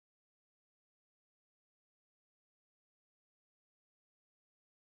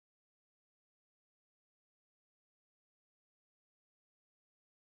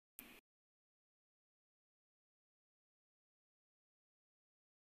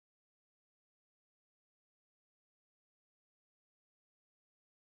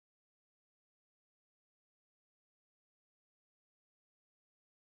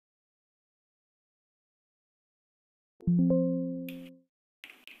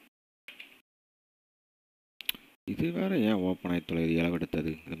இது வேற ஏன் ஓப்பன் ஆகி தொலைது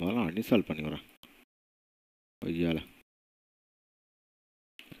இலவெடுத்தது? இது மாதிரிலாம் அன்இன்ஸ்டால் பண்ணி வரேன் ஐயால.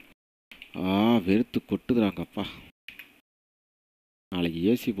 வெறுத்து கொட்டுதுறாங்கப்பா. நாளைக்கு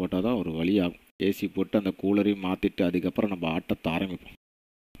ஏசி போட்டால் தான் ஒரு வழி ஆகும். ஏசி போட்டு அந்த கூலரையும் மாற்றிட்டு அதுக்கப்புறம் நம்ம ஆட்டத்தை ஆரம்பிப்போம்.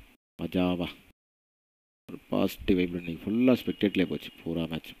 மஜாவா ஒரு பாசிட்டிவ் வைப். இன்னைக்கு ஃபுல்லாக ஸ்பெக்டேட்லேயே போச்சு பூரா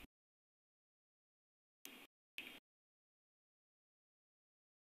match.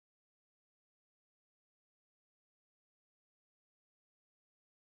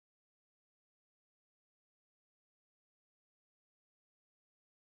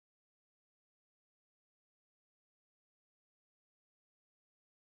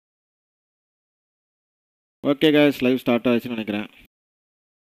 Okay guys, live start ஆயிடுச்சுன்னு நினைக்கிறேன்.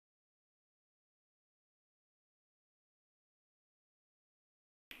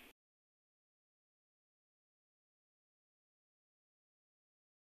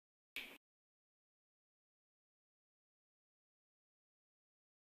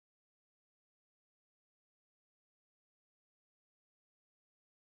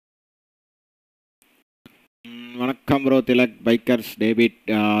 வணக்கம் bro. Tilak, bikers, David,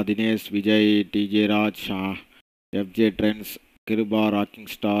 Dinesh, Vijay, DJ Raj, FJ trends, Kripa, rocking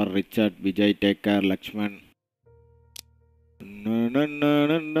star, Richard, Vijay, taker, Lakshman.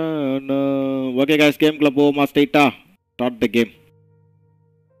 Okay guys, கேம்குள்ளே போவோமா ஸ்ட்ரைட்டா? Start the game.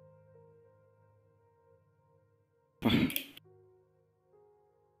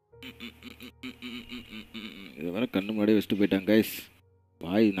 இது வர கண்ணு முன்னாடியே வச்சுட்டு போயிட்டாங்க கைஸ்.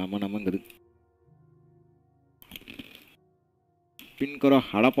 வாய் நமங்குது. பின் கரோ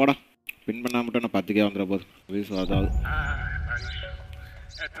அடா போடா. பின் பண்ணால் மட்டும் நான் 10K வந்துட போகுது. வீசு அதாவது.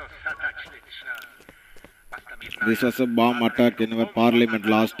 This was a bomb attack in our parliament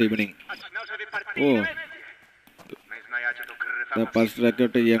last evening. Oh. The first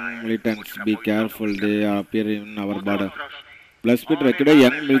recruit young militants. Be careful, they appear in our border. Plus bit recruit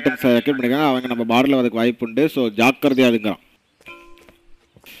young militants recruit பண்ணிருக்காங்க. அவங்க நம்ம பார்டர்ல வரதுக்கு வாய்ப்பு உண்டு. ஸோ ஜாக்கிரதையாக இருங்கிறான்.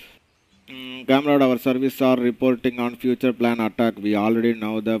 Comrade, our service are reporting on future plan attack. We already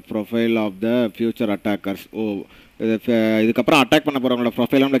know the profile of the future attackers. இதுக்கப்புறம் attack பண்ண போகிறவங்களோட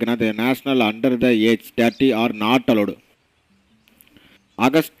ப்ரொஃபைல் நம்மளுக்கு என்னது? National under the age 30 R not allowed.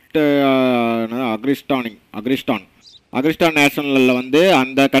 அக்ரிஸ்டான் நேஷனலில் வந்து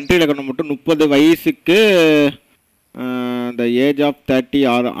அந்த கண்ட்ரியில் இருக்கிற மட்டும் 30 வயசுக்கு இந்த age of 30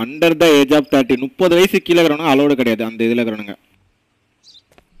 are under the age of 30 30 வயசுக்கு கீழே இருக்கிறவங்க அலோடு கிடையாது அந்த இதில் இருக்கிறவங்க.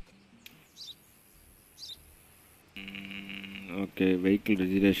 Okay, vehicle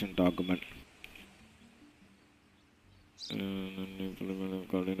registration document.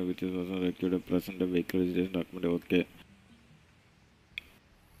 Okay,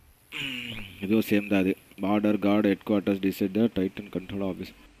 இதுவும் சேம் தான். அது border card head quarters decide the Titan control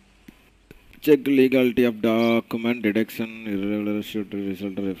office. Check legality of document detection irregular shoot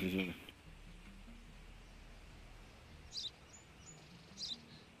result refusal.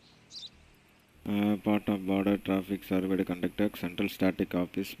 Part of border traffic survey conducted central static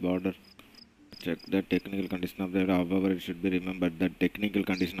office border. Check the technical condition of the car. However, it should be remembered that technical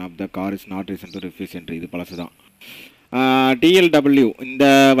condition of the car is not recent to refuse entry. இது பழசு தான். TLW இந்த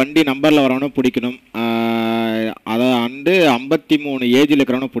வண்டி நம்பரில் வரவனும் பிடிக்கணும். அதை வந்து 53 ஏஜில்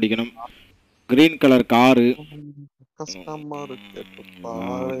இருக்கிறவனும் பிடிக்கணும். Green colour car.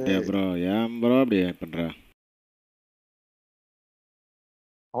 Okay bro, ஏன் ப்ரோ அப்படி பண்ணுற?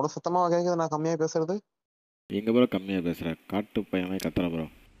 அவ்வளோ சத்தமாக கேட்குது, நான் கம்மியாக பேசுறது. எங்க ப்ரோ கம்மியாக பேசுகிறேன்? காட்டு பையனே கத்துற ப்ரோ.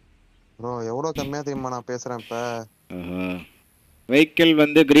 ப்ரோ எவ்வளோ கம்மியாக தெரியுமா நான் பேசுகிறேன் இப்போ? வெஹிக்கிள்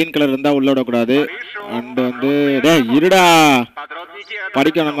வந்து கிரீன் கலர் இருந்தால் உள்ள விடக்கூடாது. அண்ட் வந்து இருடா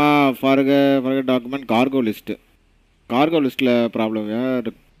படிக்கணுமா? ஃபார்க டாக்குமெண்ட் கார்கோ லிஸ்ட்டு. கார்கோ லிஸ்ட்டில் problem.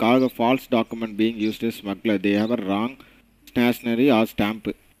 Cargo falls document being used smuggler. They have a wrong stationery R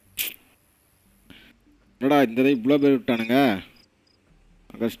stamp. என்னடா இந்த இதை இவ்வளோ பேர் விட்டானுங்க.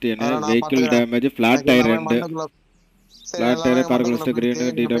 அகஸ்ட் என்ன vehicle damage, flat tyre 2, flat tyre, cargo list, green,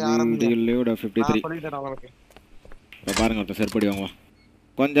 DW 53. இப்போ பாருங்க, ஒருத்தர் செருப்படி வாங்க.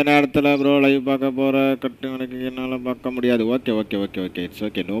 கொஞ்ச நேரத்தில் ப்ரோ லைவ் பார்க்க போகிற கட்டு எனக்கு என்னால் பார்க்க முடியாது. Okay okay okay okay, it's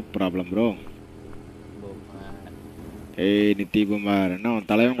okay, no problem bro. ஏய் நித்தி குமார், என்ன உன்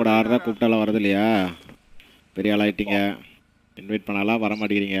தலைவன் கூட ஆடுறா கூப்பிட்டாலாம் வரது இல்லையா? பெரிய ஆள் ஆகிட்டீங்க, இன்வைட் பண்ணாலாம் வர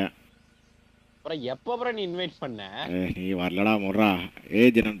மாட்டேங்கிறீங்க. அப்புறம் எப்போ ப்ரோ நீ இன்வைட் பண்ண? நீ வரலடா முறா.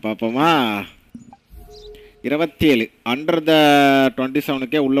 ஏஜ் என்னன்னு பார்ப்போமா? 27 அண்டர் த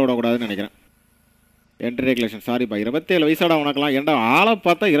 27க்கே உள்ளே விடக்கூடாதுன்னு நினைக்கிறேன். Entry regulation. சாரிப்பா, 27 வயசாடா உனக்கெல்லாம். ஏன்டா ஆளை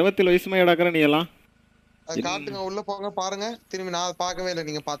பார்த்தா 27 வயசுமே இடக்கிற நீ எல்லாம். காட்டுங்க, உள்ள போங்க பாருங்க. திரும்பி நான் பார்க்கவே இல்லை,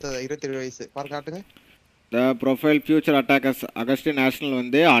 நீங்க பார்த்தது 27 வயசு பாரு, காட்டுங்க. The profile future attackers Augustine National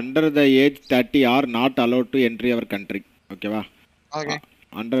வந்து under the age 30 are not allowed to enter our country. ஓகேவா? ஓகே.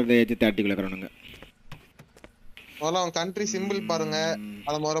 under the age 30 குள்ள இருக்கறவங்க. முதல்ல உங்க கண்ட்ரி சிம்பிள் பாருங்க.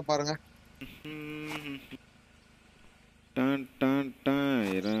 அத முதல்ல பாருங்க. டன் டன்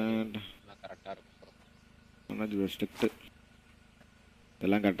டன் கரெக்டா இருக்கு. மனோஜ் ஸ்ட்ரிக்ட்.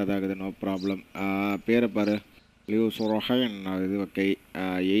 இதெல்லாம் கரெக்டா தான் இருக்குது, நோ ப்ராப்ளம். பேரை பாரு. லியூ சொரோஹன் இது ஓகே.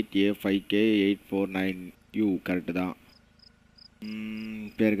 8A5K849U கரெக்டு தான்.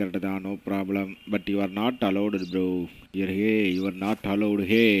 பேர் கரெக்டு தான், no problem. But you are not allowed bro. You are not allowed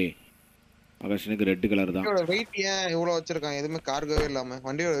hey. அகஸ்டினுக்கு red colour தான். வண்டியோட வெயிட் ஏன் இவ்வளவு வச்சிருக்காங்க? எதுவுமே கார்கோவே இல்லாம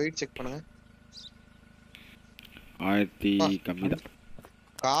வண்டியோட வெயிட் செக் பண்ணுங்க. 1000 கம்மி தான்.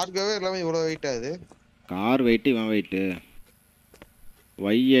 கார்கோவே இல்லாம இவ்வளவு வெயிட் ஆகுது. கார் வெயிட் இவன் wait.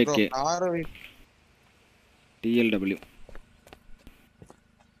 YAK car wait TLW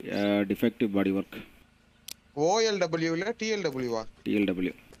defective பாடி ஒர்க். OLW இல்ல TLW வா?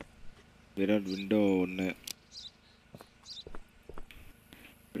 TLW. Mirror window 1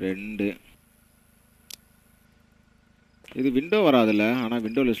 2. இது விண்டோ வராதுல்ல, ஆனா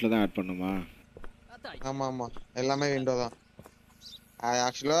விண்டோ லிஸ்ட்ல தான் ஆட் பண்ணுமா? ஆமா ஆமா எல்லாமே விண்டோ தான்.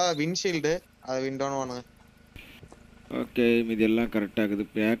 ஆக்சுவலா விண்ட்ஷீல்டு அது விண்டோன்னு வாங்க. ஓகே, இது எல்லாம் கரெக்டாக இருக்குது.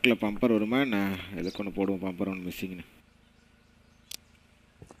 பேக்கில் பம்பர் வருமா என்ன? எதுக்கு ஒன்று போடுவோம், பம்பர் ஒன்று மிஸ்ஸிங்னு.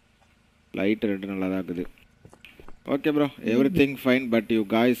 லைட் ரெண்டு நல்லா தான் இருக்குது. Okay bro, every thing fine, but you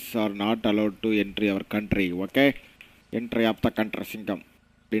guys are not allowed to entry our country. Okay, entry of the country சிங்கம்.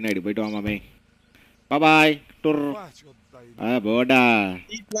 பின்னாடி போயிட்டு வாமாமே. பாய் டூர். போடா.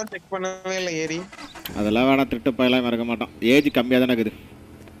 செக் பண்ணவே இல்லை ஏறி. அதெல்லாம் வேணாம், திருட்டு பையெல்லாம் மறக்க மாட்டோம். ஏஜ் கம்மியாக தானே இருக்குது.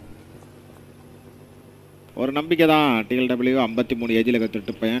 ஒரு நம்பிக்கை தான். TLW 53 ஏஜில்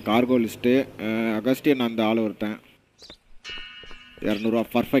திருட்டு பையன். கார்கோ லிஸ்ட்டு அகஸ்டியன் அந்த ஆள் ஒருத்தன். 200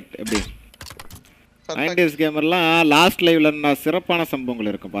 பர்ஃபெக்ட். எப்படி 90s கேமர்லாம் லாஸ்ட் லைவ்ல நான் சிறப்பான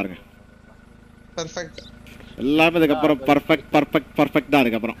சம்பவங்கள் இருக்கும் பாருங்க. பர்ஃபெக்ட் எல்லாமே அதுக்கப்புறம் பர்ஃபெக்ட் பர்ஃபெக்ட் பர்ஃபெக்ட் தான்.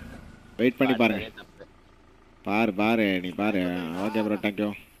 அதுக்கப்புறம் வெயிட் பண்ணி பாருங்க. பாரு பாரு நீ பாரு. Okay bro, thank you.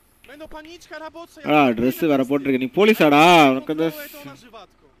 ட்ரெஸ் வேற போட்டிருக்க. நீ போலீஸாடா? உனக்கு வந்து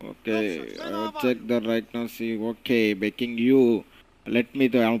okay, check the right no C. Okay, packing you let me.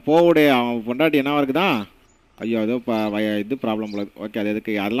 அவன் போவுடைய அவன் பொண்டாட்டி என்னவா இருக்குதான்? ஐயோ, அதோ இது ப்ராப்ளம் போல. ஓகே, அது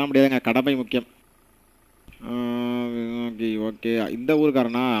எதுக்கு? அதெல்லாம் முடியாதுங்க, கடமை முக்கியம். ஓகே ஓகே, இந்த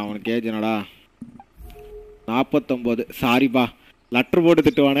ஊருக்காரனா? அவனுக்கு ஏஜ் என்னடா? 49. சாரிப்பா, லெட்டர் போட்டு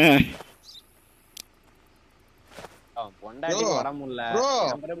திட்டுவானே.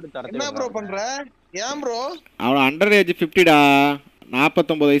 என்ன ப்ரோ பண்ற? ஏன் ப்ரோ? அவன் அண்டர் ஏஜ் 50டா.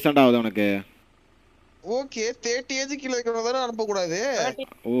 49 வயசாண்டா ஆகுது அவனுக்கு. ஓகே, 30 ஏஜ் கீழ இருக்கறவங்க அனுப்ப கூடாது.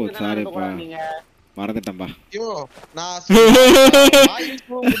 ஓ சாரிப்பா, மறந்துட்டேன்பா. ஐயோ நான்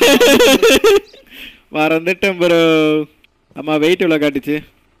மறந்துட்டேன் ப்ரோ. அம்மா வெயிட் எவ்வளோ காட்டுச்சு?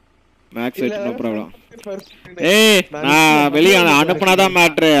 Maths wait, no problem. ஏய், நான் வெளியே அனுப்புனாதான்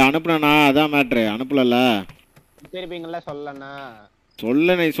மேட்ரு. அனுப்புனா அதான் மேட்ரு. அனுப்பல திருப்பிங்களா சொல்லனா?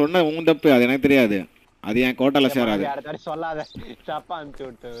 சொல்ல நீ சொன்ன உன் தப்பு, அது எனக்கு தெரியாது. அது என் கோட்டால சேராது. சொல்லாத, தப்பா அனுப்பிச்சு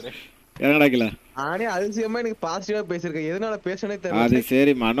விட்டவரு. என்னடாக்கல ஆனே அதிசயமா எனக்கு பாசிட்டிவா பேசிருக்கேன். எதனால பேசனே தெரியல. அது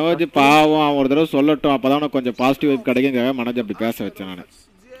சரி, மனோஜ் பாவம், அவன் ஒரு தடவை சொல்லட்டும், அப்பதான் உனக்கு கொஞ்சம் பாசிட்டிவ் வைப் கிடைக்குங்க. மனோஜ் அப்படி பேச வச்சேன் நான்.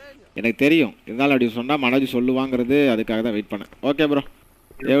 எனக்கு தெரியும், இருந்தாலும் அப்படி சொன்னா மனோஜ் சொல்லுவாங்கிறது, அதுக்காக தான் வெயிட் பண்ணேன். Okay bro,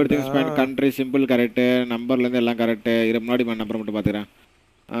 every thing fine. Country simple correct. நம்பர்லேருந்து எல்லாம் கரெக்டு. இது முன்னாடி நம்பர் மட்டும் பார்த்துக்கிறேன்.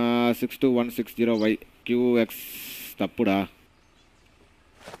 62160Y QX தப்புடா.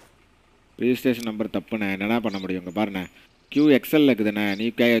 Registration number தப்புண்ணே. என்னென்ன பண்ண முடியும்? இங்கே பாருண்ணே, QXL இருக்குதுண்ணே. நீ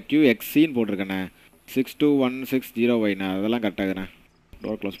QXCன்னு போட்டிருக்கண்ணே. 62160Yண்ணே. அதெல்லாம் கரெக்டாகுதுண்ணே.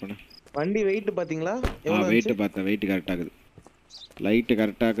 டோர் க்ளோஸ் பண்ணு. வண்டி வெயிட் பார்த்தீங்களா? வெயிட்டு பார்த்தேன், வெயிட் கரெக்டாகுது. லைட்டு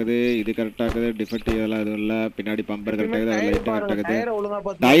கரெக்டாகுது, இது கரெக்டாகுது. டிஃபெக்ட் இதெல்லாம் எதுவும் இல்லை. பின்னாடி பம்பர் கரெக்டாகுது, லைட்டு கரெக்டாகுது.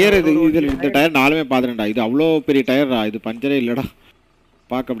 டயர் இது இந்த டயர் நாலுமே பார்த்துட்டேன்டா. இது அவ்வளோ பெரிய டயர்டா, இது பஞ்சரே இல்லைடா.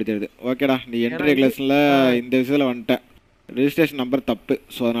 பார்க்க அப்படி தெரியுது. ஓகேடா, நீ என்ட்ரி ரெகுலேஷனில் இந்த விஷயத்தில் வந்துட்டேன். ரிஜிஸ்ட்ரேஷன் நம்பர் தப்பு.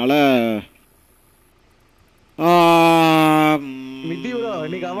 ஸோ அதனால்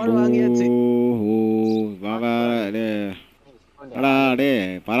அடே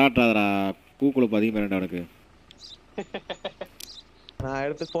பாராட்டாதடா. பூக்குழு அதிகமாக அவனுக்கு. நான்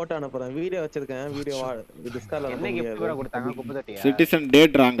எடுத்து போட்டோ அனுப்புறேன். வீடியோ வச்சிருக்கேன். வீடியோ டிஸ்கார்ட்ல என்ன கிஃப்ட் வேற கொடுத்தாங்க? குப்பை தட்டியா? சிட்டிசன்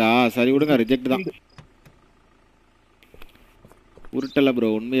டேட்றாங்க. சரி விடுங்க, ரிஜெக்ட் தான். உருட்டல ப்ரோ,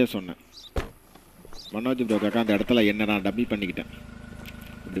 உண்மையா சொன்னேன். மனோஜ் ப்ரோ காக்கா அந்த இடத்துல என்ன நான் டம்மி பண்ணிக்கிட்டேன்.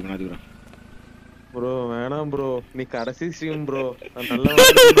 இப்படி மனோஜ் ப்ரோ. ப்ரோ வேணாம் ப்ரோ, நீ கடைசி ஸ்ட்ரீம் ப்ரோ. நல்ல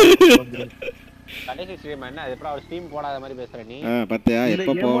கடைசி ஸ்ட்ரீம் என்ன? அது அப்புறம் ஸ்ட்ரீம் போடாத மாதிரி பேசுற நீ. பத்தியா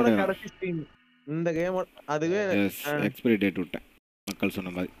எப்ப போட கடைசி ஸ்ட்ரீம் இந்த கேம். அதுவே எக்ஸ்பைரி டேட் விட்டேன் மக்கள்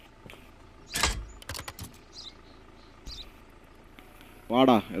சொன்ன மாதிரி.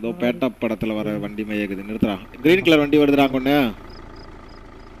 வாடா ஏதோ பேட்டா படத்துல வர வண்டி மேயக்குது நிறுத்துறா கிரீன் கலர் வண்டி வருதுடா கொண்டு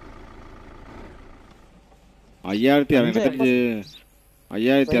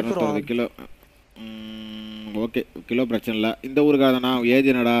 5260 கிலோ ஓகே கிலோ பிரச்சனை இல்லை இந்த ஊருக்காக தானா ஏஜ்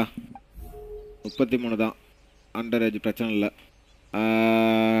என்னடா 33 தான் அண்டர் ஏஜ் பிரச்சனை இல்லை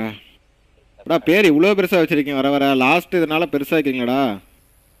பேர் இவ்வளோ பெருசாக வச்சிருக்கீங்க வர வர லாஸ்ட் இதனால பெருசாக இருக்கீங்களாடா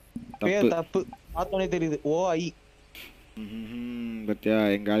தப்பு பார்த்தோன்னே தெரியுது ஓஐ பத்தியா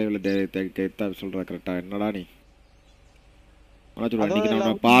எங்க ஆளுகளை தைத்தா சொல்ற கரெக்டா என்னடா நீ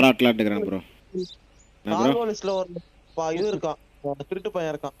நான் பாராட்டலான்ட்டுக்கிறேன் ப்ரோ கார்கோ லிஸ்ட்ல ஒரு இது இருக்கான் திருட்டு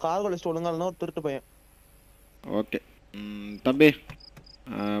பையன் இருக்கான் கார்கோ லிஸ்ட் ஒழுங்கா இல்லைன்னா ஒரு திருட்டு பையன் ஓகே தம்பி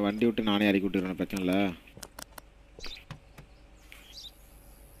வண்டி விட்டு நானே இறக்கி விட்டுக்கிறேன் பிரச்சனை இல்லை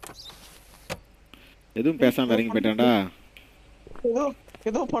எதுவும் பேசாம இறங்கி போயிட்டான்டா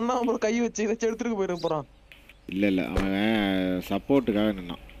ஏதோ பண்ணா அப்புறம் கை வச்சு இதை எடுத்துட்டு போயிட போறான் இல்லை அவன் சப்போர்ட்டுக்காக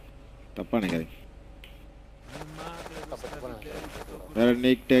நின்னான் தப்பா நினைக்காதீங்க வேற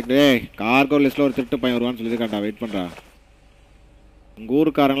கார்கோ லிஸ்ட்ல ஒரு திருட்டு பையன் வருவான்னு சொல்லியிருக்காண்டா வெயிட் பண்றா உங்க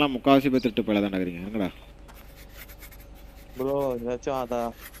ஊருக்காரங்களாம் முக்காவாசி பேர் திருட்டு பையில தான் நகரீங்க என்னடா ப்ரோ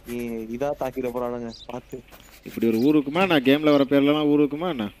ஏதாச்சும் இதா தாக்கிட போறானுங்க பார்த்து இப்படி ஒரு ஊருக்குமா நான் கேம்ல வர பேர்லாம் ஊருக்குமா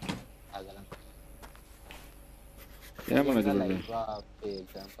என்ன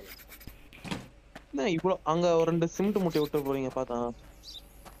இவ்வளோ அங்க ஒரு 2 சிமெண்ட் மூட்டை விட்டு போறீங்க பார்த்தா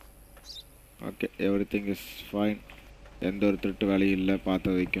ஓகே எவ்ரிதிங் இஸ் ஃபைன் எந்த ஒரு திருட்டு வேலையும் இல்லை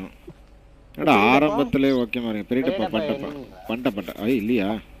பார்த்த வரைக்கும் ஏடா ஆரம்பத்திலே ஓகே மாதிரி பெரியப்பா பண்ணிட்ட ஐய் இல்லையா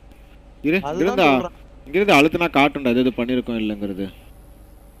இங்கிருந்து அழுத்தினா காட்டுண்டா எது பண்ணியிருக்கோம் இல்லைங்கிறது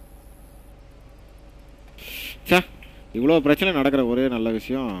சே இவ்வளோ பிரச்சனை நடக்கிற ஒரே நல்ல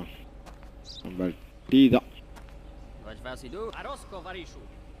விஷயம் நம்ம டீ தான்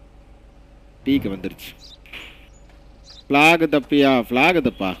டீக்கு வந்துருச்சு ஃப்ளாக் தப்பியா ஃப்ளாக்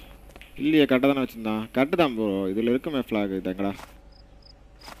தப்பா இல்லையே கரெக்டாக தானே வச்சுருந்தான் கரெக்டு தான் ப்ரோ இதில் இருக்குமே ஃப்ளாக் இதுங்கடா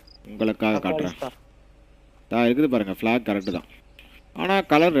உங்களுக்காக காட்டுறேன் இருக்குது பாருங்கள் ஃப்ளாக் கரெக்டு தான் ஆனால்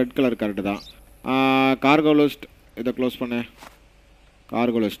கலர் ரெட் கலர் கரெக்டு தான் கார்கோ லிஸ்ட் இதை க்ளோஸ் பண்ணு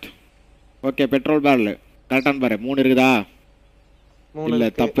cargo list okay petrol barrel கரெக்டான பாரு 3 இருக்குதா இல்லை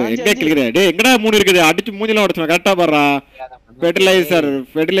தப்பு எங்கே கிளிக்குது டே எங்கடா 3 இருக்குது அடிச்சு மூஞ்சிலாம் உடச்சு கரெக்டாக பாடுறா ஃபெர்டிலைசர்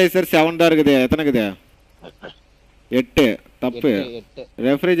 7 தான் இருக்குது எத்தனை இருக்குது 8 தப்பு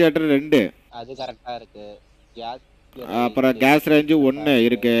ரெஃப்ரிஜரேட்டர் 2 அது கரெக்டா இருக்கு அப்புறம் கேஸ் ரேஞ்சு 1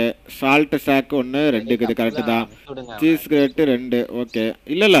 இருக்கு சால்ட் சாக் 1 2 இருக்குது கரெக்ட் தான் சீஸ் கிரேட் 2 ஓகே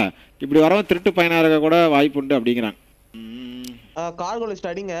இல்ல இப்படி வரவன் திருட்டு பையனா இருக்க கூட வாய்ப்பு உண்டு அப்படிங்கிறான் கார்கோ லிஸ்ட்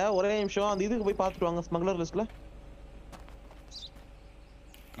அடிங்க ஒரே நிமிஷம் அந்த இதுக்கு போய் பார்த்துட்டு வாங்க ஸ்மக்லர் லிஸ்ட்ல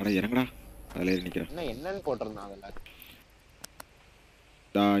அட இறங்கடா அதுல நிக்கிறேன் என்னன்னு போட்டுறேன்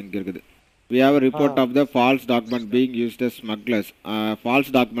இங்க இருக்குது we have a report of the false document being used as smugglers false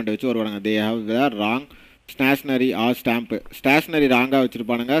document வச்சு வருவாங்க they have the wrong stationery or stamp stationery ராங்கா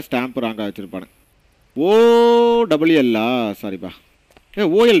வச்சிருப்பானுங்க ஸ்டாம்ப் ராங்கா வச்சிருப்பானுங்க OWL சாரிப்பா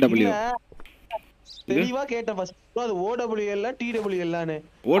OLW தெளிவா கேட்ட ஃபர்ஸ்ட் அது OWL TWL னு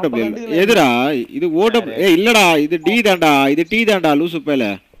OWL எதுடா இது OW இல்லடா இது D தான்டா இது T தான்டா லூசு பேல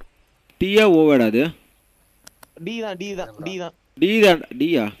T ஆ ஓவடா அது D தான்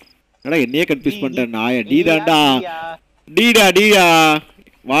டியா அட என்னையே கன்ஃபியூஸ் பண்ணிட்டேன் நாய டி தான்டா டிடா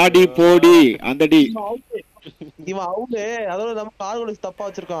வாடி போடி அந்த டி இவன் அவுட் அதோட நம்ம கார்கோ லிஸ்ட் தப்பா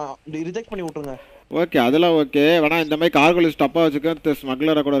வச்சிருக்கான் ரிஜெக்ட் பண்ணி விட்டுருங்க ஓகே அதெல்லாம் ஓகே வேணா இந்த மாதிரி கார்கோ லிஸ்ட் தப்பா வச்சிருக்க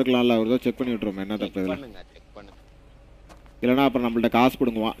ஸ்மக்லரா கூட இருக்கலாம்ல ஒரு தடவை செக் பண்ணி விட்டுறோம் என்ன தப்பு இதெல்லாம் இல்லனா அப்புறம் நம்மள்ட்ட காசு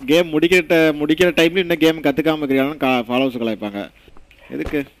புடுங்குவான் கேம் முடிக்கிற டைம்ல இன்னும் கேம் கத்துக்காம இருக்கறனால ஃபாலோவர்ஸ் கலாய்ப்பாங்க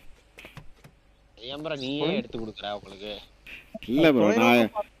எதுக்கு ஏம்பற நீயே எடுத்து குடுக்குறா உங்களுக்கு இல்ல ப்ரோ நான்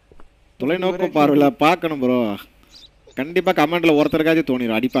தொலைநோக்கு பார்வையில பார்க்கணும் ப்ரோ கண்டிப்பா கமெண்ட்ல ஒருத்தருக்காச்சும்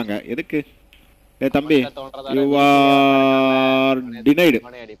தோணிரும் அடிப்பாங்க எதுக்கு தம்பி யூ ஆர் டினைடு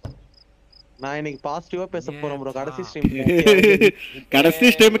நான் இன்னைக்கு பாசிட்டிவா பேச போறேன் ப்ரோ கடைசி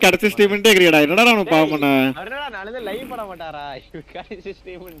ஸ்ட்ரீம்ன்ட்டே கிரியடா என்னடா நான் பாவம் பண்ண அடடா நானே லைவ் பண்ண மாட்டாரா கடைசி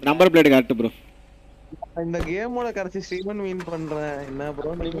ஸ்ட்ரீம் நம்பர் பிளேட் காட்டு ப்ரோ இந்த கேமோட கடைசி ஸ்ட்ரீம் வின் பண்றேன் என்ன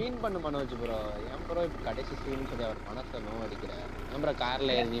ப்ரோ நீ வின் பண்ண மனோஜ் ப்ரோ ஏன் ப்ரோ இப்ப கடைசி ஸ்ட்ரீம் சொல்லி அவர் மனசை நோவ அடிக்குற நம்ம கார்ல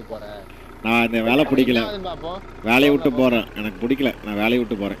ஏறி நீ போற நான் இந்த வேலை பிடிக்கல வேலையை விட்டு போறேன் எனக்கு பிடிக்கல நான் வேலையை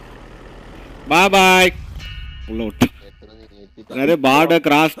விட்டு போறேன் பை பை உள்ள விட்டு நிறைய பார்டர்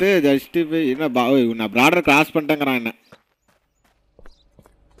கிராஸ்ட் ஜஸ்டிஃபை என்ன நான் பார்டர் கிராஸ் பண்ணிட்டேங்கறான் என்ன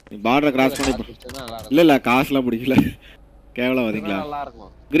நீ பார்டர் கிராஸ் பண்ணி இல்ல காசுலாம் பிடிக்கல கேவலம் வரீங்களா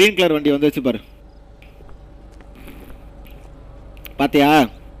கிரீன் கலர் வண்டி வந்துச்சு பாரு பாத்தியா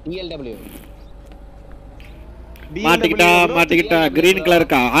ELW மாட்டிக்கிட்டா கிரீன் கலர்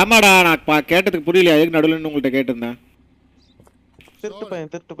ஆமாடா நான் கேட்டதுக்கு புரியல எதுக்கு நடுவுல உங்கள்ட்ட கேட்டிருந்தேன் திருட்டு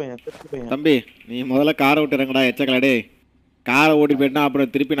பையன் தம்பி நீ முதல்ல காரை விட்டு இறங்கடா எச்சக்கலடே. காரை ஓடி போயிட்டா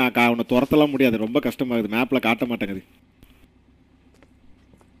அப்புறம் திருப்பி நான் உன்னை துரத்தலாம் முடியாது, ரொம்ப கஷ்டமாகுது, மேப்பில் காட்ட மாட்டேங்குது.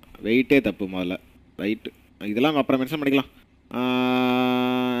 வெயிட்டே தப்பு முதல்ல. ரைட்டு, இதெல்லாம் அப்புறம் மென்ஷன் பண்ணிக்கலாம்.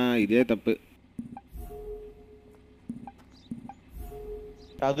 இதே தப்பு,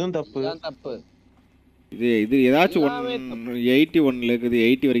 அதுவும் தப்பு. இது ஏதாச்சும் 81 இருக்குது,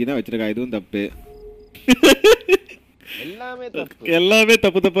 80 வரைக்கும் தான் வச்சிருக்கா, இதுவும் தப்பு. எல்லாமே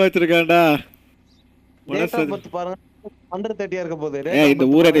தப்பு தப்பா வச்சிருக்காண்டா. பாருங்க 130 இருக்க போகுது.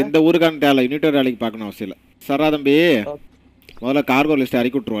 இந்த ஊருக்கான டேல யூனிட்டர் வேலைக்கு பார்க்கணும் அவசியம் இல்லை. சரா தம்பி முதல்ல கார்கோ லிஸ்ட்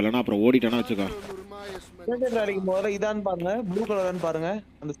இறக்கி விட்டுருவோம், இல்லைன்னா அப்புறம் ஓடிட்டானா வச்சுக்கோ. வேலைக்கு முதல்ல இதான்னு பாருங்க, ப்ளூ கலர்னு பாருங்க,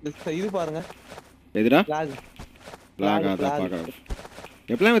 அந்த இது பாருங்க. எதுடா ஃபிளாக்? அதான் பார்க்கறது.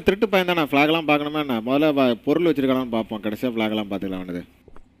 எப்படிலாம் திருட்டு பையன் தானே, ஃபிளாக்லாம் பார்க்கணுமா என்ன? முதல்ல பொருள் வச்சிருக்கானு பார்ப்போம், கடைசியாக ஃபிளாக்லாம் பார்த்துக்கலாம். வேணுது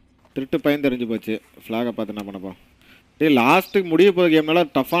திருட்டு பையன் தெரிஞ்சு போச்சு, ஃபிளாகை பார்த்து என்ன பண்ணப்போம். டேய் லாஸ்ட்டுக்கு முடிய போகிற கேம்னால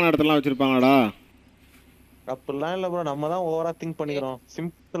டஃப்பான இடத்துலலாம் வச்சுருப்பாங்களாடா. அப்படிலாம் இல்லை ப்ரோ, நம்ம தான் ஓவரா திங்க் பண்ணிக்கிறோம்,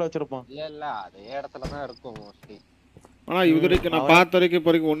 சிம்பிளா வச்சிருப்போம். இல்ல அதே இடத்துல தான் இருக்கும் மோஸ்ட்லி. ஆனா இது வரைக்கும் நான் பார்த்த வரைக்கும்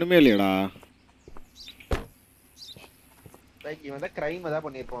இப்போ வரைக்கும் ஒண்ணுமே இல்லையடா. லைக் இவன் தான் கிரைம் தான்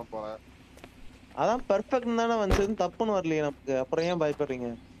பண்ணிருப்பான் போல. அதான் பெர்ஃபெக்ட் தானே வந்து தப்புன்னு வரலையே நமக்கு, அப்புறம் ஏன் பயப்படுறீங்க?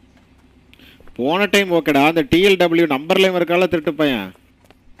 போன டைம் ஓகேடா, அந்த டிஎல்டபிள்யூ நம்பர்லயும் இருக்கால திருட்டு பையன்.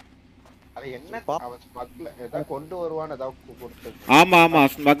 அது என்ன அவன் ஸ்மக்ல ஏதா கொண்டு வருவான், ஏதா கொடுத்து. ஆமா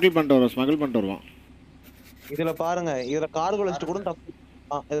ஸ்மகிள் பண்ணிட்டு வருவான். இதுல பாருங்க, இதுல கார்கோ லிஸ்ட் கூட தப்பு.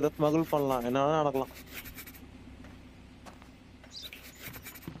 இதுல ஸ்மகிள் பண்ணலாம், என்ன வேணா நடக்கலாம்.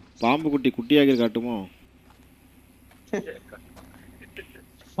 பாம்பு குட்டியாகி காட்டுமோ?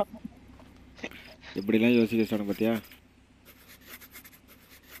 எப்படிலாம் யோசிக்க சொன்ன பாத்தியா?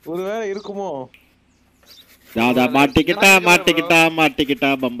 ஒருவேளை இருக்குமோ? தாதா மாட்டிக்கிட்டா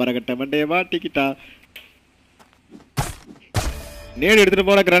பம்பர கட்ட மண்டே மாட்டிக்கிட்டா. நேடு எடுத்துட்டு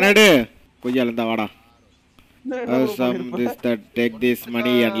போற கிரனேடு கொய்யால இருந்தா வாடா. Take this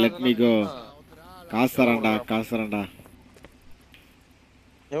money and let me go. காசரண்டா.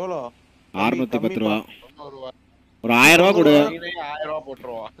 எவ்வளோ? 610 ரூபா. ஒரு 1000 ரூபா கொடு. 1000 ரூபா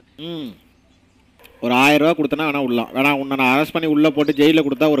போட்டுருவா. ஒரு 1000 ரூபா கொடுத்தனா வேணா உள்ள. வேணா உன்னை நான் அரெஸ்ட் பண்ணி உள்ள போட்டு ஜெயில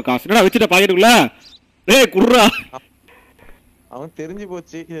கொடுத்தா ஒரு காசு. என்னடா வச்சிட்ட பாக்கெட்டுக்குள்ள? டேய் குர்ரா. அவன் தெரிஞ்சு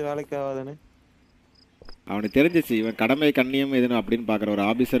போச்சு இது வேலைக்கு ஆகாதுன்னு. அவனுக்கு தெரிஞ்சிச்சு இவன் கடமை கண்ணியம் எதுன்னு அப்படின்னு பாக்குற ஒரு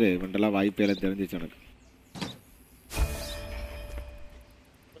ஆபீசர் இவன்டெல்லாம் வாய்ப்பே இல்லை, தெரிஞ்சிச்சு எனக்கு.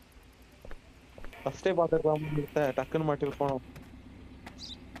 ஃபர்ஸ்டே பாத்துக்கலாம், டக்குன்னு மாட்டிட்டு போனோம்.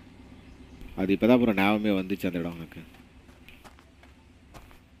 அது இப்பதான் அப்புறம் ஞாபகமே வந்துச்சு அந்த இடம் எனக்கு.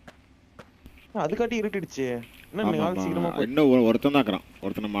 அதுக்காட்டி இருட்டிடுச்சு. இன்னும் ஒருத்தன் தான் இருக்கிறான்,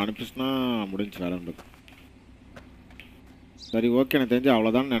 ஒருத்தன் நம்ம அனுப்பிச்சுனா முடிஞ்சு வேலை உண்டு. சரி ஓகே, எனக்கு தெரிஞ்சு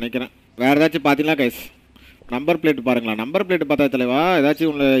அவ்வளோதான் நினைக்கிறேன். வேற ஏதாச்சும் பார்த்தீங்களா கைஸ்? நம்பர் பிளேட் பாருங்களா, நம்பர் பிளேட் பார்த்தா தலைவா ஏதாச்சும்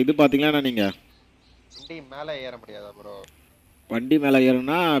உங்களை இது பார்த்தீங்களா? நீங்கள் வண்டி மேலே ஏற முடியாதா ப்ரோ? வண்டி மேலே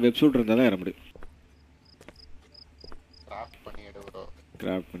ஏறணும்னா வெப்சூட் இருந்தால் தான் ஏற முடியும். கிராஃப்ட் பண்ணி எடு ப்ரோ.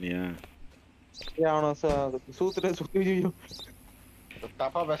 கிராஃப்ட் பண்ணியா?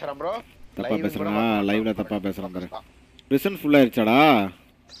 தப்பா பேசுறேன் ப்ரோ. தப்பா பேசுறேனா? லைவ்ல தப்பா பேசுறேன் பாரு. Prison full ஆயிருச்சாடா?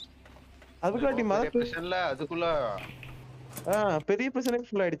 அதுக்காட்டி மத பிரிசன்ல அதுக்குள்ள பெரிய பிரிசனே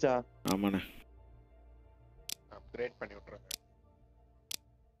ஃபுல் ஆயிடுச்சா? ஆமாண்ணே. அப்கிரேட் பண்ணி விட்டுறேன்.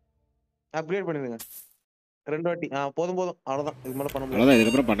 அப்கிரேட் பண்ணிடுங்க 2 வாட்டி. போதும் அவ்வளவுதான், இதுக்கு மேல பண்ண முடியாது. அவ்வளவுதான்,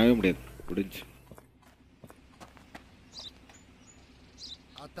 இதுக்கு அப்புறம் பண்ணவே முடியாது, முடிஞ்சு.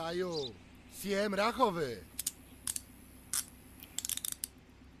 Atayo, CM Rachowy.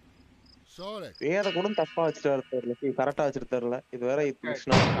 Sorek. வேற கூட தப்பா வச்சிட்டாரு தெரியல, கரெக்ட்டா வச்சிட்டாருல. இது வேற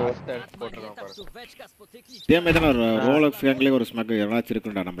சேம் ஏதோ ஒரு ரோலக்ஸ் கேங்லயே ஒரு ஸ்மக் எவனாச்சும்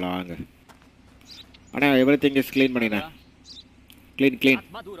இருக்குடா நம்மள வாங்க. அண்ணா எவரிதிங் இஸ் க்ளீன் பண்ணினா. க்ளீன்.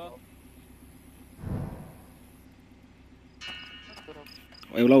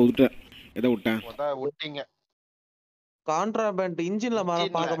 எவ்வளவு விட்டேன்? எதை விட்டேன்? விட்டீங்க. கான்ட்ராபேண்ட் இன்ஜின்ல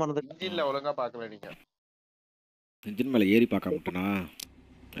பார்க்க மாட்டேன். இன்ஜின்ல ஒழுங்கா பார்க்கல நீங்க. இன்ஜின் மேல ஏறி பார்க்க மாட்டேனா?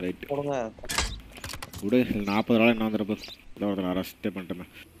 ரைட். போடுங்க. விடு, 40 ரூபாய் என்ன வந்துற போது. இதோட நான் அரெஸ்ட்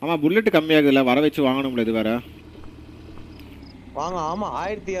பண்ணிட்டேன். ஆமா புல்லட் கம்மியாகுதுல, வர வச்சு வாங்கணும்ல இது வேற. வாங்க. ஆமா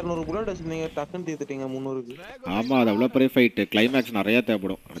 1200 புல்லட் வச்சிருந்தீங்க, டக்குன்னு தீர்த்துட்டீங்க 300க்கு. ஆமா அது அவ்வளவு பெரிய ஃபைட், கிளைமேக்ஸ் நிறைய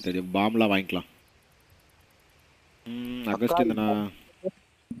தேவைப்படும். அடுத்து பாம்லாம் வாங்கிக்கலாம். அகஸ்ட் இந்த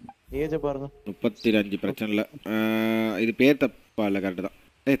ஏஜ் பாருங்க 35 பிரச்சனை இல்லை. இது பேர் தப்பா இல்லை, கரெக்டு தான்.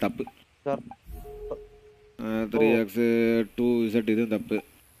 தப்பு 3x 2z இதுவும் தப்பு.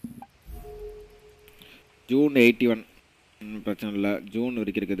 ஜூன் 81 பிரச்சனை இல்லை, ஜூன்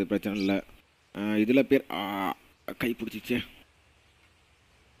வரைக்கும் இருக்குது பிரச்சனை இல்லை. இதில் பேர் கை பிடிச்சிச்சே.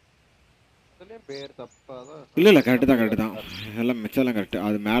 பேர் தப்பாதான். இல்ல கரெக்ட் தான் எல்லாம் மிச்சம்லாம் கரெக்ட்.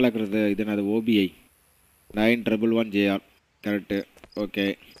 அது மேலே இருக்கிறது இது என்னது OBI 9111JR correct. Okay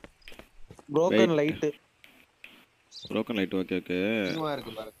broken light broken light okay இன்னும்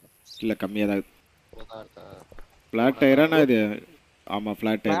இருக்கு பாருங்க. இல்ல கம்மியா தான் போதா இருக்கா. ஃபிளாட் டயரானா இது? ஆமா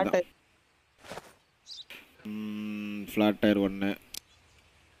ஃபிளாட் டயர் flat தான். ஃபிளாட் டயர் 1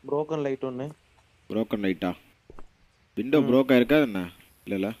 broken light ஒன்னு broken light-ஆ? விண்டோ broke ஆயிருக்கா என்ன?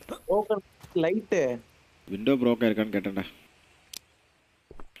 இல்ல broken light window broke ஆயிருக்கான்னு கேட்டேன்டா.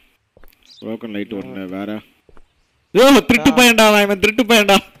 broken light 1 வேற. யோ திருட்டு பையன்டா அவன் திருட்டு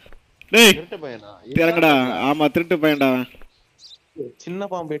பையன்டா. டேய் திருட்டு பையனா? இறங்கடா. ஆமா திருட்டு பையன்டா அவன். சின்ன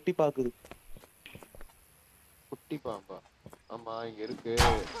பாம்பு எட்டி பாக்குது. குட்டி பாம்பா? ஆமா இங்க இருக்கு.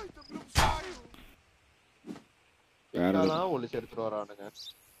 வேறதான் ஒளிச்சு எடுத்துட்டு வரானுங்க.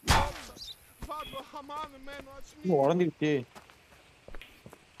 உடஞ்சிருச்சு.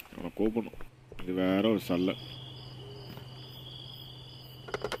 அவனை கூப்பிடணும். இது வேற ஒரு சல்ல.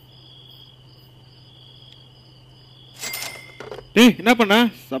 டேய் என்ன பண்ண?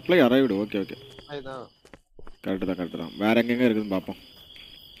 Supply arrived. ஓகே அதுதான் கரெக்ட் தான். வேற எங்கெங்க இருக்குதுன்னு பார்ப்போம்.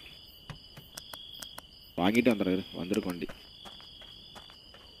 வாங்கிட்டு வந்துருக்கு வண்டி.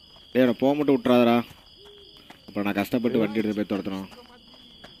 டேய் நான் போக மட்டும் விட்டுறாதடா. அப்புறம் நான் கஷ்டப்பட்டு வண்டி எடுத்து போய் துரத்தணும்.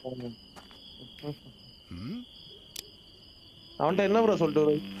 அவன்கிட்ட என்ன ப்ரோ சொல்லிட்டு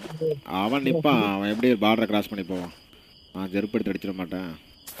அவன் நிற்பான். அவன் எப்படி பார்டரை கிராஸ் பண்ணி போவான்? நான் ஜெருப்பு எடுத்து அடிச்சிட மாட்டேன்.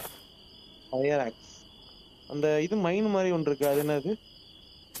 ஃபயர் ஆக்ஸ் அந்த இது மைன் மாதிரி ஒன்று இருக்கு. அது என்னது?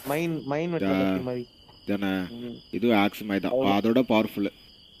 மைன் வெட்டர் மாதிரி தானே? இது ஆக்ஸ் மாதிரி தான். அதோட பவர்ஃபுல்.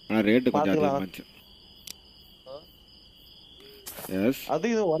 ஆனால் ரேட்டு கொஞ்சம் அதிகமாச்சு. எஸ்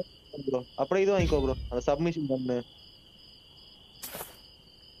அது இது ப்ரோ. அப்படியே இது வாங்கிக்கோ ப்ரோ. அந்த சப்மிஷன் பண்ணு.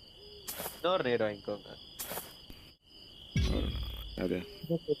 இன்னொரு நேரம் வாங்கிக்கோங்க. அது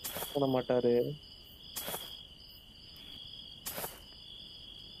பண்ண மாட்டாரு.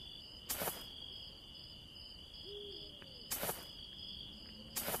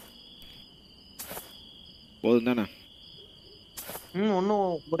 போதும் தானே? ஒன்னும்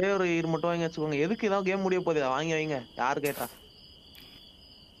ஒரே ஒரு இது மட்டும் வாங்கி வச்சுக்கோங்க. எதுக்கு இதான் கேம் முடிய போகுது? வாங்கி வைங்க. யாரு கேட்டா?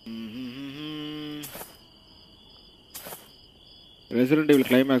 ரெசிடென்ட் ஈவில்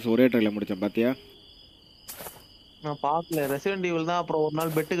கிளைமேக்ஸ் ஒரே ட்ரைல முடிச்சேன் பாத்தியா? நான் பாக்கல. ரெசிடென்ட் ஈவில் தான். அப்புறம் ஒரு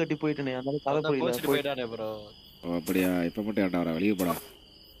நாள் பெட்டு கட்டி போயிட்டேனே. அதனால கதை புரியல. போயிட்டானே ப்ரோ. ஓ அப்படியா? இப்ப மட்டும் ஏன்டா வர? வெளிய போடா.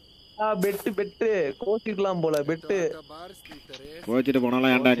 பெட்டு கோச்சிக்கலாம் போல. பெட்டு கோச்சிட்டு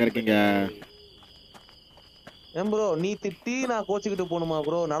போனாலும் ஏன்டா அங்க இருக்கீங்க? ஏன் ப்ரோ நீ திட்டி நான் கோச்சிக்கிட்டு போணுமா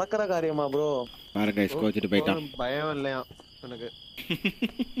ப்ரோ? நடக்கிற காரியமா ப்ரோ? பாருங்க கோச்சிட்டு போயிட்டான். பயம் இல்லையா எனக்கு?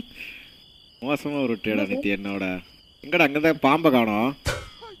 மோசமா ஒரு டேடா நித்தி என்னோட. எங்கடா அங்கதான் பாம்பை காணோம்.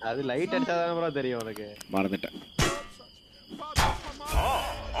 அது லைட் அடிச்சாதான் ப்ரோ தெரியும் உனக்கு. மறந்துட்டேன்.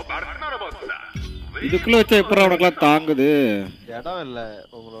 இதுக்குள்ள வச்சா எப்பறம் உனக்குலாம் தாங்குது? இடம் இல்ல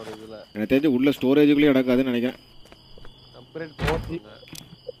உங்களோட இதுல. எனக்கு தெரிஞ்சு உள்ள ஸ்டோரேஜுக்குள்ளே இடக்காதுன்னு நினைக்கிறேன். அப்கிரேட் போடுங்க.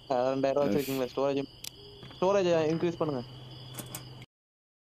 2000 வச்சிருக்கீங்களா? ஸ்டோரேஜ் இன்க்ரீஸ் பண்ணுங்க.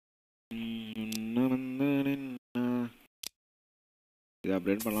 இது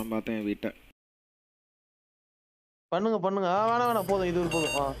அப்டேட் பண்ணலாம் பார்த்தேன் வீட்டை. பண்ணுங்க. வேணாம் போதும். இது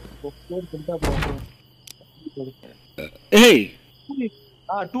போதும். ஏய்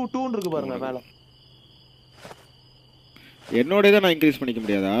 2 இருக்கு பாருங்க மேல. என்னோட இதை நான் இன்க்ரீஸ் பண்ணிக்க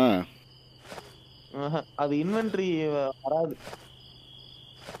முடியாதா? அது இன்வென்ட்ரி வராது.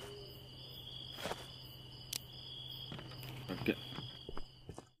 ஓகே.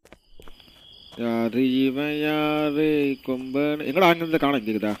 யாரு இவன் யாரு கொம்பன்? எங்கடா அங்கிருந்து காண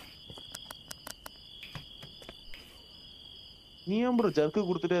கேக்குதா? நீ ஏன் ப்ரோ ஜர்க்கு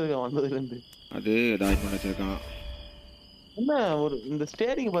கொடுத்துட்டே இருக்க வந்ததுல இருந்து? அது ஏதாவது பண்ணி வச்சிருக்கான். என்ன ஒரு இந்த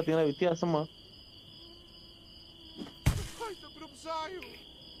ஸ்டேரிங் பாத்தீங்கன்னா வித்தியாசமா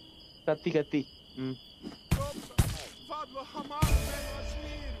கத்தி.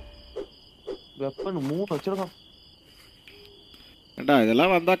 வெப்பன் 3 வச்சிருக்கான். ஏண்டா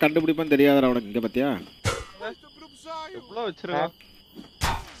இதெல்லாம் வந்தா கண்டுபிடிப்பேன்னு தெரியாதடா உனக்கு. இங்க பாத்தியா எவ்வளவு வச்சிருக்கான்?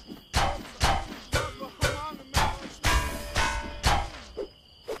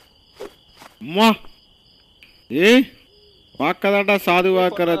 அம்மா ஏய் பாக்கதாண்டா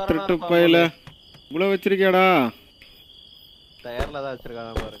சாதுவாக்குற திருட்டு பையில இவ்வளவு வச்சிருக்கியாடா? டயர்ல தான்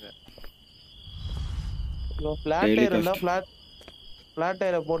வச்சிருக்காங்க பாருங்க. ஃபிளாட் டயர் இருந்தா ஃபிளாட்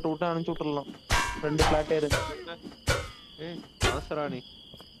டயரை போட்டு விட்டு அனுப்பிச்சு விட்டுறலாம். 2 ஃபிளாட் டயர். ஏய் ஆசராணி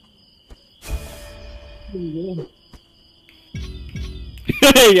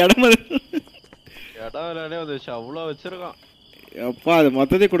இடம் இல்லனே வந்து அவ்வளவு வச்சிருக்கான். அப்பா அது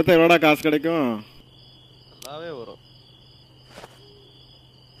மொத்தத்தையும் கொடுத்தா எவ்வளோடா காசு கிடைக்கும்? நல்லாவே வரும்.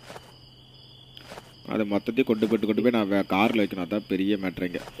 அதை மொத்தத்தையும் கொண்டு போய் நான் காரில் வைக்கணும். அதான் பெரிய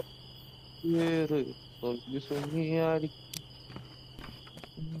மேட்ருங்க.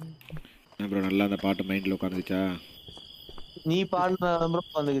 ப்ரோ நல்லா அந்த பாட்டு மைண்டில் உட்காந்துச்சா? நீ பாடுனா ப்ரோ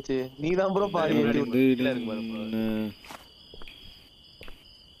வந்துச்சு. நீ தான் ப்ரோ பாடி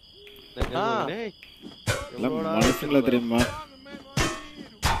மனசுங்களா தெரியுமா?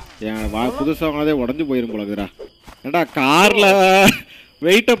 என் புதுசாக வாங்கினதே உடஞ்சி போயிரும் போலக்குறா. ஏண்டா காரில்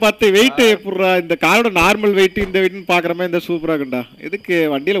வெயிட்டை பார்த்து வெயிட்டு எப்பட்றா? இந்த காரோட நார்மல் வெயிட்டு இந்த வெயிட்னு பார்க்குற மாதிரி இந்த சூப்பராக இருக்குண்டா. எதுக்கு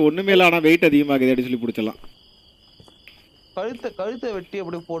வண்டியில் ஒன்றுமே இல்லை, ஆனால் வெயிட் அதிகமாகுது அப்படின்னு சொல்லி பிடிச்சலாம். கழுத்தை வெட்டி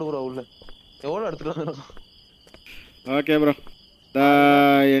அப்படி போடு ப்ரோ உள்ள. எவ்வளோ எடுத்துட்டு வந்துடும்? Okay bro, the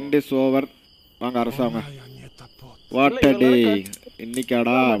end is over. வாங்க அரசாங்க. வாட் டே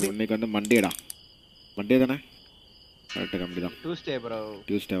இன்னைக்காடா? இன்னைக்கு வந்து மண்டேடா. மண்டே தானே? கரெக்டாக காமெடி தான்.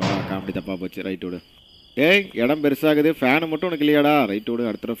 டியூஸ்டேவா? காமெடி தப்பாக போச்சு. ரைட் விடு. ஏய் இடம் பெருசாகுது. ஃபேனு மட்டும் உனக்கு இல்லையாடா? ரைட் விடு,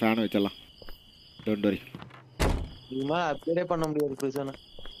 அடுத்த ஃபேனை வச்சிடலாம். Don't worry. அப்டேட் பண்ண முடியாது பிரச்சனை.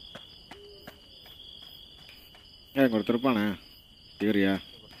 இங்கே ஒருத்தர் இருப்பானே சரியா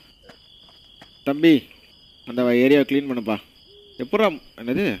தம்பி? அந்த ஏரியாவை க்ளீன் பண்ணுப்பா. எப்படா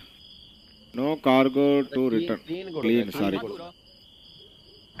என்னது? No cargo to return clean. Sorry,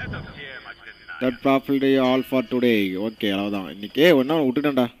 that profit all for today. Okay அவ்வளோதான் இன்னைக்கு. ஒன்றா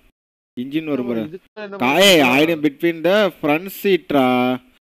விட்டுட்டேன்டா. இன்ஜின் வரும் பாரு. காயே ஆயிடும் between the front சீட்ரா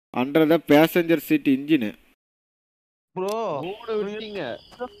under the passenger seat engine. Bro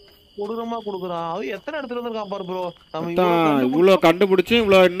கொடூரமா குடுக்குறான். அது எத்தனை இடத்துல இருந்திருக்கான் பாரு ப்ரோ. நம்ம இவ்வளோ கண்டுபிடிச்சி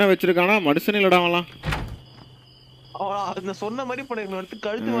இவ்வளோ என்ன வச்சிருக்கானா? மனுஷன் இல்லடாவலாம். அவன் சொன்ன மாதிரி பண்ணிருக்கணும். எடுத்து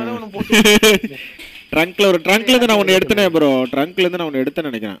கழுத்து மேல ஒன்று போட்டு ட்ரங்க்ல ஒரு ட்ரங்க்ல இருந்து நான் ஒன்று எடுத்தேன் ப்ரோ. ட்ரங்க்ல இருந்து நான் ஒன்று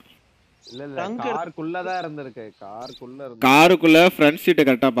எடுத்தேன்னு நினைக்கிறேன். இல்ல காருக்குள்ள தான் இருந்திருக்கு. காருக்குள்ள ஃப்ரண்ட் சீட்டை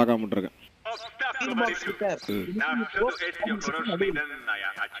கரெக்டா பார்க்காம விட்டுருக்கேன்.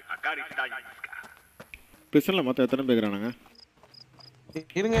 பிரிசன்ல மொத்தம் எத்தனை பேர் இருக்கானுங்க?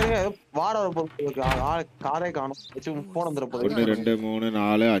 இருங்க வார காரே காணும். போன் வந்துற போது 1 2 3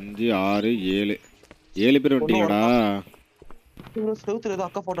 4 5 6 7 7 பேர் வந்துட்டீங்கடா. செவுத்துல ஏதோ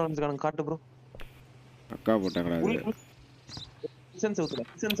அக்கா போட்டோ வந்துருக்கானுங்க. காட்டு ப்ரோ. அக்கா போட்டாங்கடா. கிச்சன்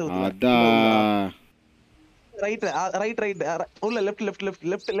செவுத்துல அதா ரைட் உள்ள லெஃப்ட்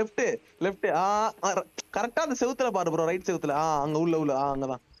கரெக்ட்டா அந்த செவுத்துல பாரு ப்ரோ. ரைட் செவுத்துல அங்க உள்ள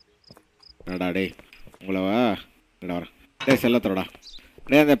அங்கதான். டடா டேய் உங்களவா டடா வர. டேய் செல்லத்தடா.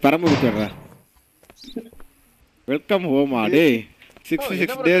 டேய் அந்த பெரம்பு விட்டுறா. வெல்கம் ஹோம் டேய்.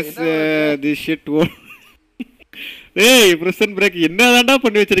 66 days this shit wo. டேய் பிரசன் பிரேக் என்னதான்டா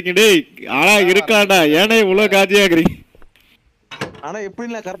பண்ணி வச்சிருக்கீங்க டேய்? ஆளா இருக்காடா. ஏனே இவ்வளவு காஜியாகறீங்க? ஆனா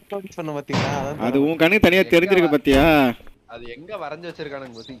எப்படில கரெக்ட்டா பண்ண பாத்தீங்களா? அது உன் கண்ணு தனியா தெரிஞ்சிருக்கு பாத்தியா? அது எங்க வரைஞ்சு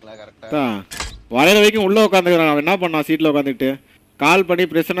வச்சிருக்கானுங்க பாத்தீங்களா? கரெக்ட்டா வரையற வரைக்கும் உள்ள உட்கார்ந்துக்கறான். அவன் என்ன பண்ணா? சீட்ல உட்கார்ந்துட்டு கால் பண்ணி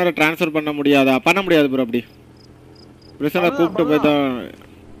பிரிசனரை ட்ரான்ஸ்ஃபர் பண்ண முடியாதா? பண்ண முடியாது ப்ரோ. அப்படி பிரிசனரை கூப்பிட்டு போய் தான்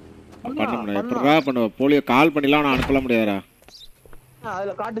பண்ண முடியும். எப்படா பண்ணுவ? போலியோ கால் பண்ணிலாம் நான் அனுப்பல முடியாதா?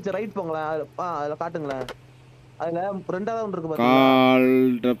 அதுல காட்டுச்சு. ரைட் போங்களா? அதுல காட்டுங்களா? அதுல ரெண்டாவது ஒன்று இருக்கு பாத்தீங்களா?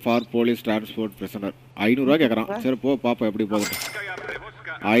 Call for police transport prisoner 500 ரூபாய் கேக்குறான். சரி போ பாப்பா எப்படி போகுது.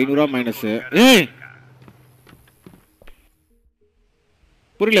 500 ரூபாய் மைனஸ். ஏய்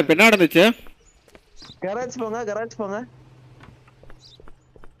புரியல. இப்ப என்ன நடந்துச்சு? கராஜ் போங்க.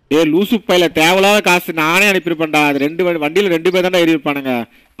 ஏ லூசு பையில தேவையில்லாத காசு நானே அனுப்பியிருப்பேன்டா. அது ரெண்டு வண்டியில 2 பேர் தானே ஏறி இருப்பானுங்க.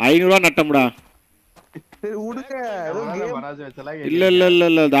 500 ரூபாய் நட்டமுடா. இல்ல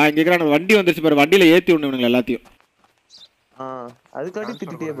நான் கேக்குறேன். வண்டி வந்துருச்சு பாரு. வண்டியில ஏத்தி விடணும் எல்லாத்தையும்.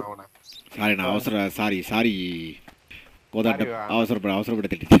 சாரி நான் சாரி அவசரப்பட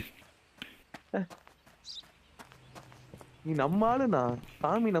திட்டிட்டேன். நீ நம்ம ஆளுனா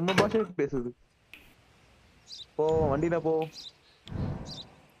சாமி நம்ம பாஷையில பேசுது. போ வண்டியில போ.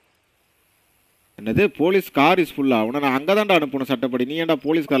 என்னது போலீஸ் கார் இஸ் ஃபுல்லா? உன நான் அங்க தான்டா அனுப்பணும் சட்டப்படி. நீ ஏன்டா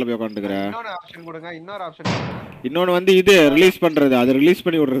போலீஸ் கார்ல போய் உட்கார்ந்துக்கற? இன்னொரு ஆப்ஷன் இன்னொன்னு வந்து இது ரிலீஸ் பண்றது. அது ரிலீஸ்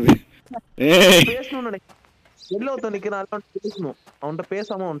பண்ணி விடுறது. ஏய் பேசணும் நினைக்கிறேன். எல்ல ஒருத்த நிக்கிறான். அவன் பேசணும். அவன்கிட்ட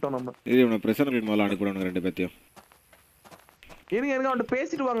பேசாம வந்துட்டோம் நம்ம. இது உன பிரசனருக்கு முதல்ல அனுப்பிடுவானுங்க 2 பேத்தையும். இருங்க அவன்கிட்ட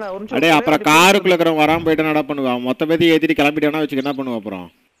பேசிட்டு வாங்க ஒரு நிமிஷம். அடே அப்புறம் காருக்குள்ள இருக்கறவன் வராம போய்ட்டு என்னடா பண்ணுவா? மொத்த பேத்தையும் ஏத்திட்டு கிளம்பிட்டானா வச்சுக்க என்ன பண்ணுவ அப்புறம்?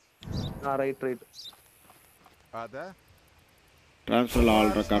 Right Ada? Transfer all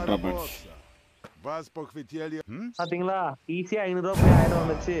the contrabands. Vas pochviteli. பாத்தீங்களா? ஈஸியா 500 ரூபாய் 1000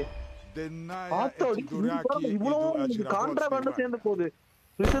 வந்துச்சு. Denaya இவ்வளவு கான்ட்ராபேண்ட் சேர்ந்து போகுது.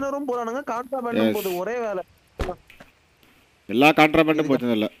 பிரிசனரும் போறானுங்க, கான்ட்ராபேண்டும் போகுது. ஒரே வேலை. எல்லா கான்ட்ராபேண்டும்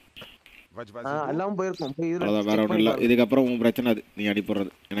போச்சது இல்ல. எல்லாம் போயிருக்கும். அத வேற ஒண்ணும் இல்ல. இதுக்கு அப்புறம் உன் பிரச்சனை அது. நீ அடி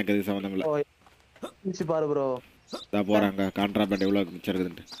போறது. எனக்கு அது சம்பந்தம் இல்ல. நிச்சு பாரு ப்ரோ. தா போறாங்க கான்ட்ராபேண்ட் எவ்வளவு மிச்சம்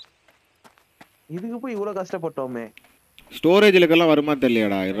இருக்குதுன்னு. இதுக்கு போய் இவ்வளவு கஷ்டப்பட்டோமே. ஸ்டோரேஜ்லக்கெல்லாம் வருமா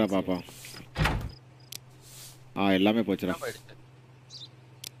தெரியலடா. இருடா பாப்போம். எல்லாமே போச்சுடா. போயிடுச்சு.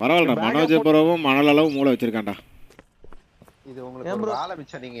 பரவாயில்லடா, மனோஜ் ப்ரோவும் மணல் அளவு மூளை வச்சிருக்கான்டா. இது உங்களுக்கு ஒரு வேலை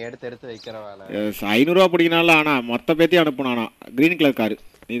மிச்சம், நீங்க எடுத்து வைக்கிற வேலை. 500 ரூபா பிடிக்கனால. ஆனா மொத்த பேத்தி அனுப்புனானா. கிரீன் கலர் காரு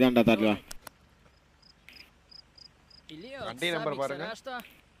நீதான்டா தரல. வண்டி நம்பர் பாருங்க.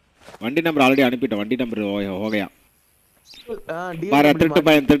 வண்டி நம்பர் ஆல்ரெடி அனுப்பிட்டேன். வண்டி நம்பர் ஓகையா பாரு. திருட்டு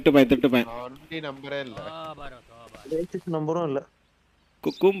பையன். வண்டி நம்பரே இல்ல, ரெஜிஸ்ட்ரேஷன் நம்பரும் இல்ல.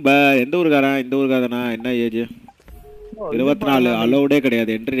 குக்கும்ப எந்த ஊருக்காரன்? இந்த ஊருக்காரனா? என்ன ஏஜ்? 24. அலோடே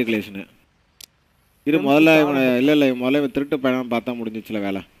கிடையாது, என்ட்ரி ரெகுலேஷனு. இது முதல்ல இல்ல முதல்ல திருட்டு பையன் பார்த்தா முடிஞ்சிச்சுல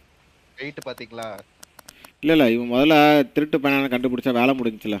வேலை. வெயிட் பாத்தீங்களா? இல்ல இவன் முதல்ல திருட்டு பையனை கண்டுபிடிச்சா வேலை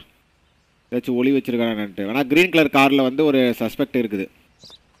முடிஞ்சுல. ஏதாச்சும் ஒளி வச்சிருக்கானு. வேணா கிரீன் கலர் கார்ல வந்து ஒரு சஸ்பெக்ட் இருக்குது.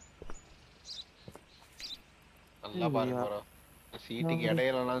 நல்லா பாருங்க ப்ரோ. சீட்டுக்கு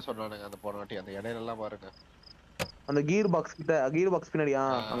இடையிலலாம் சொன்னானுங்க அந்த போன வாட்டி. அந்த இடையிலலாம் பாருங்க. அந்த கியர் பாக்ஸ் கிட்ட, கியர் பாக்ஸ் பின்னாடியா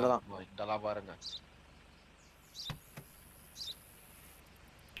அங்கதான். இதெல்லாம் பாருங்க.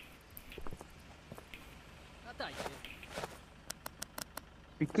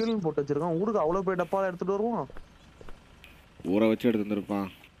 பிக்கில் போட்டு வச்சிருக்கான். ஊருக்கு அவ்வளவு போய் டப்பால எடுத்துட்டு வருவான். ஊரை வச்சு எடுத்து வந்துருப்பான்.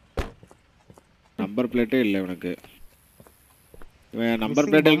 நம்பர் பிளேட்டே இல்லை இவனுக்கு. இவன் நம்பர்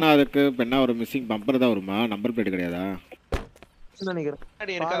பிளேட் இல்லைன்னா அதுக்கு இப்போ என்ன ஒரு மிஸ்ஸிங் பம்பர் தான் வருமா? நம்பர் பிளேட் கிடையாதா நினைக்கிறேன்.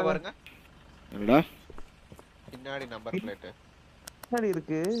 இருக்கா பாருங்க. என்னடா பின்னாடி நம்பர் பிளேட் பின்னாடி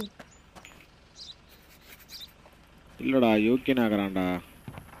இருக்கு? இல்லடா யூகே நகரான்டா.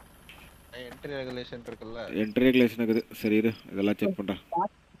 என்ட்ரி ரெகுலேஷன் இருக்குல்ல. என்ட்ரி ரெகுலேஷன் இருக்குது. சரி இரு, இதெல்லாம் செக் பண்றேன்.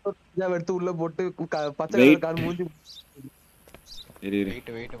 எடுத்து உள்ள போட்டு பச்சை கலர் கார் மூஞ்சி. இரு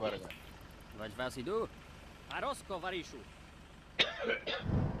வெயிட் பாருங்க.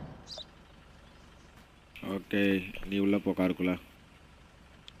 ஓகே, நீ உள்ள போ காருக்குள்ள.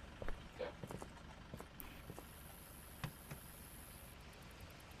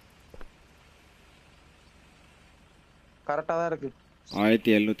 கரெக்டா தான் இருக்கு.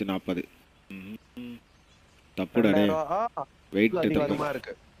 1740. தப்புடா டேய். வெயிட் அதிகமா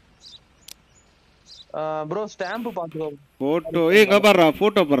இருக்கு. ப்ரோ ஸ்டாம்ப் பாத்துக்கோ. போட்டோ எங்க பாறா?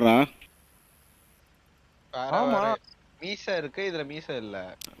 போட்டோ பாறா. ஆமா மீசா இருக்கு, இதுல மீசா இல்ல.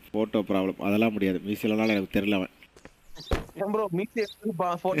 Photo problem. அதெல்லாம் முடியாது. மீசலனால எனக்கு தெரியல அவன். ஏன் ப்ரோ மீசா எடுத்து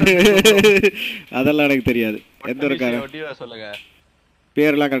போட்டோ? அதெல்லாம் எனக்கு தெரியாது. எந்த ஒரு கார ஒட்டியா சொல்லுங்க.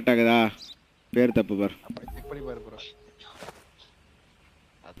 பேர்லாம் கரெக்ட்டா இருக்குதா? பேர் தப்பு பார். செக் பண்ணி பாரு ப்ரோ.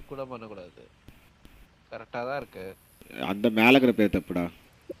 அது கூட பண்ண கூடாது. கரெக்ட்டா தான் இருக்கு. அந்த மேல இருக்கிற பேர் தப்புடா.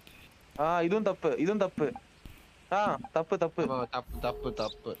 இதுவும் தப்பு.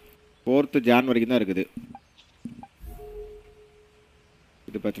 தப்பு. 4th ஜனவரிக்கு தான் இருக்குது.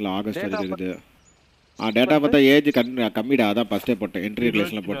 இது பச்சல ஆகஸ்ட் வரைக்கும் இருக்குது. டேட்டா பார்த்தா ஏஜ் கம்மிடா. அதான் ஃபர்ஸ்டே போட்டேன். என்ட்ரி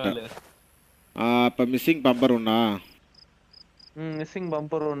ரெகுலேஷன்ல போட்டேன். அப்ப மிஸ்ஸிங் பம்பர் ஒண்ணா? மிஸ்ஸிங்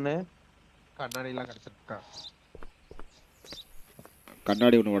பம்பர் ஒண்ணு. கண்ணாடி எல்லாம் கடச்சிருக்கா.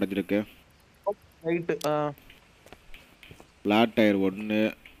 கண்ணாடி ஒண்ணு உடைஞ்சிருக்கு. ரைட். ஃப்ளாட் டயர் ஒண்ணு.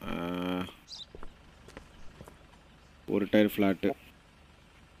 ஒரு டயர் ஃப்ளாட்.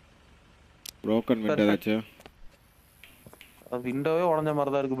 broken window ஏதாச்சு? விண்டோவே உடைஞ்ச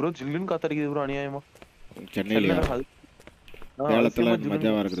மாதிரி தான் இருக்கு ப்ரோ. ஜில்லுன்னு காத்தடிக்குது ப்ரோ அநியாயமா. சென்னையில சேலத்துல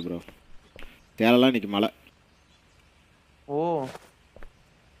மஜாவா இருக்குது ப்ரோ. சேலம்லாம் இன்னைக்கு மழை. ஓ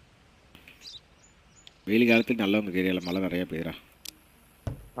வெயில் காலத்துல நல்லவங்க ஏரியால மழை நிறைய பெய்யுறா.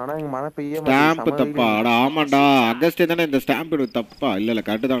 ஆனா இங்க மழை பெய்ய மாட்டேங்குது. ஸ்டாம்ப் தப்பா? அட ஆமாடா, அகஸ்ட் தானே இந்த ஸ்டாம்ப் இது தப்பா? இல்ல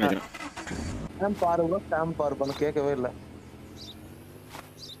கரெக்ட் தான் நினைக்கிறேன். ஸ்டாம்ப் பாரு ப்ரோ, ஸ்டாம்ப் பாரு. பண்ண கேட்கவே இல்ல.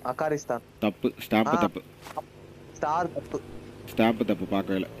 அகாரிஸ்தான் தப்பு. ஸ்டாம்ப் தப்பு. ஸ்டார் தப்பு. ஸ்டாம்ப் தப்பு.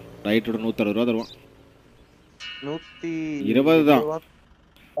 பார்க்கவே இல்ல. ரைட்டோட 160 ரூபா தருவான். 120 தான்.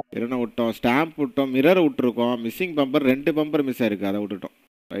 என்ன விட்டோம்? ஸ்டாம்ப் விட்டோம், மிரர் விட்டுருக்கோம், மிஸ்ஸிங் பம்பர் 2 பம்பர் மிஸ் ஆயிருக்கு, அதை விட்டுட்டோம்.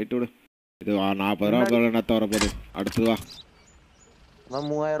 ரைட் விடு. இது 40 ரூபா என்னத்த வரப்போகுது. அடுத்து வா.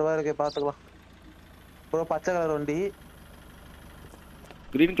 3000 ரூபா இருக்கு, பார்த்துக்கலாம். ப்ரோ பச்சை கலர் வண்டி.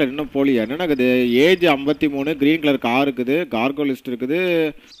 கிரீன் கலர் இன்னும் போலியா? என்னன்னா இருக்குது ஏஜ் 53. கிரீன் கலர் கார் இருக்குது, கார்கோ லிஸ்ட் இருக்குது.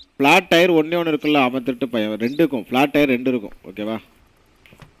 ஃப்ளாட் டயர் ஒன்று இருக்குல்ல, அவன் திருட்டு பையன். 2 இருக்கும், ஃப்ளாட் டயர் 2 இருக்கும். ஓகேவா?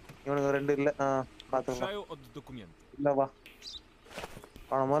 இவனுக்கு 2 இல்லை. பார்த்துக்கலாம். இல்லை வா,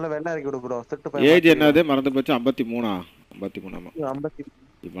 அவனை முதல்ல வெள்ளை இறக்கி விடு ப்ரோ. திருட்டு பையன். ஏஜ் என்னது மறந்து போச்சு? 53. 53. ஆமாம்,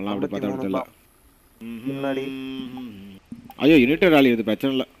 இப்பெல்லாம் அப்படி பார்த்தா விடல. முன்னாடி ஐயோ யூனிட்டர் ராலி இது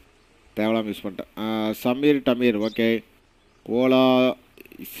பிரச்சனை இல்லை, தேவலாம் யூஸ் பண்ணிட்டேன். Sameer டமீர். Okay, Ola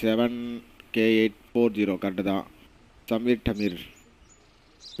 7K840 correct தான். சமீர் டமீர்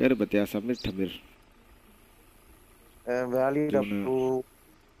பேர் பத்தியா? சமீர் டமீர்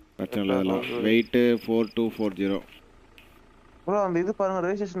பிரச்சனை இல்லை. அதெல்லாம் வெயிட்டு 4240. ப்ரோ அந்த இது பாருங்க,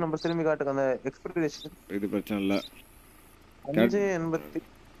 ரெஜிஸ்ட்ரேஷன் நம்பர் திரும்பி காட்டுங்க. அந்த எக்ஸ்பெக்டேஷன் இது பிரச்சனை இல்லை. 580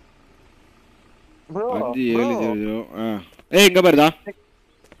 ப்ரோ 5700 ஏய் இங்க பாருடா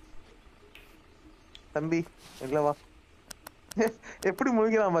தம்பி எங்கள வா எப்படி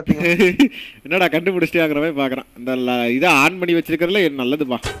முழுகிறான் பாத்தீங்க என்னடா கண்டுபிடிச்சிட்டியாங்கற மாதிரி பார்க்கறான் இந்த இத ஆன் பண்ணி வச்சிருக்கிறதுல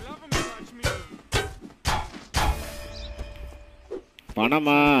நல்லதுப்பா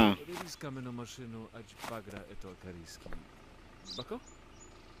பணமா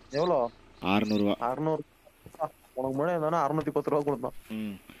எவ்வளோ 600 ரூபாய் 600 உனக்கு முன்னாடி இருந்தா 610 ரூபாய் கொடுத்தான்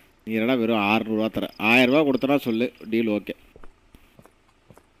நீ என்னடா வெறும் 600 ரூபாய் தர 1000 ரூபாய் கொடுத்தனா சொல்லு டீல் ஓகே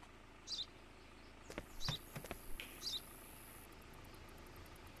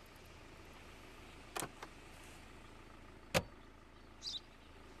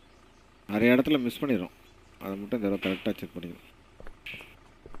நிறைய இடத்துல மிஸ் பண்ணிடுறோம் அதை மட்டும் இந்த தடவை கரெக்டாக செக் பண்ணிக்கணும்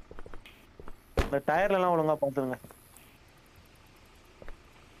இந்த டயர்லாம் ஒழுங்கா பார்த்துருங்க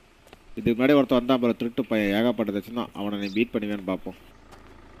இதுக்கு முன்னாடி ஒருத்தர் வந்தான் அப்புறம் திருட்டு பையன் ஏகப்பட்டது வச்சுருந்தான் அவனை நீ பீட் பண்ணுவேன்னு பார்ப்போம்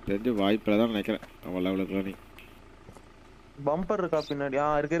தெரிஞ்சு வாய்ப்பில் தான் நினைக்கிறேன் அவன் லெவலுக்குலாம் நீ பம்பர் இருக்கா பின்னாடி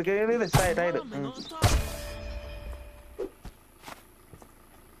இருக்கு டயர்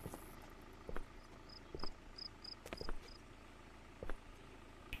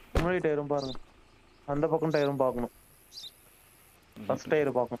முன்னாடி டயரும் பாருங்க அந்த பக்கம் டயரும் பார்க்கணும் ஃபர்ஸ்ட்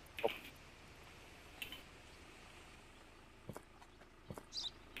டயர் பார்க்கணும்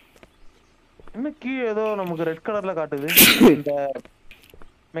என்ன கீழே ஏதோ நமக்கு ரெட் கலர்ல காட்டுது இந்த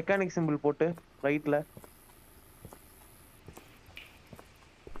மெக்கானிக் சிம்பிள் போட்டு ரைட்ல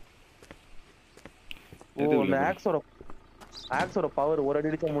ஓ அந்த ஆக்ஸோட பவர் ஒரு அடி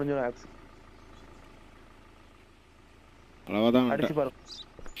அடிச்சா முடிஞ்சிடும் ஆக்ஸ் அவ்வளவுதான் அடிச்சு பாருங்க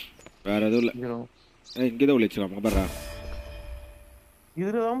வேற எதுவும் இல்ல இங்க தான் ஒளிச்சிராம பாறா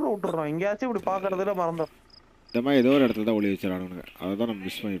இதுதான் ப்ரோ விட்டுறோம் எங்கயாச்சும் இப்படி பாக்குறதுல மறந்தோம் இந்த மாதிரி ஏதோ ஒரு இடத்துல தான் ஒளி வச்சிரானுங்க அத தான் நம்ம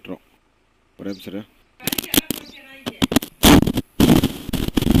மிஸ் பண்ணிட்டோம் ஒரே நிமிஷம்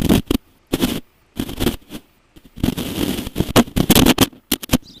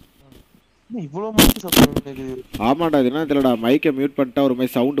இவ்வளவு மட்டும் சத்தம் கேக்குது ஆமாடா இது என்ன தெரியலடா மைக்கை மியூட் பண்ணிட்டா ஒரு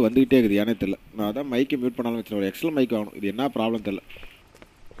மாதிரி சவுண்ட் வந்துகிட்டே இருக்குது ஏனே தெரியல நான் அதான் மைக்கை மியூட் பண்ணாலும் வச்சிருக்கேன் ஒரு எக்ஸ்ட்ரா மைக் வாங்கணும் இது என்ன ப்ராப்ளம் தெரியல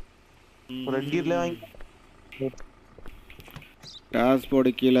ரெட் கியர்ல வாங்கி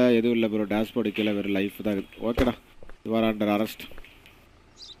டாஷ்போர்டு கீழே எதுவும் இல்லை ப்ரோ டாஷ்போர்டு கீழே வெறும் லைஃப் தான் இருக்குது ஓகேடா யூ ஆர் அண்டர் அரெஸ்ட்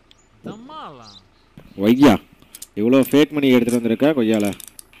ஒய்யா இவ்வளோ ஃபேக் மணி எடுத்துகிட்டு வந்திருக்கா கொய்யால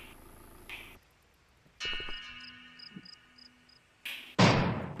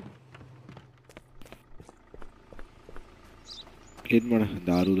க்ளீன் பண்ண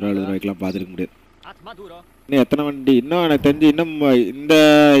இந்த 60 ரூபா 70 ரூபாய்க்கெலாம் பார்த்துருக்க முடியாது இன்னும் எத்தனை வண்டி இன்னும் எனக்கு தெரிஞ்சு இன்னும் இந்த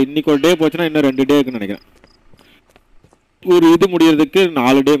இன்னைக்கு ஒரு டே போச்சுன்னா இன்னும் 2 டே இருக்குன்னு நினைக்கிறேன் ஒரு இது முடியறதுக்கு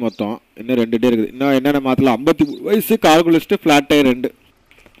 4 டே மொத்தம் இன்னும் 2 டே இருக்குது இன்னும் என்னென்ன மாற்றலாம் 53 வயசு கால்குலிஸ்ட்டு ஃப்ளாட் டயர் 2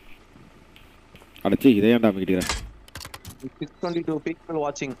 அடைச்சி இதை ஏன்டா அமைக்கிட்டீங்க 622 people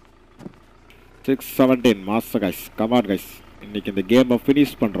watching 617 master guys come on guys இன்னைக்கு இந்த கேமை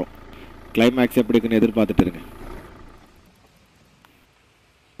ஃபினிஷ் பண்ணுறோம் கிளைமேக்ஸ் எப்படி இருக்குன்னு எதிர்பார்த்துட்டு இருங்க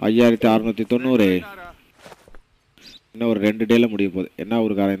 5690 இன்னும் ஒரு 2 டேல முடிய போகுது என்ன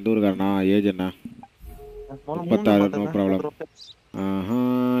ஊருக்காரன் எந்த ஊருக்காரனா ஏஜ் என்ன 36 நோ ப்ராப்ளம்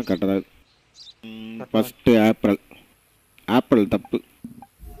கரெக்டாக ஃபஸ்ட்டு ஏப்ரல் தப்பு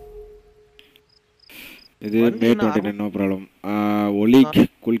இது மே 29 நோ ப்ராப்ளம் ஒலிக்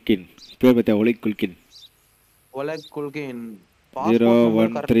குல்கின் பேர் பார்த்தியா ஒலிக் குல்கின்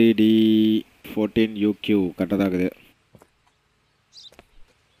 013D 14UQ கரெக்டாக இருக்குது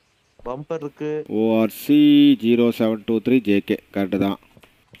பம்பர் இருக்கு ORC 0723JK கரெக்ட் தான்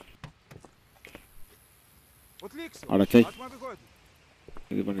அடச்சை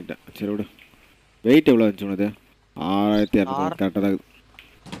இது பண்ணிட்டேன் சரி விடு வெயிட் எவ்வளோ இருந்துச்சு உனது 6200 கரெக்டாக தான்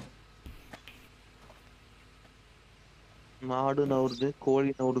மாடு நவுறுது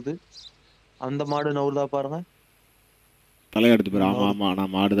கோழி நவுறுது அந்த மாடு நவுறுதா பாருங்க தலையெடுத்து போயிரு ஆமா ஆமா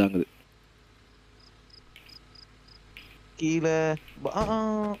நான் மாடு தாங்குது கீழே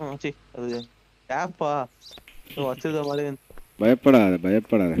சரி அது கேப்பா வச்சிருக்க மாதிரி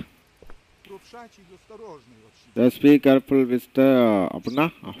பயப்படாத Just be careful with the அப்படின்னா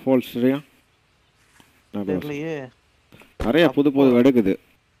upholstery தெரியலையே நிறைய புது எடுக்குது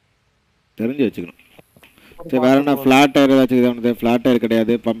தெரிஞ்சு வச்சுக்கணும் சரி வேற என்ன ஃப்ளாட் டயர் ஏதாச்சும் இது ஃப்ளாட் டயர்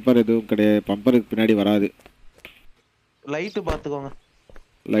கிடையாது பம்பர் எதுவும் கிடையாது பம்பருக்கு பின்னாடி வராது லைட்டு பார்த்துக்கோங்க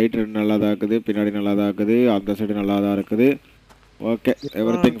லைட் ரெண்டு நல்லா தான் இருக்குது பின்னாடி நல்லா தான் இருக்குது அந்த சைடு நல்லா தான் இருக்குது ஓகே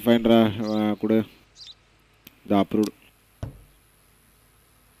எவ்ரிதிங் ஃபைன்ரா கொடு இது அப்ரூவ்டு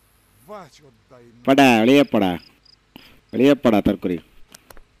படா வெளியே படா தற்கொலை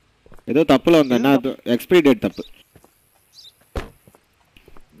ஏதோ தப்புல வந்தேன் என்ன எக்ஸ்பைரி டேட் தப்பு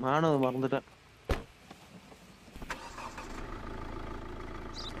நானும் மறந்துட்டேன்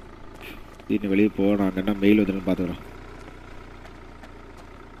இன்னும் வெளியே போ, நாங்கள் என்ன மெயில் வந்துன்னு பார்த்துக்குறோம்.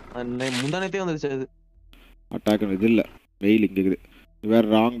 முந்தானத்தே வந்துருச்சு அது. அட்டாக் இது இல்லை, மெயில் இங்கே இருக்குது. You were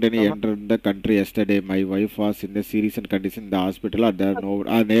wronged and entered the country yesterday. My wife was in a serious condition in the hospital.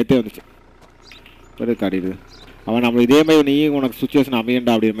 நேற்றே வந்துச்சு. ஒரு காட்டிடுது. அவன் நம்ம இதே மாதிரி நீ உனக்கு சுச்சுவேஷன்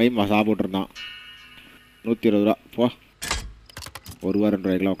அமையண்டா அப்படின்ற மாதிரி சாப்பிட்ருந்தான். 120 ரூபா போ. ஒரு ரூபா 2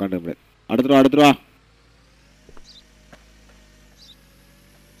 ரூபாய்க்குலாம் உட்காந்து முடியாது. அடுத்துருவா.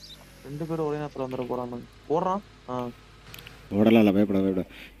 2 பேரும் ஒரே நேரத்தில் வந்துட போகிறாங்க. போடுறான். ஓடலாம் இல்லை, பயப்பட.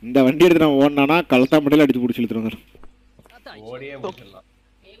 இந்த வண்டி எடுத்து நம்ம ஓடினானா கலத்தா மட்டும் அடிச்சு பிடிச்சி இழுத்துட்டு வந்துடும். ஓடியே முடிச்சிடலாம்.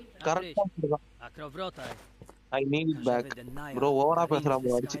 கரெக்டா I need it back. Bro, ஓவரா பேசுறான்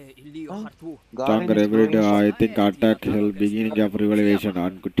bro. அடிச்சு. Stronger every day. I think attack held beginning of revelation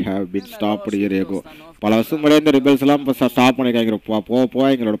and could have been stopped a year ago. பல வருஷம் முன்னாடி இந்த ரிபல்ஸ் எல்லாம் ஸ்டாப் பண்ணிக்காங்க. போ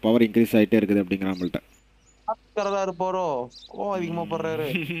எங்களோட பவர் இன்க்ரீஸ் ஆயிட்டே இருக்குது அப்படிங்கிற நம்மள்ட்ட. கரெக்டா இருப்பாரோ. அதிகமா போறாரு.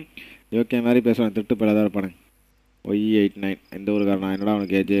 ஓகே மாதிரி பேசுவான், திட்டு பேலதா இருப்பானுங்க. Y89 இந்த ஊருக்காரனா? என்னடா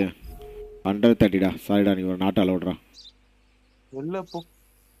அவனுக்கு ஏஜ் 130டா. சாரிடா, நீ ஒரு நாட்டால ஓடுறா. இல்ல போ.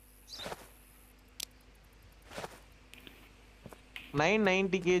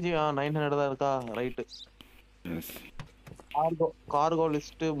 990 kg 900 தான் இருக்கா? ரைட். எஸ். கார்கோ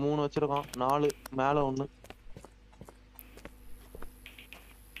லிஸ்ட் 3 வச்சிருக்கான். 4 மேல 1.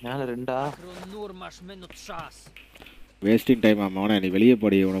 மேல 2. வேஸ்டிங் டைம் ஆமாவனா, நீ வெளியே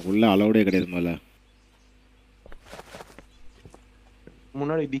போடி. உனக்கு உள்ள அலௌடே கிடையாது. மேல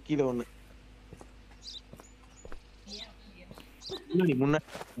முன்னாடி டிக்கில 1.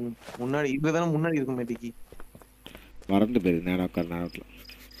 முன்னாடி இதுதானே முன்னாடி இருக்குமே டிக்கி. மறந்து போயிரு நேரத்தில்.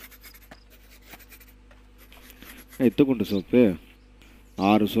 எத்துக்குண்டு சோப்பு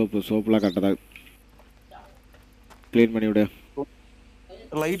 6 சோப்புலாம் கரெக்டாக க்ளீன் பண்ணி விடு.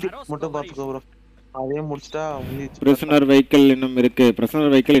 லைட் மட்டும் பார்த்துக்கோ ப்ரோ. அதே முடிச்சிட்டா முடிஞ்சிச்சு. பிரிசனர் வெஹிக்கிள்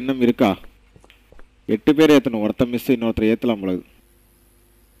இன்னும் இருக்கா? 8 பேர் ஏற்றணும். ஒருத்தர் மிஸ், இன்னொருத்தர் ஏற்றலாம் போலது.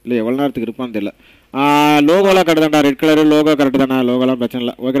 இல்லை எவ்வளோ நேரத்துக்கு இருப்பான்னு தெரியல. லோகோலாம் கரெக்டு தான்டா. ரெட் கலரு லோகோ கரெக்டு தானே? லோகோலாம் பிரச்சனை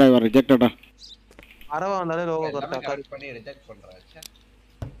இல்லை. ஓகேடா, இவர் ரிஜெக்டடா. அரவா வந்தாலே லோகோ கரெக்டா கரெக்ட் பண்ணி ரிஜெக்ட் பண்றாச்சு.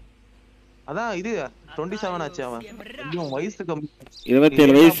 அதான் இது 27 ஆச்சு. அவன் இன்னும் வயசு கம்மி.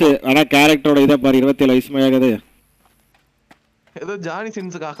 27 வயசு. ஆனா கேரக்டரோட இதை பாரு, 27 வயசு மாதிரியாகுது. ஏதோ ஜானி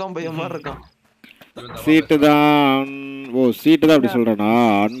சின்ஸுக்கு அக்கம் பையன் மாதிரி இருக்கான். சீட்டு தான். சீட்டு தான் அப்படி சொல்றேனா?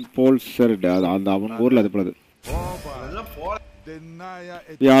 அன்போல்சர்ட் அந்த அவன் ஊர்ல அது போலது.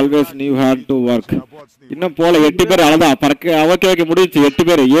 We always knew had to work. இன்னும் போல 8 பேர் அவ்வளவுதான். பறக்க ஓகே முடிஞ்சிச்சு. 8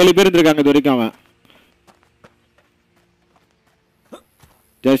 பேர் 7 பேர் இருக்காங்க இது வரைக்கும். அவன்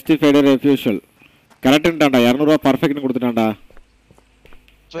ஜஸ்டிஃபைடு ரெஃப்யூஷல் கரெக்டுன்ட்டான்டா. 200 ரூபா பர்ஃபெக்ட்னு கொடுத்துட்டான்டா.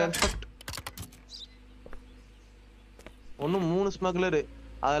 ஒன்னும் 3 ஸ்மக்லர்.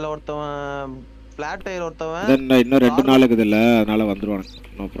 அதுல ஒருத்தவன் ஃபிளாட் டயர், ஒருத்தவன் இன்னும் 2 நாள் இருக்குது இல்ல, அதனால வந்துருவானு.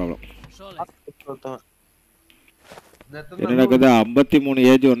 No problem. என்ன இருக்குது? 53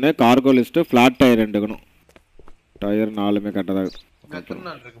 ஏஜ் ஒன்று. கார்கோ லிஸ்ட் ஃபிளாட் டயர் 2 இருக்கணும். டயர் 4மே கரெக்டாக இருக்கு.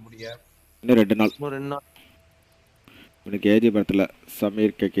 இன்னும் 2 நாள். உனக்கு ஏஜ் படத்தில்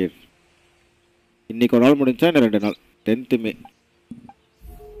சமீர் கக்கீர். இன்னைக்கு ஒரு நாள் முடிஞ்சா இன்னும் 2 நாள். 10th மே.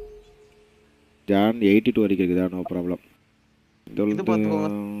 ஜான் 82 வரைக்கும் இருக்குதா? No problem. இது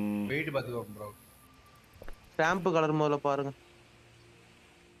பாத்துக்கோங்க. வெயிட் பாத்துக்கோங்க ப்ரோ. ஸ்டாம்ப் கலர் முதல்ல பாருங்க.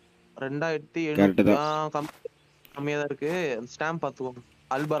 2700 கம்மியா தான் இருக்கு. ஸ்டாம்ப் பாத்துக்கோங்க.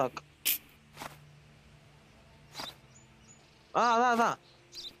 அல்பராக். அதான்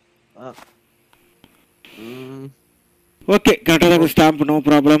ஓகே கரெக்டாக இருக்குது. Stamp no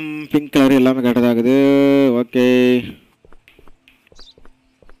problem. Pink colour எல்லாமே கரெக்டாக இருக்குது. ஓகே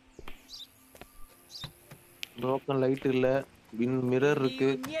ப்ரோக்கன் லைட் இல்ல. மிரர் இருக்கு.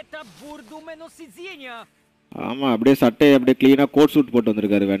 ஆமாம், அப்படியே சட்டையை அப்படியே க்ளீனாக கோட் சூட் போட்டு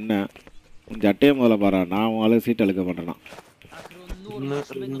வந்திருக்காரு. வெண்ணை உன் சட்டையை முதல்ல பாரு. நான் உன் அளவு சீட் அழுக்க பண்ணுறேன்னா. 1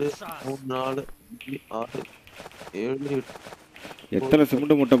 2 3 4 5 6 7 எத்தனை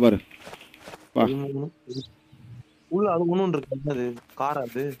சிமெண்ட் முட்டை பாரு. உள்ள அது ஒண்ணு இருக்கு. அது கார்.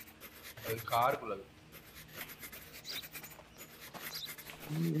 அது காருக்குள்ள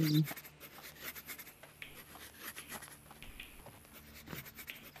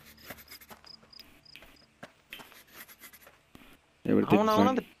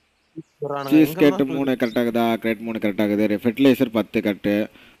cheese gate 3 கரெக்டாகுதா? Great 3 கரெக்டாகுது. Fertiliser 10 correct.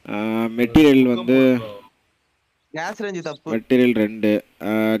 Material வந்து கேஸ் ரேஞ்ச் தப்பு. மெட்டீரியல் 2.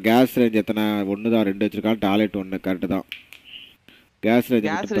 கேஸ் ரேஞ்ச் எத்தனை? 1 தான். 2 வச்சிருக்கான். டாய்லெட் 1 கரெக்டு தான். கேஸ்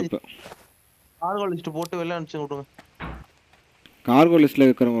ரேஞ்ச் தப்பு. கார்கோ லிஸ்ட் போட்டு வெளில அனுப்பிச்சு விடுங்க. கார்கோ லிஸ்ட்ல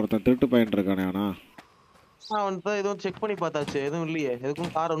இருக்கிற ஒருத்தன் திருட்டு பையன் இருக்கானே. ஆனா அவன் தான் எதுவும் செக் பண்ணி பார்த்தாச்சு. எதுவும் இல்லையே.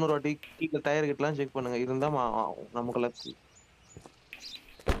 எதுக்கும் கார் இன்னொரு வாட்டி கீழே டயர் கிட்டலாம் செக் பண்ணுங்க. இருந்தா நமக்கு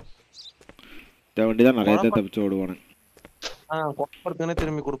இந்த வண்டி தான் நிறைய பேர் தப்பிச்சு ஓடுவானுங்க. குழப்பத்துக்குன்னே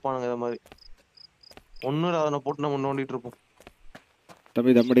திரும்பி கொடுப்பானுங்க இதை மாதிரி. ஒன்னும் அதனை போட்டு நம்ம நோண்டிட்டு இருப்போம்.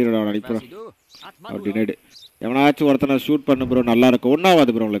 தம்பி தம்படிடா அவன் அடிப்போம். அவர் டினைடு. எவனாச்சும் ஒருத்தனை ஷூட் பண்ணு ப்ரோ, நல்லா இருக்கும்.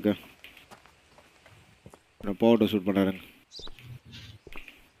 ஒன்றாவது ப்ரோ உங்களுக்கு. நான் போகட்டும் ஷூட் பண்ணுறேங்க.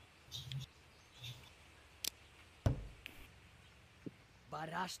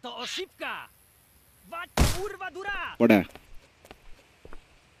 போட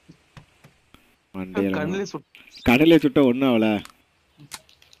கடலே சுட்ட ஒண்ணு அவள.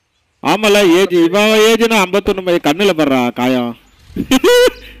 ஆமால ஏஜ் இவன் ஏஜ்னா 51 கண்ணுல படுறா காயம்.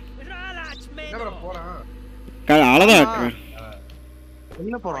 அவ்வளோதான்.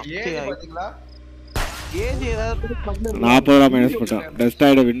 40 மைனஸ் போட்டோம். டஸ்ட்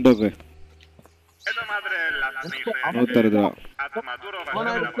ஆயிட விண்டோக்கு 160 ரூபா.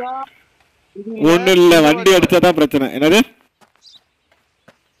 ஒன்றும் இல்லை, வண்டி அடிச்சாதான் பிரச்சனை. என்னது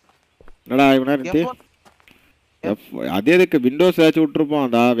என்னடா இவனா அதே இதுக்கு விண்டோஸ் ஏதாச்சும் விட்டுருப்போம்.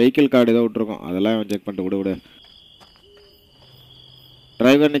 அந்த வெஹிக்கிள் கார்டு ஏதோ விட்டுருக்கோம். அதெல்லாம் செக் பண்ணிட்டு விடு.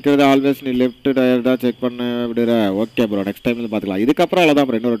 டிரைவர் நிற்கிறது ஆல்வேஸ் நீ லெஃப்ட் டயர் தான் செக் பண்ண விடுற. ஓகே ப்ரோ, நெக்ஸ்ட் டைம் பார்த்துக்கலாம். இதுக்கப்புறம் அவ்வளோதான்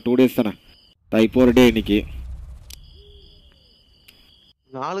ப்ரோ, இன்னொரு 2 days தானே. இப்போ ஒரு டே இன்னைக்கு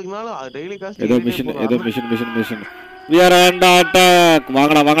ஏதோ machine we are under attack.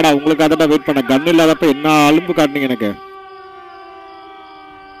 வாங்கடா உங்களுக்கு அதான் வெயிட் பண்ண. கன் இல்லாதப்ப என்ன அலும்பு காட்டுனீங்க எனக்கு.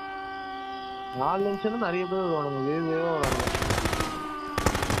 4 நிமிஷம் நிறைய பேர் வருவாங்க. வேவே வராங்க.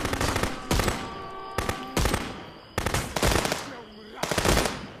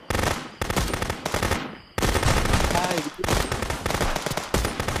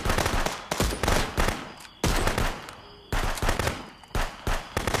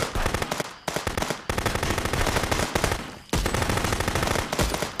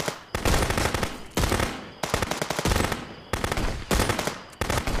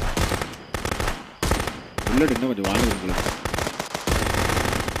 இன்னும் கொஞ்சம் வாங்க உங்களுக்கு.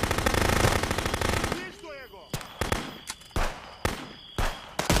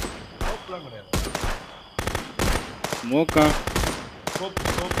 ஸ்மோக்கா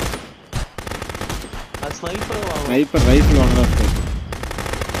ஸ்னைப்பர் ரைஃபிள் வாங்கடா.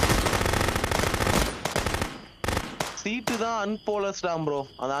 சீட்டு தான் அன்போலஸ்டா ப்ரோ.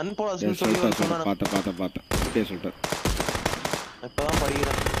 அது அன்போலஸ்னு சொல்லி சொன்னா பார்த்தேன். ஓகே சொல்லிட்டேன். இப்பதான்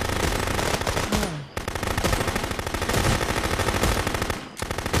படிக்கிறேன்.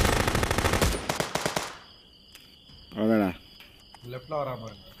 அவ்வளோடா லெஃப்ட்ல வராம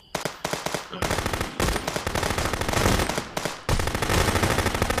இருங்க.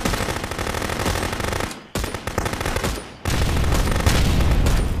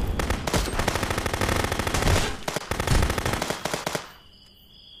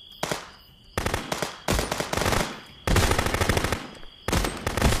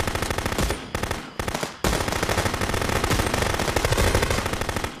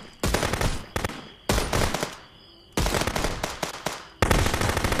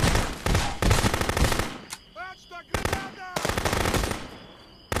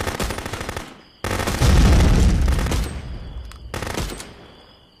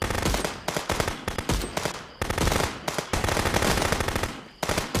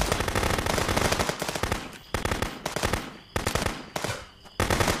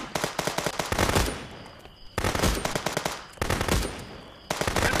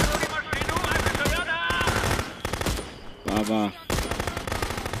 வா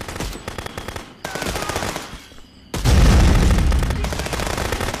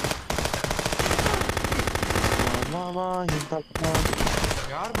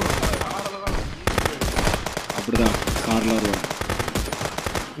அப்படிதான் கார்ல வருவாங்க.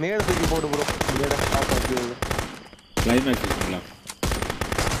 மேல தூக்கி போட்டு ப்ரோ. மேல ஸ்டாப் ஆகி கிளைமேக்ஸ் இருக்குங்களா?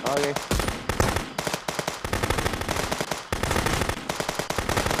 ஓகே.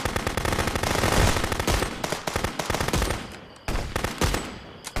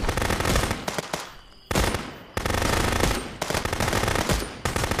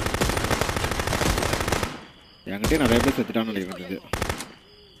 என்கிட்டயே நிறைய பேர் செத்துட்டான்னு நினைக்கிறது.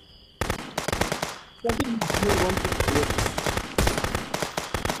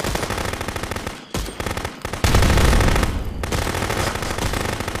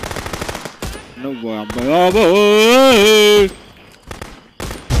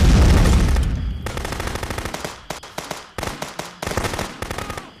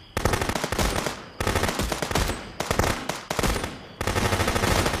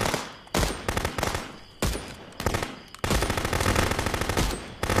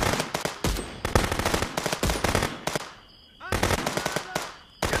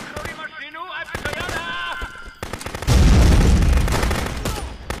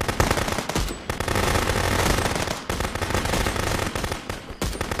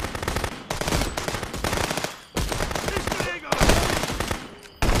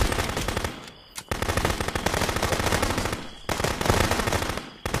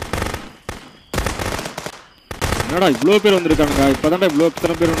 என்னடா இவ்வளோ பேர் வந்திருக்கானுங்க இப்போதான்டா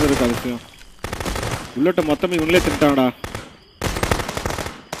இத்தனை பேர் வந்துருக்கு அவசியம் புல்லட்டை மொத்தமே இவங்களே தின்ட்டாங்கடா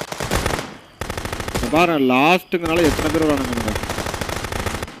பாரு லாஸ்ட்டுங்கனால எத்தனை பேர் வரானுங்க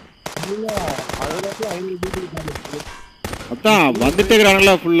அதான் வந்துட்டே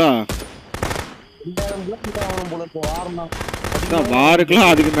இருக்கிறானுங்களா ஃபுல்லா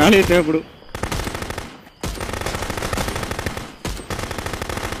வாருக்கெல்லாம் அதுக்கு மேலேயே தேவைப்படும்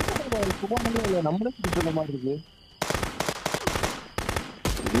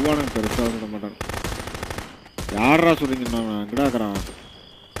இதுவான பெருசா விட மாட்டான் யாரா சொல்றீங்க நான் எங்கடா இருக்கிறான்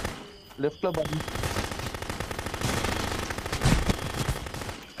லெஃப்ட்ல பாருங்க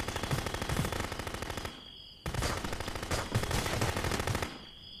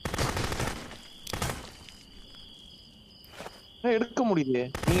எடுக்க முடியலையே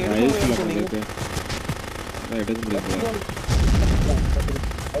நீங்க எடுக்க முடியாது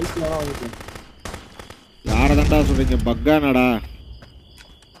யார தான்டா சொல்றீங்க பக்கானடா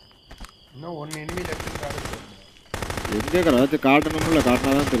இன்னும் ஒன் எனிமி லெஃப்ட் கார்டு எங்க கராச்சு காட்டணும்ல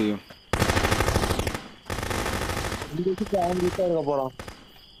காட்டினா தான் தெரியும் இருக்க போறோம்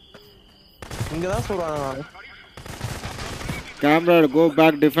இங்க தான் சொல்றாங்க camera go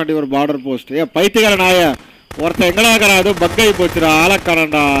back defend your border post ஏ பைத்தியக்கார நாய ஒருத்தன் எங்கடா இருக்கறான் ஏதோ பக் ஆகி போச்சுடா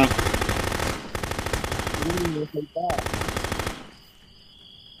ஆளக்காரன்டா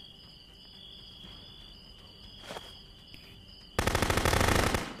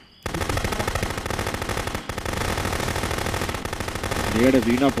நேட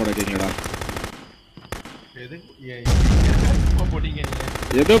வீணா போடுறீங்கடா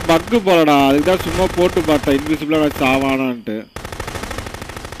ஏதோ பக்கு போலடா அதுக்கு தான் சும்மா போட்டு பார்த்தேன் இன்விசிபிளா சாவானான்ட்டு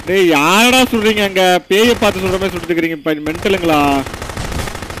டேய் யாரடா சொல்றீங்க அங்க பேயை பார்த்து சொல்ற மாதிரி சொல்லிட்டு இருக்கீங்க இப்ப மென்டலுங்களா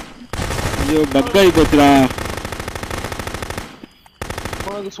ஐயோ பக் ஆகி போச்சுடா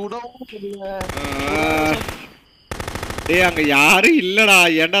டேய் அங்க யாரும் இல்லடா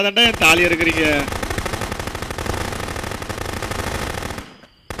ஏன்டா தாண்டா என் தாலியா இருக்கிறீங்க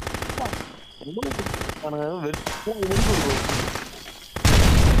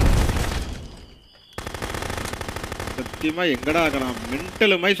சத்தியமா எங்கடா இருக்கிறான்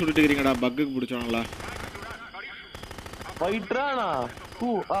மென்டலுமாய் சுட்டுட்டு இருக்கீங்கடா பக்குக்கு பிடிச்சவங்களா ஃபைட்ரானா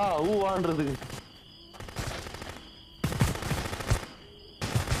ஊன்றதுக்கு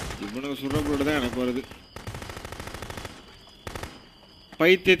இவனுக்கு சுடுறப்போட தான் எனக்கு வருது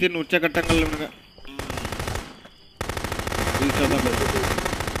பைத்தியத்தின் உச்சகட்டங்கள் இவனுங்க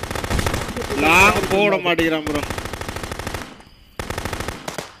லாங் போட மாட்டேங்கிறான் ப்ரோ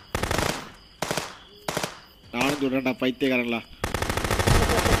நானும் சொல்றேன்டா பைத்தியக்காரங்களா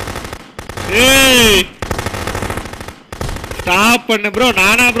ஏய் ஸ்டாப் பண்ணு ப்ரோ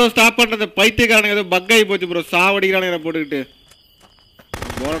நானா ப்ரோ ஸ்டாப் பண்றது பைத்தியக்காரனுங்க ஏதோ பக் ஆகி போச்சு ப்ரோ சாவடிக்கிறானுங்க போட்டுக்கிட்டு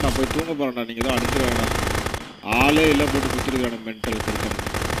போறேன்டா போய் தூங்க போறேன்டா நீங்க ஏதோ அடிச்சு வேணாம் ஆளே இல்லை போட்டு குத்துருக்கானு மென்டல் இருக்கணும்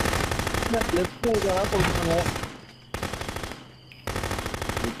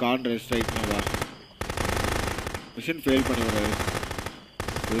கான் ரெஸ்ட் ஆயிட்டுனா மிஷன் ஃபெயில் பண்ணி வராரு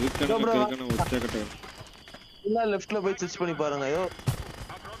இருக்கணும் உச்சக்கட்ட இல்ல லெஃப்ட்ல போய் ஸ்விட்ச் பண்ணி பாருங்க ஐயோ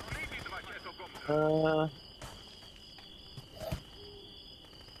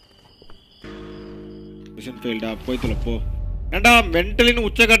மிஷன் ஃபெயில்டா போய் தொலை போ ஏண்டா மென்டலின்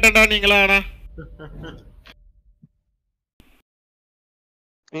உச்சக்கட்டடா நீங்களா ஆனா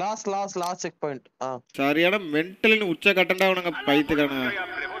லாஸ்ட் செக் பாயிண்ட் சரியான மென்டலின் உச்சக்கட்டடா அவனுங்க பைத்தியக்காரங்க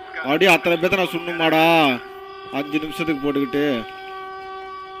அப்படியே அத்தனை பேர்த்த நான் சுண்ணுமாடா 5 நிமிஷத்துக்கு போட்டுக்கிட்டு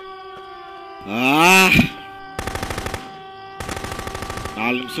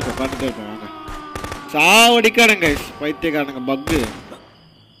 4 நிமிஷம் உட்காந்துட்டே இருப்போம் வாங்க சாவடிக்கானுங்க பைத்தியக்காரனுங்க பக்கு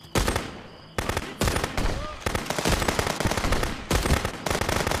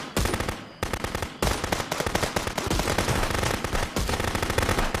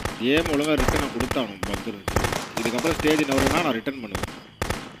கேம் ஒழுங்கா ரிட்டர்ன் நான் கொடுத்தானும் பக் இருந்துச்சு இதுக்கப்புறம் ஸ்டேஜ் நவருனா நான் ரிட்டர்ன் பண்ணுவேன்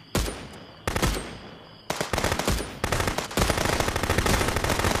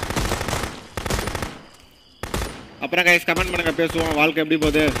அப்புறம் கைஸ் கமெண்ட் பண்ணுங்க பேசுவோம் வாழ்க்கை எப்படி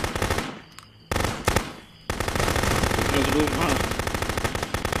போகுது சொல்லுவோமா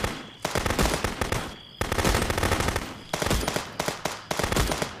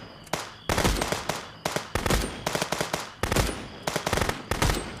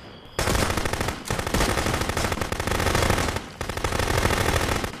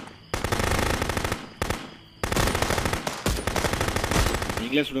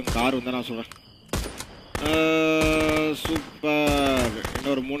நீங்களே சொல்லுங்க கார் வந்தா நான் சொல்றேன் சூப்பர்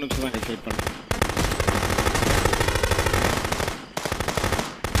இன்னும் ஒரு 3 நிமிஷம் தான் வெயிட் பண்ணேன்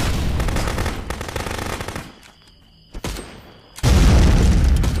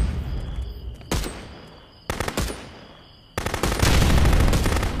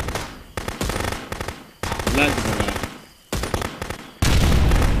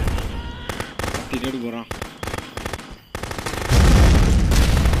சைடு போகிறான்.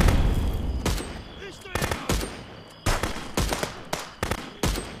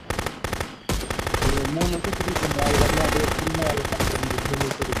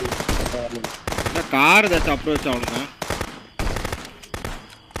 கார் ஏதாச்சும் அப்ரோச் ஆகணுங்க.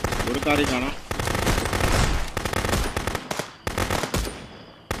 ஒரு காரையும் காணும்.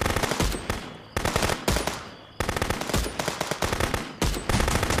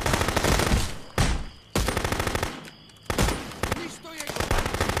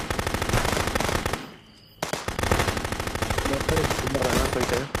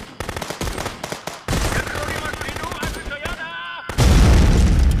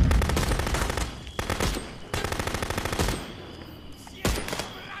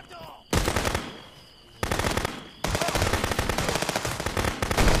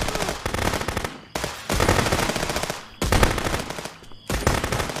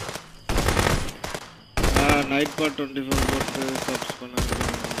 நைட் பார் 24 போட்டு சப்ஸ் பண்ணாங்க.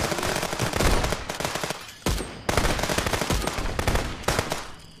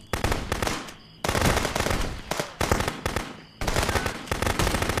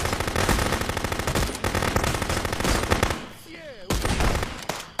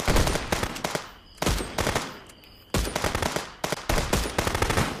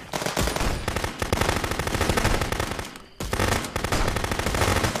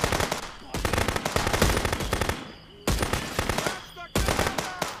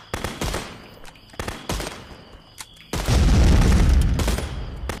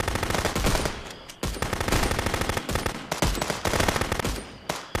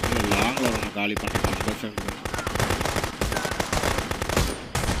 காலி பண்ணுறேன் 100%.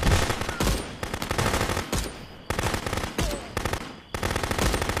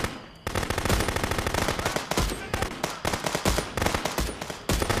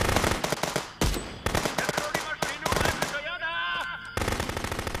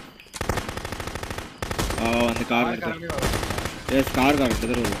 அந்த கார் எஸ் கார் 2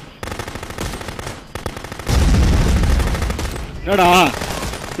 தடவை வரும். என்னடா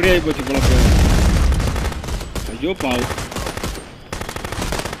இப்படி ஆகி போச்சு போல. ஐயோ பாவு.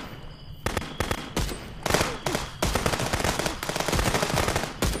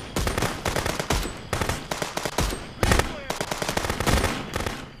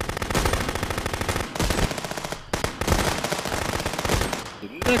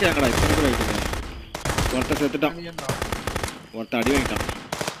 இந்த கேங்கடா இத்தனை பேர் ஆகிட்டு ஒருத்த செத்துட்டான், ஒருத்த அடி வாங்கிட்டான்.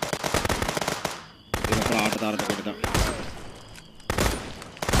 இதுக்கப்புறம் ஆட்டத்தை ஆரம்பிச்சு போட்டுட்டான்.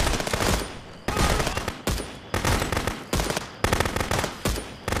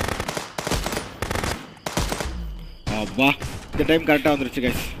 அப்பா இந்த டைம் கரெக்டாக வந்துருச்சு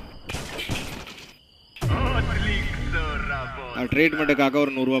கைஸ். ட்ரீட்மெண்ட்டுக்காக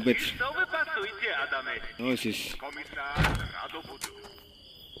ஒரு 100 ரூபா போயிடுச்சு. No sis.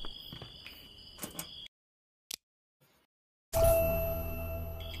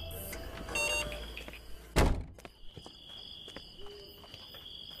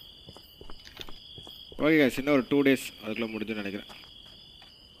 ஓகே கைஸ், இன்னும் ஒரு 2 days அதுக்குள்ளே முடிஞ்சுன்னு நினைக்கிறேன்.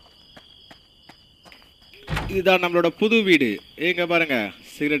 இதுதான் நம்மளோட புது வீடு. எங்க பாருங்க,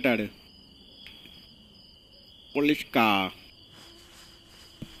 சிகரெட் ஆடு போலீஸ்கா.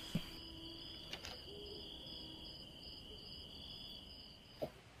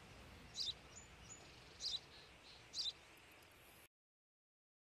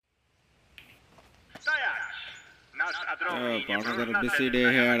 Another busy day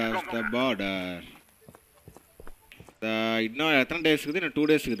ahead as the border. இன்னும் எத்தனை டேஸ் இருக்குது? இன்னும் 2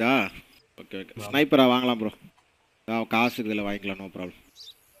 days இருக்குதா? Okay okay. ஸ்னைப்பரா வாங்கலாம் ப்ரோ. காசு இருக்குதுல வாங்கிக்கலாம், நோ ப்ராப்ளம்.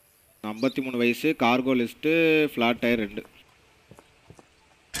 53 வயசு, கார்கோ லிஸ்ட்டு, ஃப்ளாட் டயர் 2.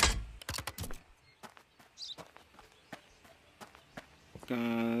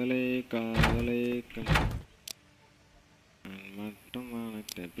 காதலை காதலை மட்டும்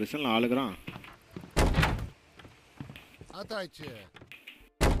பிரிசனில் ஆளுகிறான்.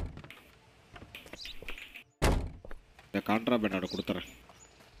 இந்த கான்ட்ராபேண்டோட கொடுத்துறேன்.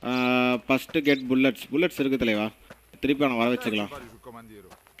 ஃபஸ்ட்டு கெட் புல்லட்ஸ் இருக்குது தலைவா. திருப்பி அவனை வர வச்சுக்கலாம்.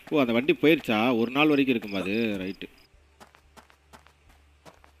 ஓ அந்த வண்டி போயிடுச்சா? ஒரு நாள் வரைக்கும் இருக்குமா அது? Right.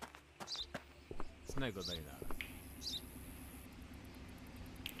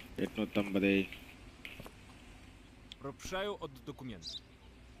 $850. Пропшаю od dokumenty.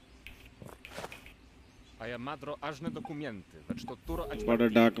 A ja madro ażne dokumenty. For a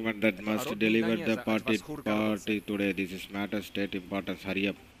document that must deliver the party today. This is matter state importance. Hurry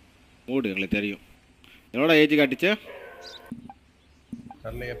up. மூடு உங்களுக்கு தெரியும். எவ்வளோ ஏஜ் காட்டுச்சு?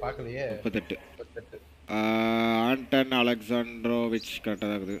 தெரியலையே, பார்க்கலையே. 38. ஆண்டன் அலெக்சாண்ட்ரோவிச்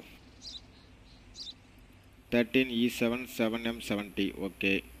கரெக்டாக இருக்குது. 13E7 7M70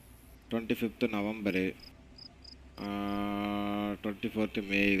 okay 25th November 24th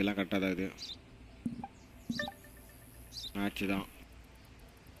மே இதெல்லாம் கரெக்டாக தான் இது மேட்ச்சு தான்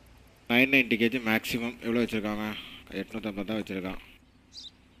 990 kg மேக்ஸிமம் எவ்வளோ வச்சுருக்காங்க 850 தான் வச்சுருக்கான்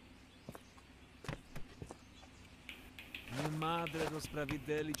Mia madre lo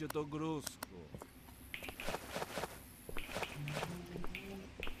spravidelice to grusco.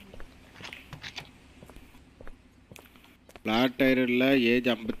 Flat tyre இல்லை ஏஜ்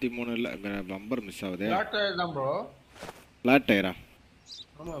 53 இல்லை பம்பர் மிஸ் ஆகுது ஃபிளாட் டயர் தான் ப்ரோ ஃப்ளாட் டயரா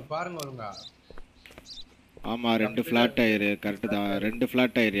ஆமா பாருங்க ஒழுங்கா ஆமாம் 2 ஃப்ளாட் டயரு கரெக்டு தான் 2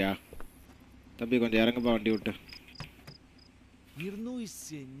 ஃப்ளாட் டயரியா தம்பி கொஞ்சம் இறங்குப்பா வண்டி விட்டு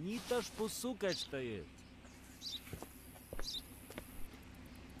Вернуйся, не то ж посукать стоит.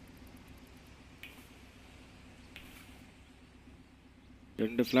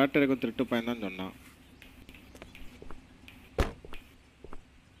 ரெண்டு ஃப்ளாட் டயருக்கும் திருட்டு பையன் தான் சொன்னான்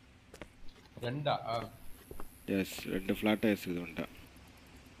ரெண்டா எஸ் 2 ஃப்ளாட் டயர்ஸ் இது வந்துட்டான்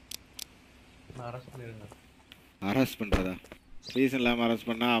நான் அரெஸ்ட் பண்ணிருங்க அரெஸ்ட் பண்ணுறதா ரீசன் இல்லாமல் அரெஸ்ட்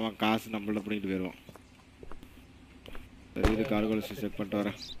பண்ணால் அவன் காசு நம்மள்ட்ட பிடிக்கிட்டு போயிடுவான் சரி இது கார்கோ லிஸ்ட் செக் பண்ணிட்டு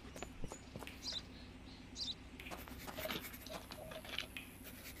வரேன்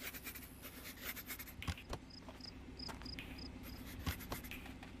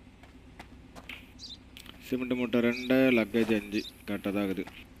சிமெண்ட் மூட்டை 2 லக்கேஜ் 5 கரெக்டாக தான்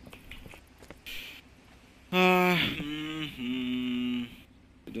இருக்குது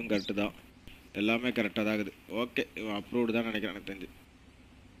இதுவும் கரெக்டு தான் எல்லாமே கரெக்டாக தான் இருக்குது ஓகே இவன் அப்ரூவ்டு தான் நினைக்கிறேன் எனக்கு தெரிஞ்சு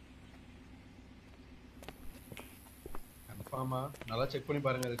கன்ஃபார்மா நல்லா செக் பண்ணி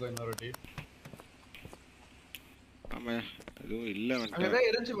பாருங்க இதுக்கு இன்னொரு வாட்டி ஆமாம் எதுவும் இல்லை அங்க வந்துட்டு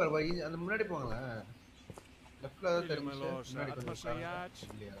ஏதாவது இருந்துச்சு பாரு அந்த முன்னாடி போங்களேன் லெஃப்ட்ல ஏதாவது தெரிஞ்சுச்சு முன்னாடி கொஞ்சம் Poszajać.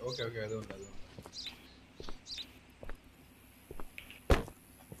 இல்லையா ஓகே ஓகே அது உண்டு அது உண்டு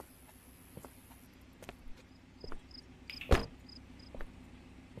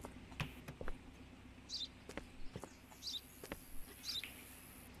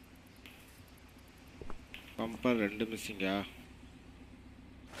பம்பர் 2 மிஸ்ஸிங்கா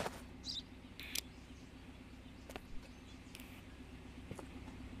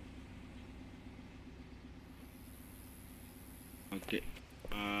ஓகே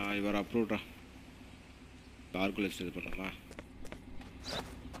இவர் அப்ரூவ்டா கார்கோ லிஸ்ட் இது பண்ணுமா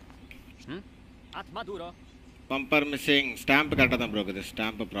At Maduro. Bumper missing stamp கரெக்டாக தான் ப்ரோ இருக்குது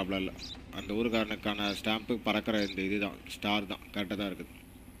ஸ்டாம்ப்பு ப்ராப்ளம் இல்லை அந்த ஊருக்காரனுக்கான ஸ்டாம்ப்பு பறக்கிற இந்த இதுதான் ஸ்டார் தான் கரெக்டாக தான் இருக்குது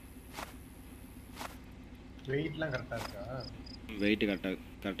வெயிட்லாம் கரெக்டா இருக்கா வெயிட்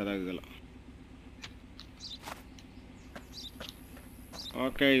கரெக்டாக தான் இதெல்லாம்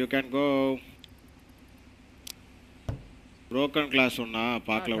okay you can go broken class ஒன்றா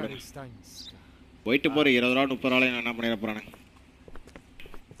பார்க்கல விடுங்க Akaristańska. போயிட்டு போகிற 20 ரூபா 30 ரூபாய் என்ன பண்ணிட போகிறானுங்க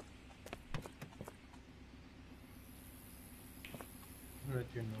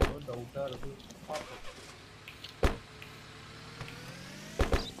டவுட்டா இருக்கு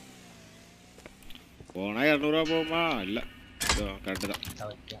போனால் 200 போகுமா இல்லை கரெக்டு தான்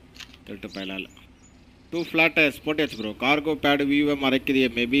கரெக்டா திருட்டு பயலாம் இல்லை 2 flat tyres போட்டியாச்சு bro cargo pad வியூவை மறைக்குது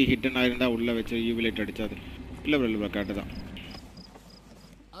மேபி ஹிட்டன் ஆயிருந்தா உள்ளே வச்சு யூவி லைட் அடிச்சாது இல்லை ப்ரோ இல்லை ப்ரோ கரெக்டு தான்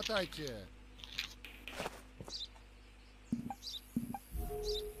Atajcie.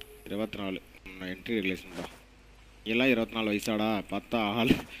 24 என்ட்ரி ரெகுலேஷன் தான் எல்லாம் 24 வயசாடா பார்த்தா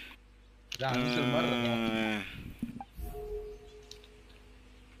ஆள்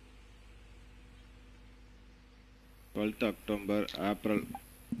twelfth October April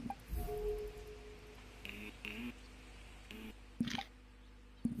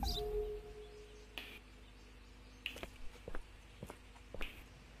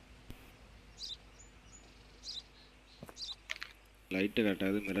light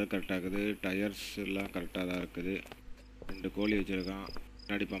கரெக்டாகுது mirror கரெக்டாகுது tyres எல்லாம் கரெக்டாக தான் இருக்குது 2 கோழி வச்சுருக்கான்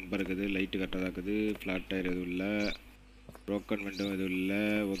முன்னாடி பம்பர் இருக்குது லைட்டு கரெக்டாக தான் இருக்குது ஃப்ளாட் டயர் எதுவும் இல்லை ப்ரோக்கன் விண்டோ எதுவும் இல்லை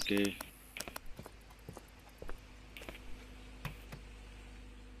okay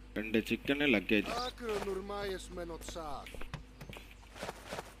 2 chicken luggage Akron urmajesz menotsak.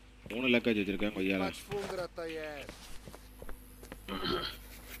 3 luggage வச்சுருக்கேன் கொய்யால Patrz fundra to jest.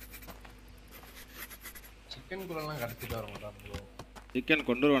 Chicken குள்ளலாம் கடத்திட்டு வர மாட்டாங்க சிக்கன்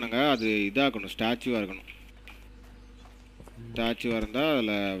கொண்டு வருவானுங்க அது இதாகணும் ஸ்டாச்சுவாக இருக்கணும் ஸ்டாச்சுவாக இருந்தால்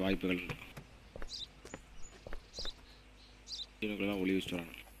அதில் வாய்ப்புகள் உண்டு இவனுக்கெல்லாம் ஒளி வச்சுட்டு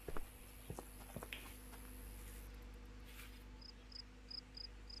வரானுங்க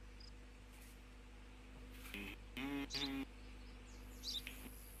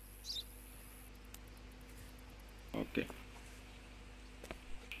okay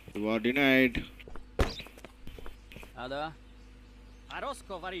you are denied Ada?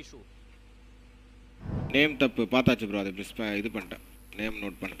 Arosko Varishu. Name தப்பு பார்த்தாச்சு ப்ரோ. அதை ப்ரெஸ் இது பண்ணிட்டேன். நேம்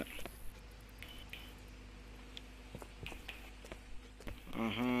நோட் பண்ணிட்டேன்.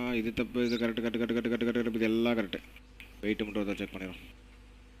 ஆஹா இது தப்பு. இது correct correct correct correct correct correct. இது எல்லாம் கரெக்டு. வெயிட் மட்டும் தான் செக் பண்ணிடுறோம்.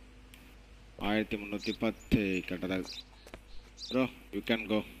 1310 கரெக்டாக ப்ரோ. You can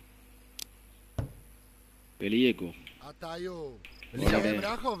go. வெளியே கோ. Atayo. Olade.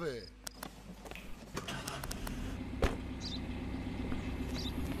 Brachove.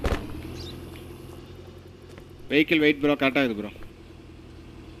 Vehicle wait bro கரெக்டாக இருக்குது ப்ரோ.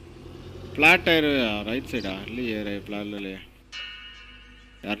 ஃப்ளாட் டயர் ரைட் சைடா இல்லையே ஃப்ளாட் இல்லையே.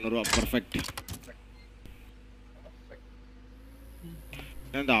 200 பர்ஃபெக்ட்.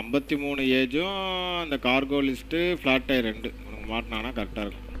 இந்த 53 ஏஜும் அந்த கார்கோ லிஸ்ட்டு ஃப்ளாட் டயர் 2 உனக்கு மாட்டினானா கரெக்டாக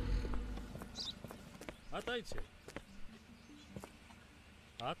இருக்கும். Ataice.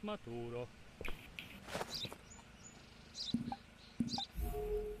 Atmaturo.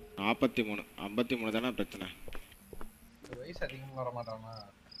 43 53 தானே பிரச்சனை. வயசு அதிகமாக வர மாட்டானா?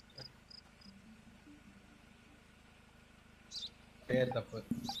 பேர் தப்பு.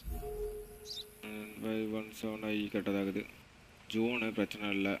 517 கரெக்டாகுது. ஜூனு பிரச்சனை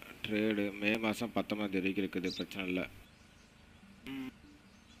இல்லை. ட்ரேடு மே மாதம் 19 வரைக்கும் இருக்குது. பிரச்சனை இல்லை.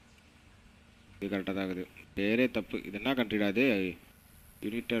 இது கரெக்டாக தான் இருக்குது. பேரே தப்பு. இது என்ன கண்ட்ரிடாது?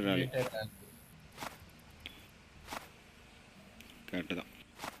 யுனைடெட் ராலி. கரெக்டு தான்.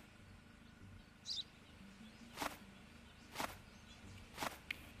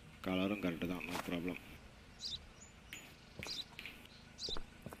 கலரும் கரெக்டு தான். No problem.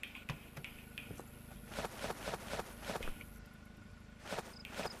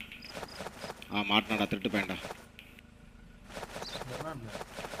 மாட்டினாடா திருட்டு பையன்டா.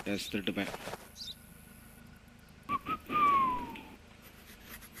 எஸ் திருட்டு பையன்.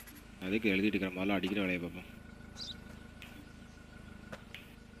 அதுக்கு எழுதிட்டு இருக்கிற மாதிரிலாம் அடிக்கிற வேலையை பார்ப்போம்.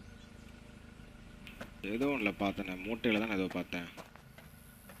 ஏதோ ஒன்றில் பார்த்தேன். மூட்டையில் தான் ஏதோ பார்த்தேன்.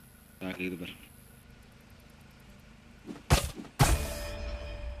 தாங்க இது பாரு.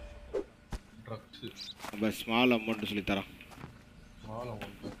 நம்ம ஸ்மால் அமௌண்ட்டு சொல்லித்தரான்.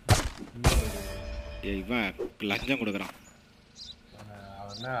 இவன் லஞ்சம் கொடுக்குறான்.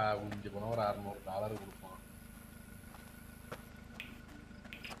 அவன் இங்கே போனால் ஒரு $600 கொடுப்பான்.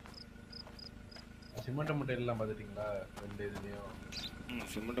 சிமெண்ட் மூட்டை எல்லாம் பார்த்துட்டிங்களா? 2 இதுலேயும்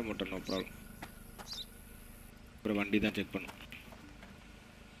சிமெண்ட் மூட்டை நோ ப்ராப்ளம். அப்புறம் வண்டி தான் செக் பண்ணும்.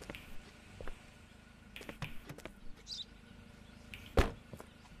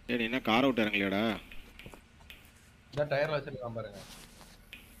 நீ என்ன கார் அவுட் இறங்கலையாடா? இதான் டயரில் வச்சுருக்கான் பாருங்க.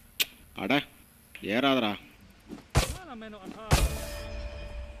 அட ஏறாதடா.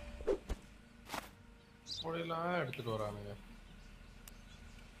 பொடியெல்லாம் எடுத்துட்டு வரானுங்க.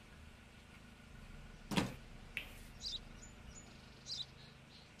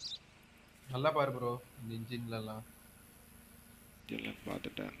 நல்லா பாரு ப்ரோ இந்த இன்ஜின்லலாம். இதெல்லாம்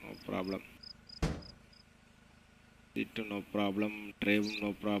பார்த்துட்டேன். No problem. சீட்டு நோ ப்ராப்ளம். ட்ரைவும்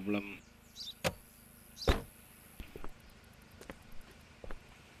no problem.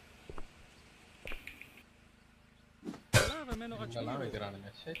 இதெல்லாம் வைக்கிறானுங்க.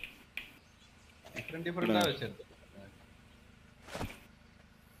 சரி டிஃப்ரெண்டாக வச்சிருக்கேன்.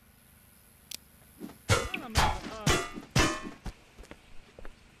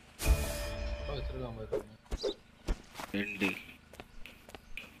 வச்சிருக்கான் பாருங்க. EnD.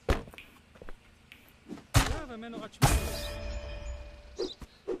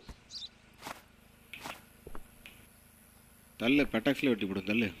 தள்ளு பெட்டாக்ஸ்ல வெட்டி போடும்.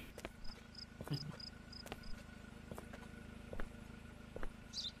 தள்ளு.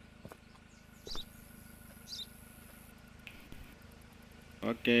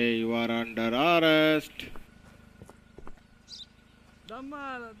 Okay you are under arrest.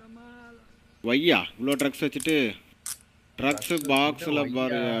 வையா இவ்வளோ ட்ரக்ஸ் வச்சுட்டு ட்ரக்ஸ் பாக்ஸில்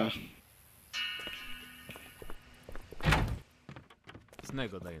பாரு.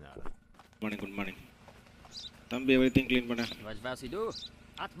 மார்னிங் குட் மார்னிங் தம்பி. எவ்ரிதிங் க்ளீன் பண்ண.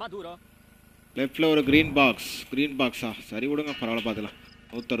 லெஃப்டில் ஒரு க்ரீன் பாக்ஸா? சரி விடுங்க பரவாயில்ல பார்த்துக்கலாம்.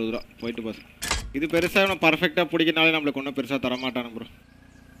 160 ரூபா போயிட்டு பாஸ். இது பெருசாக நம்ம பர்ஃபெக்டாக பிடிக்கினாலே நம்மளுக்கு ஒன்றும் பெருசாக தரமாட்டானு ப்ரோ.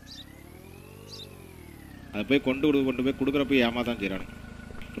 அதை போய் கொண்டு போய் கொடுக்குறப்ப ஏமாதான் செய்கிறானு.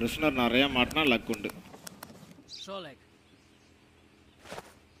 பிரிசனர் நிறையா மாட்டினா லக் உண்டு.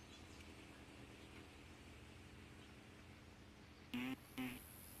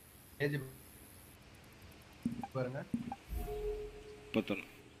 பாருங்க 31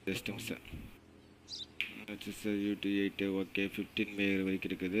 ஜஸ்ட் மிஸ். UT8 okay. 15 மே வரைக்கும்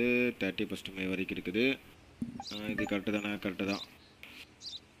இருக்குது. 31 மே வரைக்கும் இருக்குது. இது கரெக்டு தானே? கரெக்டு தான்.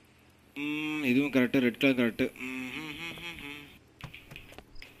 இதுவும் correct. Red colour correct.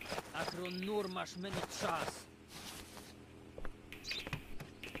 nur masz minut czas.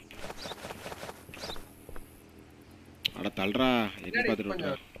 அட தள்ளுறா எங்க பார்த்துட்டு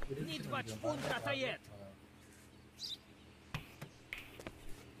விட்றா. Nidwać fundra tajet.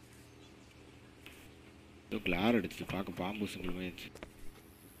 ஏதோ கிளார் அடிச்சு பார்க்க பாம்பு சிங்கிள் இருந்துச்சு.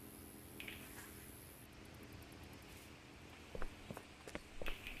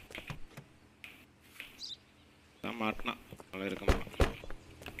 தான் மாட்டினா நல்லா இருக்க மாட்டான்.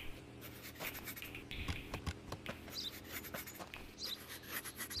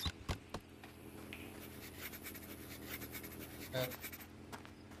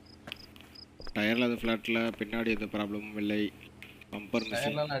 டயரில் அது ஃப்ளாட்டில் பின்னாடி எந்த ப்ராப்ளமும் இல்லை. பம்பர்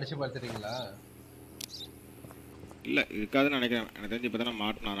மிஷின் அடிச்சு பார்த்துட்டீங்களா? இல்லை இருக்காதுன்னு நினைக்கிறேன். எனக்கு தெரிஞ்சு இப்போ தானே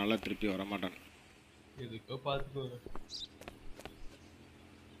மாட்டினா நல்லா திருப்பி வர மாட்டான். எதுக்கோ பார்த்துக்கோ.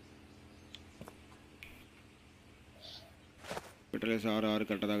 பெட்ரோல்ஸ் 6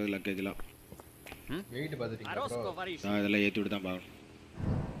 கரெக்டாக லக்கேஜ்லாம் வெயிட் பார்த்துட்டீங்களா? Arosko varishu. நான் இதெல்லாம் ஏற்றி விட்டு தான் பார்க்கணும்.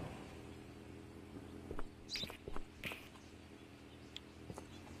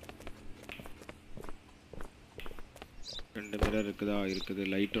 ரெண்டு மிரர் இருக்குதா? இருக்குது.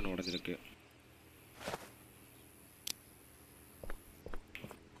 லைட் ஒன்று உடஞ்சிருக்கு.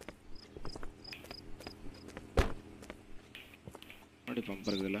 அப்படி பம்ப்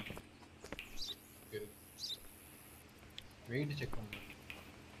இருக்குதுல்ல. வெயிட் செக் பண்ணுங்க.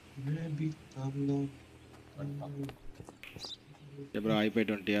 ப்ரோ ஐபை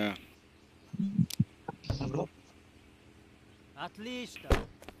 20யா? At least.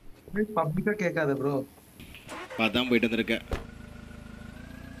 பப்ளிக்கா கேட்காத ப்ரோ. பார்த்தான் போயிட்டு வந்திருக்கேன்.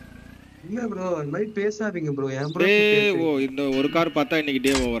 இல்ல ப்ரோ இந்த மாதிரி பேசாதீங்க ப்ரோ. ஏன் ப்ரோ ஓ இந்த ஒரு கார் பார்த்தா இன்னைக்கு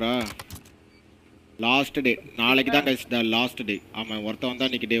டே ஓவரா? லாஸ்ட் டே நாளைக்கு தான் கைஸ் லாஸ்ட் டே. ஆமாம் ஒருத்தன் வந்தா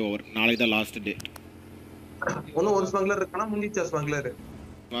இன்னைக்கு டே ஓவர். நாளைக்கு தான் லாஸ்ட் டே. இன்னும் ஒரு ஸ்மக்லர் இருக்கானா? முடிஞ்சா ஸ்மக்லர்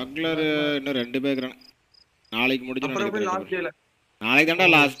இன்னும் 2 பேர் இருக்காங்க. நாளைக்கு முடிஞ்சு லாஸ்ட் டேல நாளைக்கு தான்டா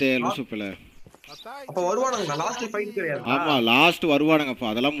லாஸ்ட் டே. லூசுப்பில் அப்ப வருவானுங்க. லாஸ்ட் ஃபைட் கிடையாது. ஆமா லாஸ்ட் வருவானுங்கப்பா.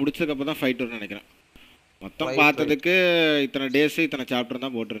 அதெல்லாம் முடிச்சதுக்கு அப்புறம் தான் ஃபைட் வரும்னு நினைக்கிறேன். மொத்தம் பார்த்ததுக்கு இத்தனை டேஸ் இத்தனை சாப்டர்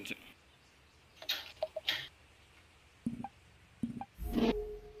தான் போட்டுருந்துச்சு.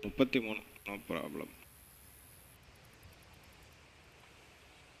 33 no problem.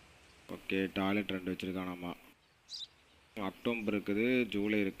 Okay toilet 2 வச்சிருக்கானாமா. October இருக்குது,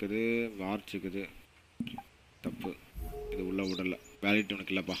 ஜூலை இருக்குது, மார்ச் இருக்குது. தப்பு இது உள்ள விடல. வேலிட்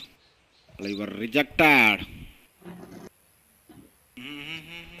உனக்கு இல்லைப்பா. இவர் ரிஜெக்டட்.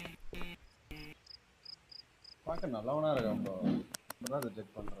 பார்க்க நல்லவனா இருக்கான் ப்ரோ. நான்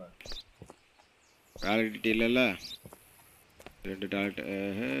ரிஜெக்ட் பண்றேன். வேலிடிட்டி இல்லைல்ல. 2 டாய்லெட்.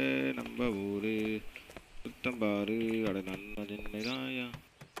 நம்ம ஊரு சுத்தம் பாரு. அட நன்ன சின்னதாயா.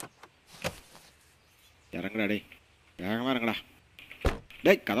 இறங்குடா டேய். வேகமாக இறங்குடா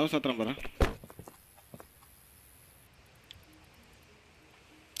டேய். கதவை சாத்திரம் பாரு.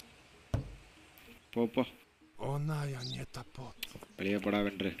 போ போ. வெளியே படா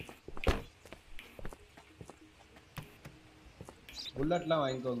வென்று. புல்லட்லாம்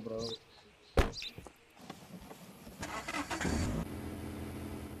வாங்கிக்கோங்க ப்ரோ.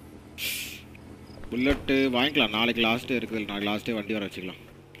 புல்லட்டு வாங்கிக்கலாம். நாளைக்கு லாஸ்ட் டே இருக்குது. நாளைக்கு லாஸ்ட் டே வண்டி வர வச்சுக்கலாம்.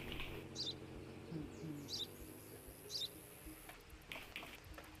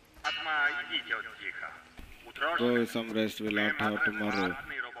 Go some rest. We'll not have tomorrow.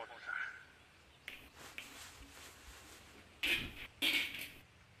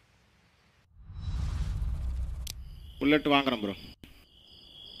 Bullet வாங்குறேன் ப்ரோ.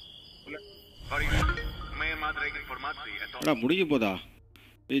 அடா முடிய போதா?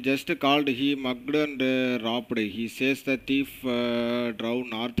 He just called. He mugged and robbed. He says the thief drove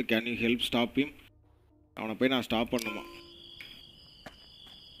north. Can you help stop him? அவனை போய் நான் ஸ்டாப் பண்ணுமா?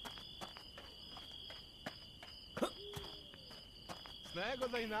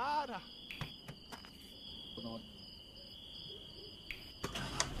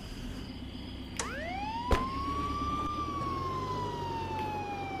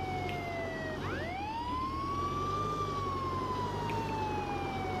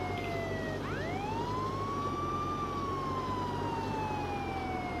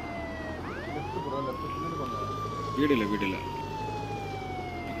 வீடு இல்லை.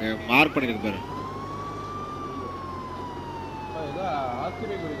 மார்க் பண்ணிருக்கு பாரு. ஏதோ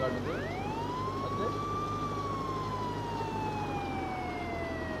ஆஸ்திரேலியா குறி காட்டுது. அது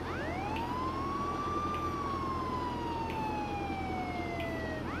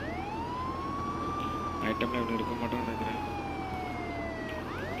ஐட்டம்ல இவனு இருக்க மாட்டான்னு நினைக்கிறேன்.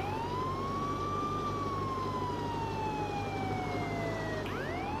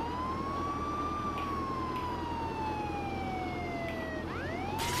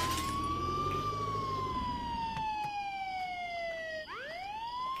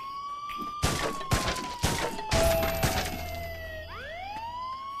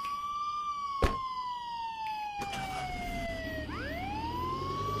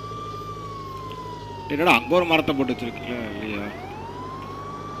 என்னடா அங்க ஒரு மரத்தை போட்டு வச்சிருக்கீங்களா இல்லையா?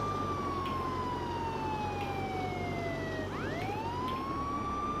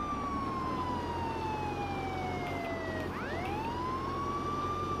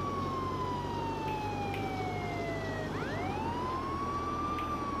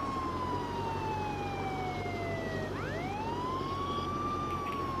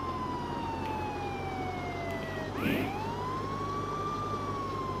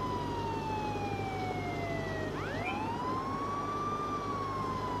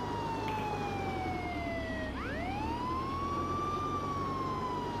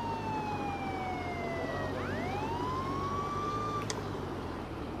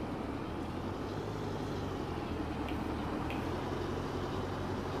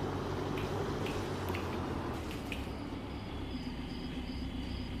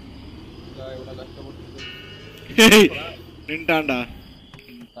 நின்ட்டான்டா,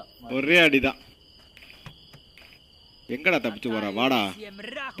 ஒரே அடிதான். எங்கடா தப்பிச்சு போற? வாடா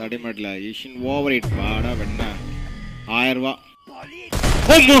தடிமட்ல ஈஷின் ஓவர் இட். வாடா வெண்ண 1000 ரூபா.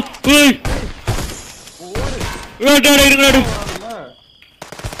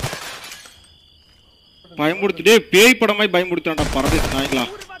 பயமுடுத்துட்டே பேய் படமாய் பயமுடுத்தான்டா பரதேஷ் நாய்ங்களா.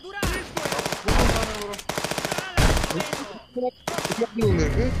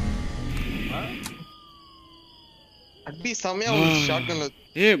 அடி சமயா ஒரு ஷாட்கன்ல.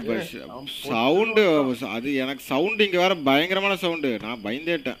 சவுண்ட் அது எனக்கு சவுண்ட் இங்க வேற பயங்கரமான சவுண்ட். நான்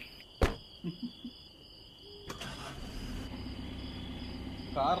பயந்தேட்டேன்.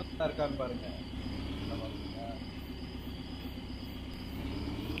 கார்ல இருக்கான்னு பாருங்க.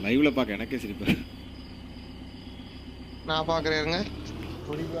 லைவ்ல பாக்க எனக்கே சிரிப்பு. நான் பாக்குறேங்க.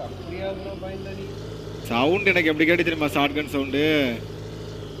 அப்படியாதுனா பயந்தடி. சவுண்ட் எனக்கு எப்படி கேட்டு தெரியுமா? Shotgun sound.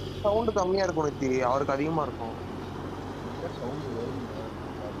 சவுண்ட் கம்மியா இருக்கும் நித்தி, அவருக்கு அதிகமா இருக்கும். சவுண்ட் வரும்.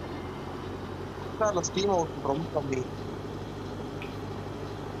 சார்ல ஸ்டீம் அவுட் ரொம்ப கம்மி.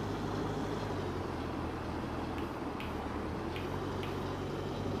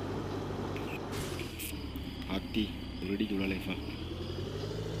 ஆத்தி ரெடி ஜுலா லைஃபா.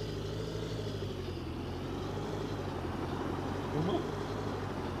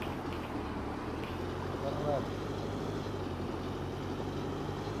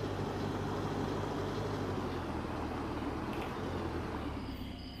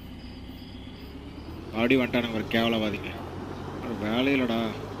 ஆடி வந்துட்டானுங்க ஒரு கேவலவாதிங்க. ஒரு வேலையிலடா.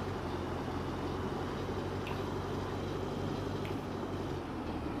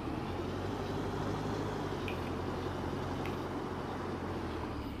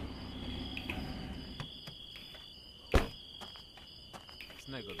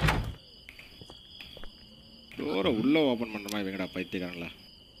 டோரை உள்ள ஓபன் பண்ணுமா இவங்கடா பைத்தியக்காரங்களா?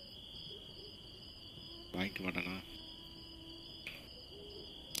 வாங்கிக்க மாட்டானா?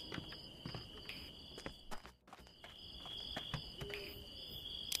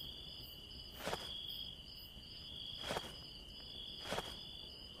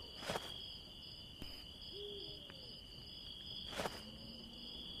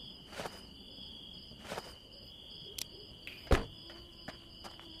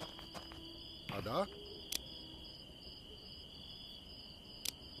 Ada?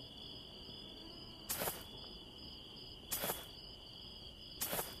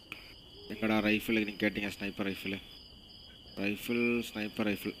 எங்கடா ரைஃபிள் நீங்க கேட்டீங்க? Sniper rifle sniper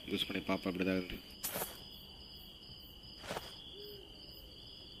rifle use பண்ணி பாப்பா அப்படிதான் இருந்து.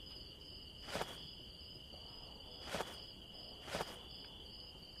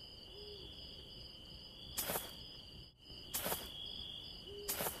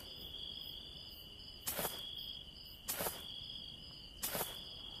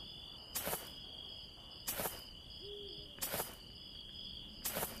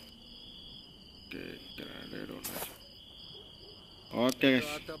 Okay guys.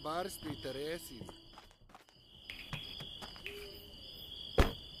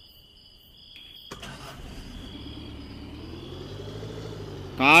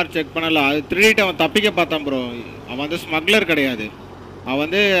 கார் செக் பண்ணல. அது திருடிட்டு அவன் தப்பிக்க பார்த்தான் ப்ரோ. அவன் வந்து ஸ்மக்லர் கிடையாது. அவன்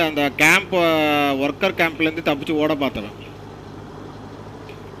வந்து அந்த கேம்ப் ஒர்க்கர் கேம்ப்லேருந்து தப்பிச்சு ஓட பார்த்தவன்.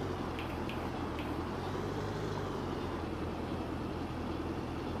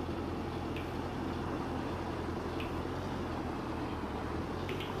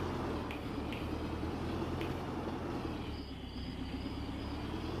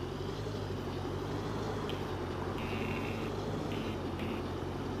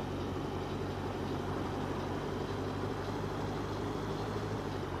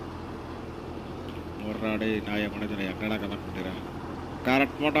 ஒராடே நாய மனதில் எங்கடா கமெண்ட் பண்ணுறேன்?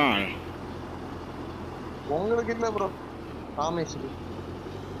 கரெக்ட் மாட்டான் உங்களுக்கு இல்ல ப்ரோ, ராமேஸ்வரி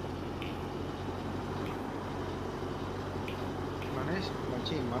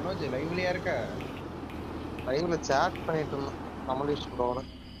மனோஜ் லைவ்லயா இருக்க? லைவ்ல chat பண்ணிட்டு இருந்தோம் கமலேஷ் ப்ரோட.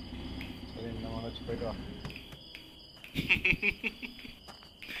 சரி இந்த மனோஜ் போயிட்டு வா.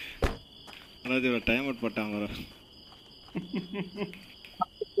 மனோஜ் ஒரு டைம் அவுட் போட்டான் bro.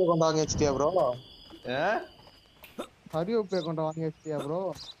 அக்கவுண்ட் வாங்கி வச்சிட்டியா ப்ரோ? ஹரி ஓபி அக்கவுண்ட் வாங்கி வச்சிட்டியா ப்ரோ?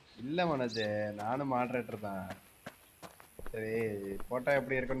 இல்ல மனோஜ், நானும் மாடரேட்டர் தான். சரி போட்டோ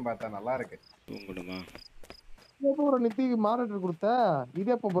எப்படி இருக்குன்னு பார்த்தா நல்லா இருக்கு. தூங்கணுமா? எப்போ ப்ரோ நித்திக்கு மாடரேட்டர் கொடுத்த? இது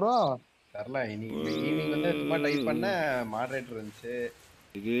எப்போ ப்ரோ? தெரியல, ஈவினிங் வந்து சும்மா டைப் பண்ண மாடரேட்டர் இருந்துச்சு.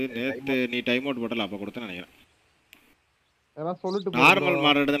 இது நேத்து நீ டைம் அவுட் போட்டல அப்ப கொடுத்தேன்னு நினைக்கிறேன். அதெல்லாம் சொல்லிட்டு போ நார்மல்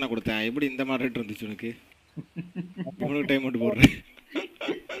மாடரேட்டர் தான் நான் கொடுத்தேன். எப்படி இந்த மாடரேட்டர் வந்துச்சு உனக்கு? இவனுக்கு டைம் அவுட் போடுறேன்.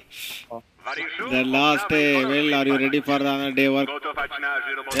 The last day. Well, are you ready for the another day work?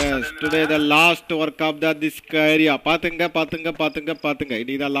 Yes, today the last work of this area. பாத்துங்க.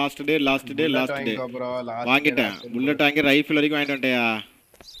 இது the last day. வாங்கிட்டேன். புல்லட் வாங்கி ரைஃபிள் வரைக்கும் வாங்கிட்டு வந்துட்டியா?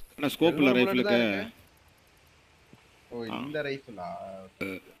 என்ன ஸ்கோப் இல்ல ரைஃபிளுக்கு? ஓ இந்த ரைஃபிளா?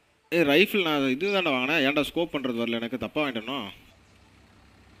 ஏய் ரைஃபிள் நான் இதுதான்டா வாங்கினேன். ஏன்டா ஸ்கோப் பண்றது வரல எனக்கு? தப்பா வாங்கிட்டேனோ?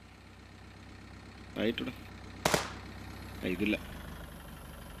 ரைட்டுடா. இது இல்ல.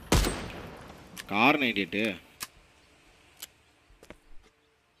 கார் 98.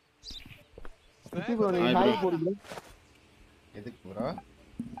 நித்தி ப்ரோ நீ ஹாய் போடு ப்ரோ. எதுக்கு ப்ரோ?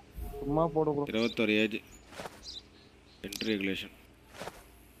 சும்மா போடு bro. 21 age. Entry regulation.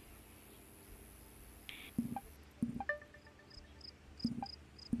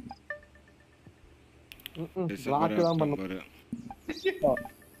 Lock தான் பண்ணு.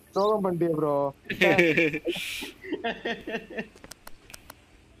 சோகம் பண்ணிட்டியா ப்ரோ?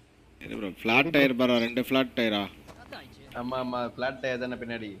 இது ப்ரோ ஃப்ளாட் டயர் பாரு, ரெண்டு ஃப்ளாட் டயரா? ஆமா ஃப்ளாட் டயர் தானே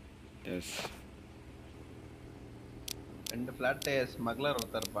பின்னாடி. எஸ் ரெண்டு ஃப்ளாட் டயர் ஸ்மக்லர்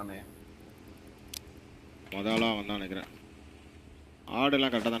ஒருத்தர் இருப்பானே. முதல்ல வந்தான் நினைக்கிறேன்.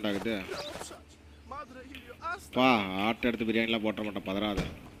 ஆடெல்லாம் கரெக்டாக தான் ஆகுது. பா ஆட்டை எடுத்து பிரியாணிலாம் போட்ட மாட்டேன், பதறாத.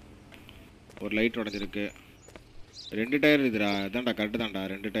 ஒரு லைட் உடஞ்சிருக்கு. ரெண்டு டயர் இதுடா, இதான்டா கரெக்டு தான்டா,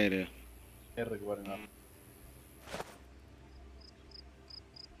 ரெண்டு டயரு இருக்கு பாருங்க.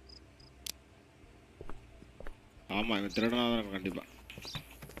 ஆமாம் இவன் திருடனா தான் இருக்கும் கண்டிப்பாக.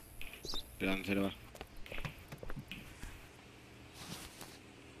 சரி வா.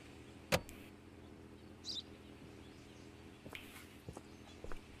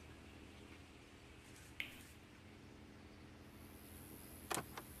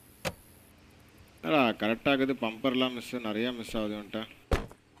 கரெக்டாக இருக்குது. பம்பர்லாம் நிறையா மிஸ் ஆகுது வந்துட்டேன்.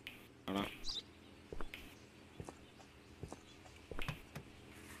 ஆனால்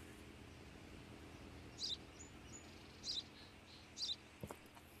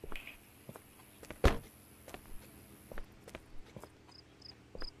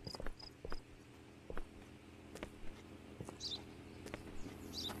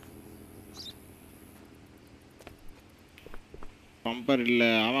பம்பர் இல்லை.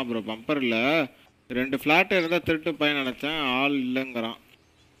 ஆமாம் ப்ரோ பம்பர் இல்லை. ரெண்டு ஃப்ளாட் இருந்தால் திருட்டு பையன் நினச்சேன், ஆள் இல்லைங்கிறான்.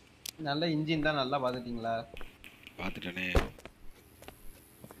 நல்ல இன்ஜின் தான், நல்லா பார்த்துட்டீங்களா? பார்த்துட்டேனே.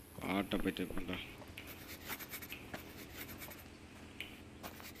 ஆட்டை போய் செக் பண்ணுறேன்.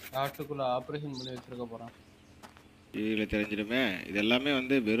 ஆட்டுக்குள்ள ஆபரேஷன் பண்ணி வச்சிருக்க போறான். இதில் தெரிஞ்சிடுமே. இது எல்லாமே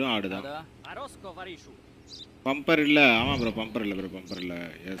வந்து வெறும் ஆடு தான். Arosko varishu. பம்பர் இல்லை. ஆமாம் ப்ரோ பம்பர் இல்லை ப்ரோ, பம்பர் இல்லை.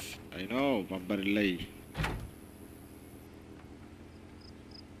 எஸ் ஐ நோ பம்பர் இல்லை.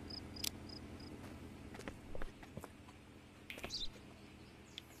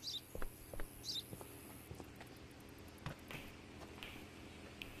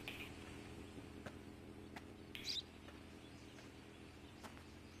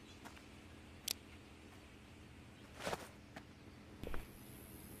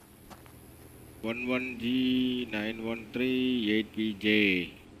 G913-8PJ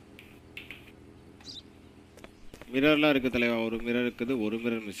மிரர்லாம் இருக்குது தலைவா. ஒரு மிரர் இருக்குது, ஒரு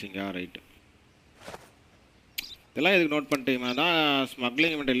மிரர் மிஸ்ஸிங்கா? ரைட்டு. இதெல்லாம் எதுக்கு நோட் பண்ணிட்டீங்கன்னா தான்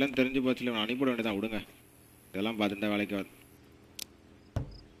ஸ்மக்லிங் இவன்ட் இல்லைன்னு தெரிஞ்சு போச்சு. இல்லை அனுப்பிவிட வேண்டியதான், விடுங்க. இதெல்லாம் பார்த்துட்டு வேலைக்கு வந்து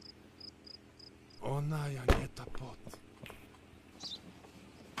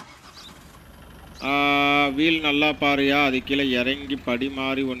வீல் நல்லா பாருயா. அது கீழே இறங்கி படி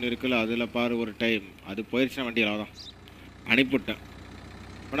மாதிரி ஒன்று இருக்குல்ல, அதில் பாரு ஒரு டைம். அது போயிடுச்சுன்னா வண்டியில் தான் அனுப்பிவிட்டேன்.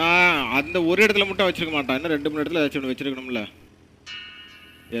 ஆனால் அந்த ஒரு இடத்துல மட்டும் வச்சுருக்க மாட்டான், இன்னும் 2-3 இடத்துல ஏதாச்சும் ஒன்று வச்சுருக்கணும்ல.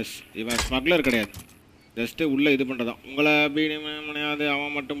 எஸ் இவன் ஸ்மக்லர் கிடையாது, ஜஸ்ட்டு உள்ளே இது பண்ணுறதான். உங்களை முடியாது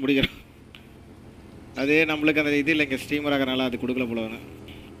அவன் மட்டும் பிடிக்கிறான். அதே நம்மளுக்கு அந்த இது இல்லைங்க, ஸ்டீமர் ஆகிறனால அது கொடுக்கல போலவனு.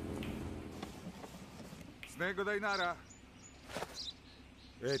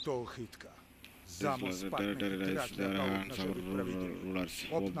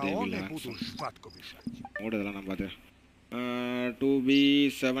 இதெல்லாம் நான் பார்த்தேன்.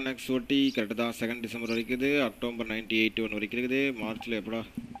 2B7XOT கரெக்டு தான். 2 டிசம்பர் வரைக்கும் இருக்குது. அக்டோபர் 1981 வரைக்கும் இருக்குது. மார்ச்சில் எப்படா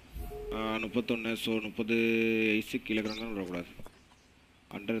 31. ஸோ 30 வயசு கீழே தான் விடக்கூடாது.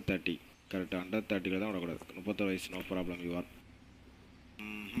 Under 30 correct. அண்டர் 30 தான் விடக்கூடாது. 31 வயசு no problem. You are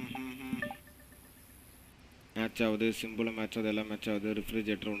match ஆகுது. சிம்பிளும் மேட்ச் ஆகுது. எல்லாம் மேட்ச் ஆகுது.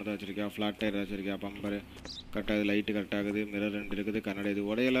 ரெஃப்ரிஜரேட்டர் ஒன்று தான் வச்சிருக்கா. ஃப்ளாட் டயர் வச்சிருக்கா. பம்பரு கரெக்டாகுது. லைட்டு கரெக்டாகுது. மிரர் 2 இருக்குது. கண்ணாடி இது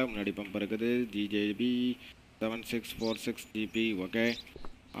உடையலை. முன்னாடி பம்பர் இருக்குது. GJB 7646 GP. ஓகே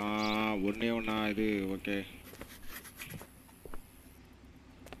ஒன்றே ஒன்றா இது. ஓகே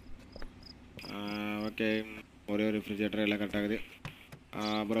ஓகே ஒரே ஒரு ரெஃப்ரிஜரேட்டர் எல்லாம் கரெக்டாகுது.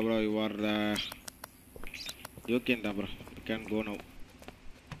 ப்ரோ யூ ஆர் யூகேன் தான் bro. You can go now.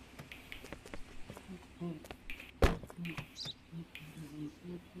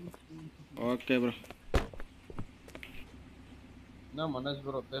 Okay bro. என்ன மனோஜ்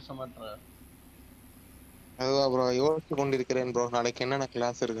ப்ரோ பேச மாட்டேற? அதுவா ப்ரோ யோசிச்சு கொண்டிருக்கிறேன் ப்ரோ, நாளைக்கு என்னென்ன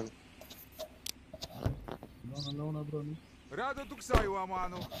கிளாஸ் இருக்குன்னு. Rado tu sai o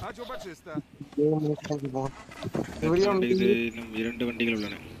mano. Acho bacista. இன்னும் 2 வண்டிகள்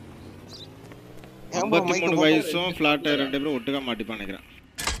உள்ளன. 53 வயசும் ஃப்ளாட் டயர் 2 பேரும் ஒட்டுக்கா மாட்டிப்பான்னு நினைக்கிறேன்.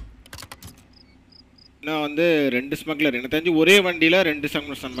 நான் வந்து 2 ஸ்மக்லர் எனக்கு தெரிஞ்சு ஒரே வண்டியில் 2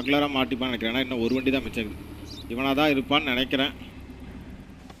 ஸ்மக்லராக மாட்டிப்பான்னு நினைக்கிறேன். ஏன்னா இன்னும் ஒரு வண்டி தான் மிச்சம் இருக்குது. இவனாக தான் இருப்பான்னு நினைக்கிறேன்.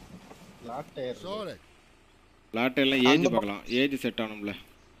 ஃப்ளாட் டயர்லாம் ஏஜ் பார்க்கலாம். Age set ஆகணும்ல.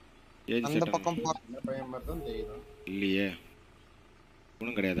 ஏஜ் செட் ஆகணும் இல்லையே.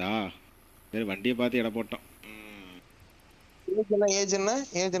 ஒன்றும் கிடையாதா? சரி வண்டியை பார்த்து இடம் போட்டோம். ஏஜ் என்ன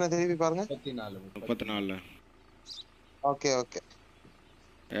திருப்பி பாருங்க. 34. Okay okay.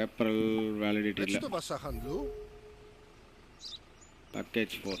 ஏப்ரல் வேலிடிட்டி இல்லை.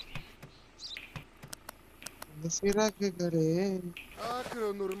 பேக்கேஜ் 4.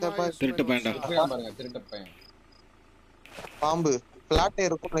 திருட்டு பையன்டா. பாம்பு பிளாட்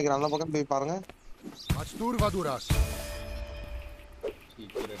இருக்கும் நினைக்கிறேன். அந்த பக்கம் போய் பாருங்க. நான்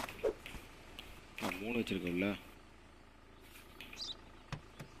 3 வச்சிருக்கேன்ல.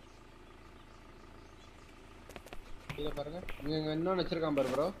 இத பாருங்க. நீங்க இன்னொன்னு வச்சிருக்கான் பாரு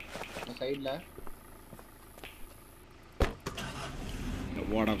ப்ரோ. அந்த சைடுல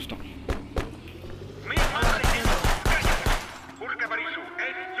வாட் ஆப்ஸ்டான்.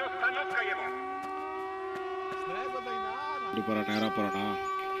 இப்படி போறா நேரா போறானா?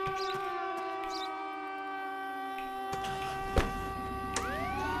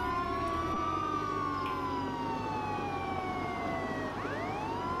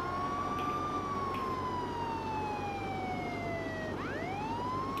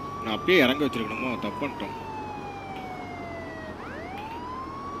 நான் அப்பயே இறங்க வச்சிருக்கணுமோ? தப்பு பண்ணிட்டோம்.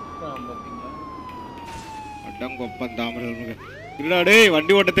 அடங்கொப்பன் தாமரை இல்லடா டேய்.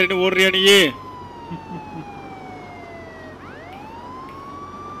 வண்டி ஓட்ட தெரிஞ்சு ஓடுறியா நீ?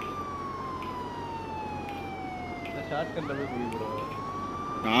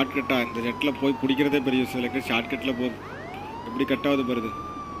 ஷார்ட்கட்டா? இந்த ஜெட்டில் போய் பிடிக்கிறதே பெரிய விஷயம். ஷார்ட்கட்டில் போகுது. எப்படி கட்டாவது போகிறது?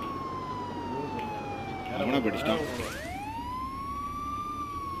 அவனா படிச்சிட்டான்.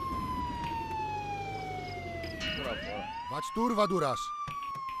 Tur Vaduras.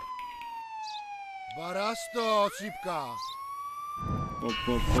 Barasto Sipka.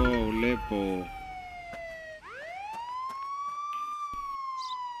 போ உள்ளே போ.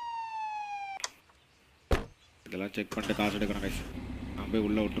 இதெல்லாம் செக் பண்ணிட்டு காசு எடுக்கணும் கைஸ். நான் போய்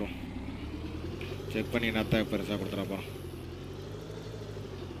உள்ளே விட்டுருவோம். செக் பண்ணி என்னத்தான் பெருசாக கொடுத்துறாப்பா.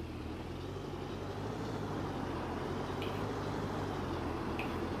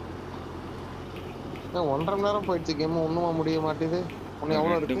 ஒன்றரை மணி நேரம் போயிடுச்சு கேம். ஒண்ணுமா முடிய மாட்டேது. ஒண்ணு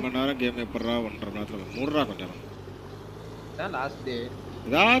எவ்வளவு இருக்கு? 2 மணி நேரம் கேம் எப்பறா? 1.5 மணி நேரத்துல மூடுறா கொஞ்சம். தான் லாஸ்ட் டே.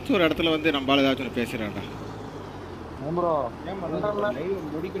 ஏதாச்சும் ஒரு இடத்துல வந்து நம்மளால ஏதாச்சும் ஒன்று பேசுறான்டா. ப்ரோ லைவ்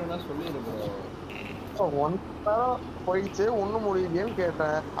முடிக்கணும்னா சொல்லிடு ப்ரோ. 1 மணி நேரம் போயிடுச்சு ஒண்ணும் முடியலையேன்னு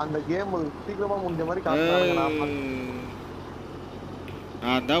கேட்டேன். அந்த கேம் சீக்கிரமா முடிஞ்ச மாதிரி காட்டுறாங்க.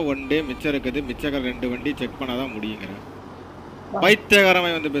 நான் தான் 1 டே மிச்சம் இருக்குது. மிச்சக்கார 2 வண்டி செக் பண்ணாதான் முடியுங்கிறேன்.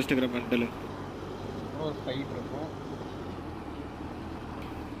 பைத்தியகாரமாய் வந்து பெஸ்ட்டுக்கிற மென்டலு. ஃபைட் இருக்கும்.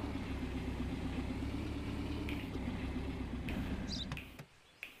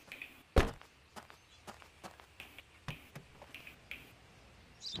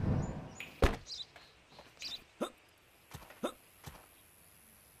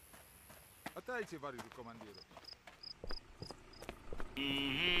 Atajcie wariu komandiero.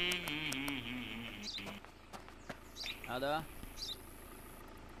 Ada.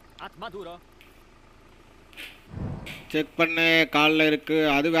 At Maduro. Check பண்ணு காலில் இருக்கு.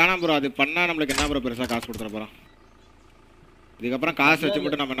 அது வேணாம் ப்ரோ. அது பண்ணால் நம்மளுக்கு என்ன ப்ரோ பெருசாக காசு கொடுத்துட போகிறோம். இதுக்கப்புறம் காசு வச்சு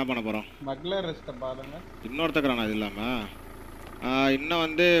மட்டும் நம்ம என்ன பண்ண போகிறோம்? மக்லர் ரெஸ்ட்டை பாருங்க. இன்னொருத்தக்கிறானா இது இல்லாமல் இன்னும்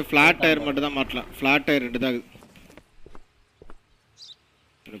வந்து ஃப்ளாட் டயர் மட்டும் தான் மாட்டலாம். ஃப்ளாட் டயர் 2 தான்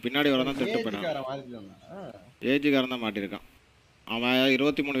பின்னாடி வர தான் திட்டு போயிடான். ஏஜுக்காரன் தான் மாட்டியிருக்கான். அவன்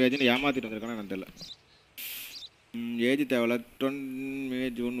 23 ஏஜ்னு ஏமாற்றிட்டு வந்திருக்கானு எனக்கு தெரியல. ஏஜ் தேவையில்ல. 20 மே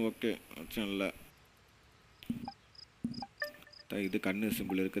ஜூன் ஓகே பிரச்சனை இல்லை. இது கண்ணு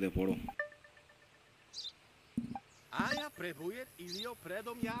சிம்பிள் இருக்குது போடும்.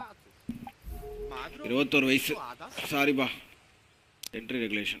 21 வயசு. சாரிப்பா, என்ட்ரி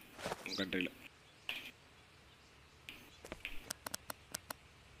ரெகுலேஷன் கண்ட்ரியில்.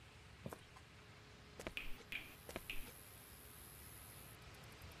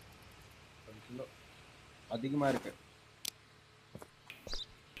 அதிகமா இருக்கு.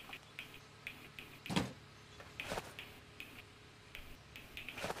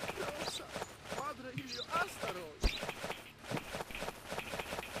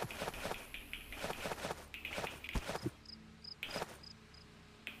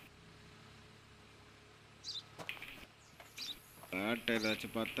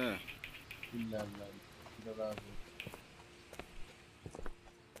 ஏதாச்சும் பார்த்தா இல்ல இல்ல இதுதான்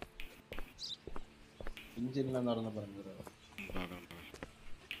இன்ஜின்லாம் நடந்து பாருங்க. பார்க்கலாம்.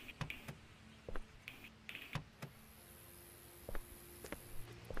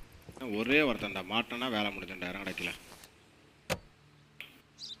 ஒரே ஒருத்தன்டா மாட்டனா வேலை முடிஞ்சண்டா. யாரும் கிடைக்கல.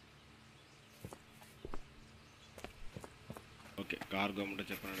 ஓகே, கார்கோ மட்டும்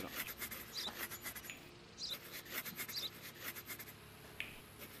செக் பண்ணிடலாம்.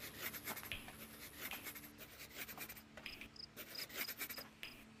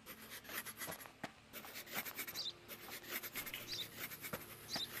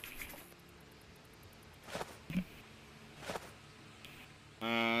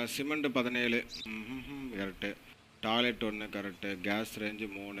 Cement 17 correct. Toilet 1 correct. Case range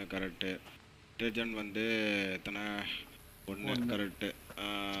 3 correct. Detergent வந்து எத்தனை 1 கரெக்டு.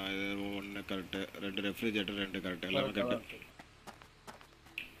 இது 1 கரெக்டு. 2 refrigerator 2 correct. எல்லாமே correct.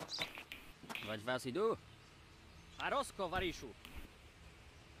 Vajdvázidu? Arosko varishu.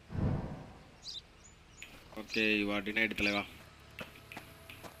 Okay, you are denied தலைவா.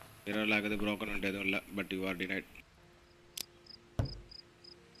 இரவில் ஆகுது, ப்ரோக்கன் வந்து எதுவும் இல்லை. But you are denied.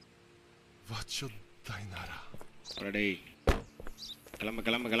 Ready, கிளம்பு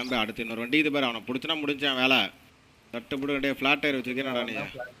கிளம்பு கிளம்பு. அடுத்து இன்னொரு வண்டி இது பாரு. அவனை பிடிச்சினா முடிஞ்சான் வேலை. தட்டு பிடி வண்டியை. ஃப்ளாட் டயர் வச்சுருக்கேன்டா நீ.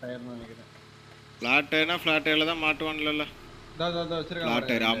 ஃப்ளாட் டயர்னா ஃப்ளாட் டயரில் தான் மாட்டுவான்ல. ஃப்ளாட்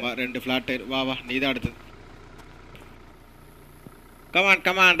டயர், ஆமாம் 2 ஃப்ளாட் டயர். வா வா, நீ தான் அடுத்தது. Come on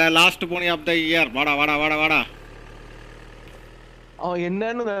come on, last Fani of the year. வாடா வாடா வாடா வாடா. அவன்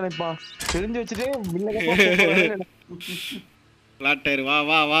என்னன்னு நினைப்பான் தெரிஞ்சு வச்சுட்டு ஃப்ளாட் டயர். வா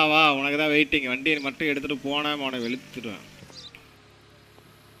வா வா வா, உனக்கு தான் வெயிட்டிங். வண்டியை மட்டும் எடுத்துகிட்டு போனேன், அவனை வெளுத்துடுவேன்.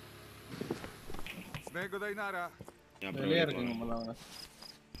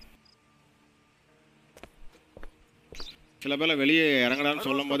 சில பேர் வெளியே இறங்கடான்னு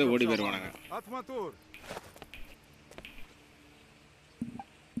சொல்லும் போது ஓடி போயிடுவானுங்க.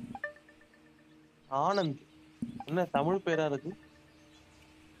 ஆனந்த் என்ன தமிழ் பேரா இருக்கு?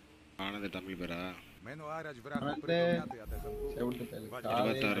 ஆனந்த் தமிழ் பேரா?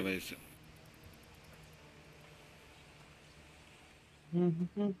 26 வயசு.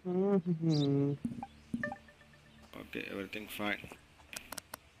 Okay, everything fine.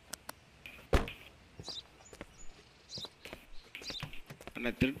 அண்ணா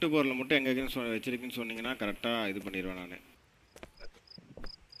திருட்டு பொருளை மட்டும் எங்கேயும் வச்சிருக்குன்னு சொன்னீங்கன்னா கரெக்டாக இது பண்ணிடுவேன் நான்.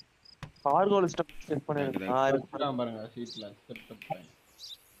 கார்கோ லிஸ்ட் செக் பண்ணிருக்கேன் பாருங்க சீட்ல செட்டப் பண்ணி.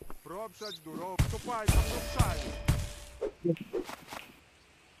 Propsać durą, kopaj na propsaj.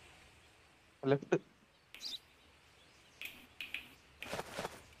 Left.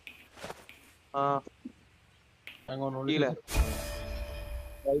 அங்க ஒன்னு கீழ.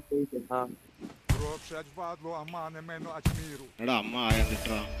 Propsać wadło, a manę meno aćmiru. எடா அம்மா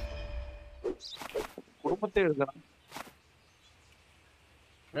ஆயந்துட்டா. குடும்பத்தை எடுக்கலாம்.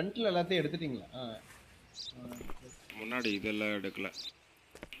 ஃப்ரண்ட்ல எல்லாத்தையும் எடுத்துட்டீங்களா? முன்னாடி இதெல்லாம் எடுக்கல.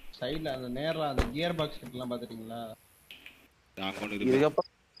 சைடுல அந்த நேரா அந்த கியர் பாக்ஸ் கிட்டலாம் பாத்துட்டீங்களா? நான் கொண்டு இது இங்க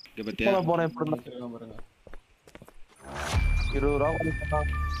பத்தியா போறேன் இப்படி பாருங்க. 20 ரூபாய் கொடுத்தா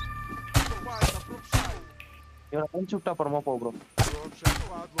இவனை அனுப்பிச்சு விட்டா அப்புறமா போ ப்ரோ.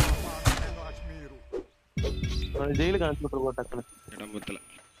 ஜெயிலுக்கு அனுப்பிச்சு விட்டுருக்கோம் டக்குனு. இடம்பத்துல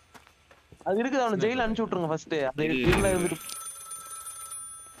அது இருக்குது, அவனை ஜெயில அனுப்பிச்சு விட்டுருங்க ஃபர்ஸ்ட். அது ஜெயில இருந்துட்டு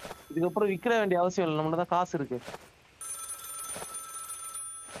இதுக்கப்புறம் விற்கிற வேண்டிய அவசியம் இல்லை, நம்மள தான் காசு இருக்கு.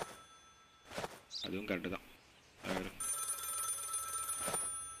 அதுவும் கரெக்டு தான்.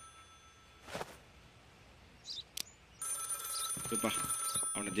 இருப்பா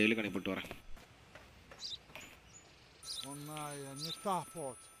அவனை ஜெயிலுக்கு அனுப்பிட்டு வரேன் не та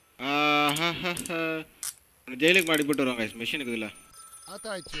пот. ஜெயிலுக்கு அனுப்பிட்டு வரோம் கைஸ் மிஷின் இருக்குதுல்ல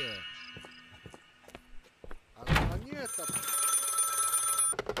Отойди. Не это.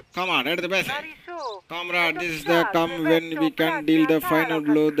 Come on, at the best. Comrade, this is the time when we can deal the final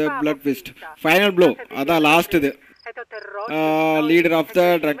blow, the blood fist. Final blow. That's last. Leader of the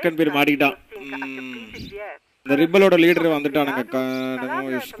drunken beer மாட்டிட்டான். The rebel oda leader வந்துட்டானுங்க.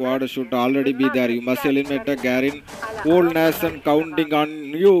 Squad should already be there. You must eliminate the Garin. Coldness and counting on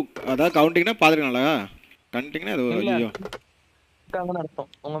you. அதான் கவுண்டிங்னா பாத்துறீங்களா? கவுண்டிங்னா அது ஐயோ. அர்த்தம்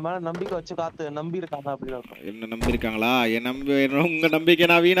உங்க மேல நம்பிக்கை வச்சு காத்து நம்பி இருக்காங்க அப்படி அர்த்தம் என்ன நம்பி இருக்காங்களா உங்க நம்பிக்கை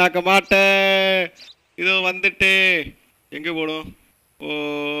நான் வீணாக்க மாட்டேன் இதோ வந்துட்டு எங்க போடும் ஓ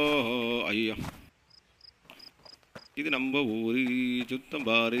ஐயோ இது நம்ம ஊரு சுத்தம்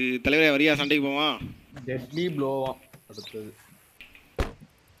பாரு தலைவரே வரியா சண்டைக்கு போவான் டெட்லி ப்ளோவா அடுத்தது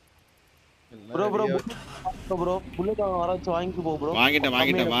ப்ரோ புல்லட் வர வச்சு வாங்கிட்டு போ ப்ரோ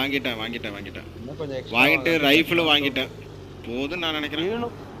வாங்கிட்டு ரைஃபிள் வாங்கிட்டேன் போதும் நான் நினைக்கிறேன்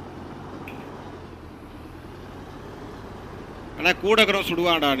ஆனா கூட இருக்கிறவன்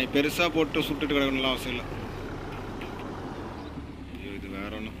சுடுவான்டா நீ பெருசா போட்டு சுட்டுட்டு கிடக்கணும்லாம் அவசியம் இல்லை ஐயோ இது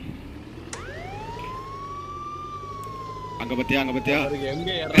வேற ஒன்றும் அங்க பத்தியா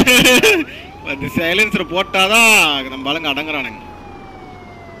வந்து சைலன்சர் போட்டாதான் நம்ம ஆளுங்க அடங்குறானுங்க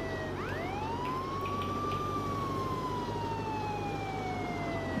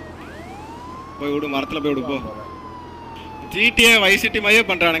போய் விடு மரத்துல போய் விடு போ GTA வைஸ் சிட்டி மாதிரியே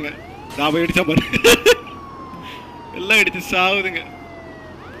பண்றானுங்க நான் போய் இடிச்சா பாரு எல்லாம் இடிச்சு சாவுதுங்க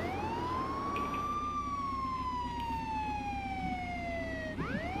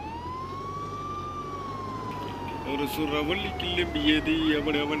ஒரு சுரவள்ளி கிளம்பியது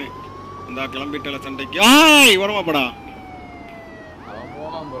அவனே இந்த கிளம்பிட்டல சண்டைக்கு வரமாப்படா அவன்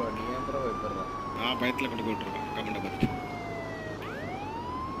போவான் ப்ரோ நீ ஏன் ப்ரோ வைப்பற நான் பயத்துல கொண்டு போட்டுருக்கேன் கமெண்ட் பார்த்து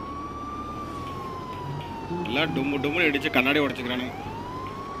எல்லாம் டும்மு இடிச்சு கண்ணாடி உடைச்சுக்கிறானுங்க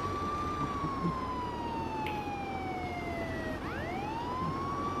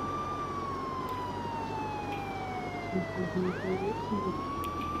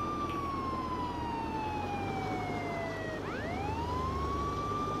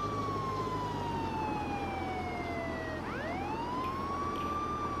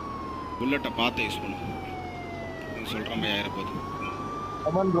புல்லட்டை பார்த்து யூஸ் பண்ணும் நீ சொல்ற மாதிரி ஆயிரப்போது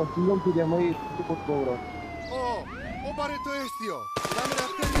அமன் ப்ரோ சிங்கம் சீரிய மாதிரி சுத்தி போட்டு போகிறோம் Ho baretto estio. Dammi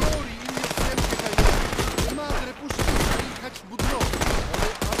anteriori il mio sempre caglione. Le madre pusci il catch budno. Ole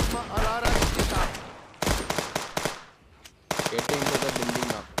asma alara kita. Getting to the building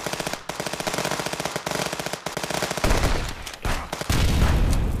now.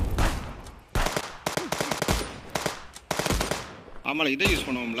 ஆமால இதை யூஸ்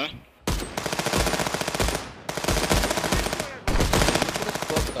பண்ணுவோம்ல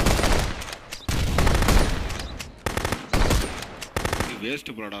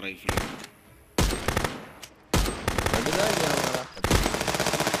வேஸ்ட் போடா ரைஃபிள்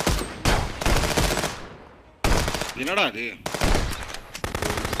என்னடா அது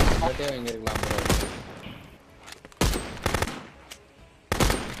அதே எங்க இருக்கலாம் ப்ரோ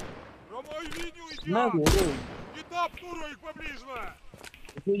Ромой линию என்ன идет. இது Не топнуру их поближе.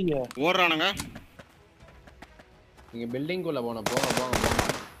 சரியா ஓடுறானுங்க நீங்க பில்டிங் குள்ள போங்க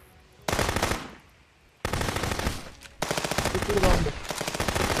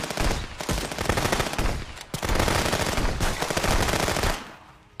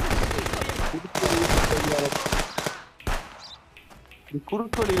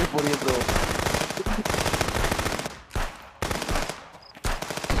குறுக்கோலியே போறிய ப்ரோ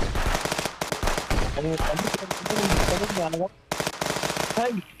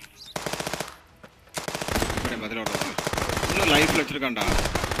இன்னும் லைஃப்ல வச்சிருக்கான்டா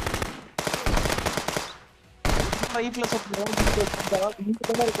ரைஃபிள்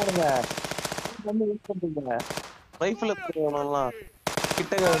ரைஃபிள்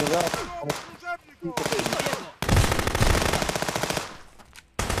கிட்ட வருதா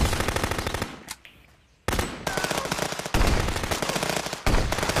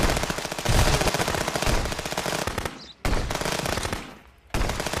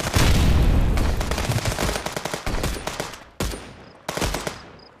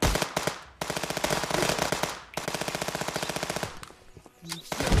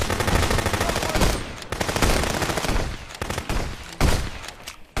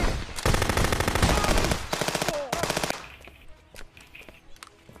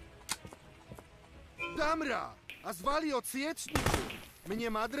Damra, a zwali od sieczniku. Mnie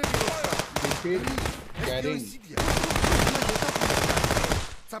madre wyrosa. Garing.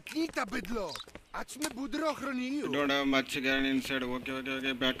 Zapnij ta bydlo! Ać me budro chronił! Don't have much gun inside.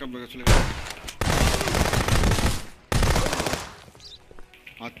 Okay. Back up.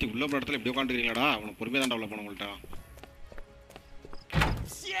 ஆத்தி உள்ள படத்துல இப்படி உட்காந்துருக்கீங்களாடா? அவனை பொறுமையாக தான் டெவலப் பண்ண உங்கள்கிட்ட.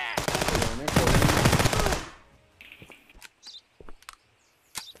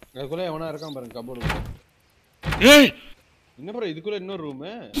 அதுக்குள்ள எவனா இருக்கான் பாருங்க கபோர்டு. ஏய் என்ன ப்ரோ இதுக்குள்ள இன்னொரு ரூம்?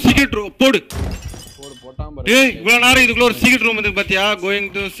 சீக்ரெட் ரூம் போடு போட்டான் பாருங்க. ஏய் இவ்வளவு நேரம் இதுக்குள்ள ஒரு சீக்ரெட் ரூம் இருக்கு பாத்தியா? going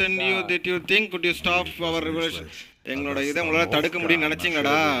to send you that you think could you stop our revolution? எங்களோட இதை உங்களால தடுக்க முடியும்னு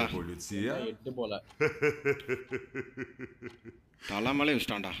நினைச்சீங்களாடா? 8 போல. Thalamalai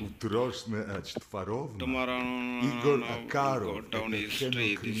வச்சிட்டான்டா. Tomorrow Igor Acarov down his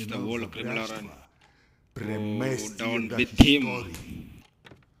street is the whole criminal run. Down with him.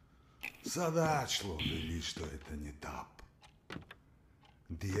 Задачло вели, что это не так.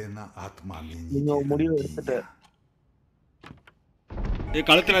 Диена от мамини. நீங்க முடிவு எடுத்துட்டு ஏய்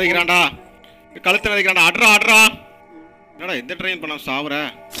கழுத்து நதிக்கிறான்டா. அட்ரா. என்னடா இந்த ட்ரெயின் பண்ண சாவற?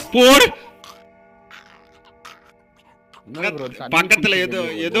 போடு. பக்கத்துல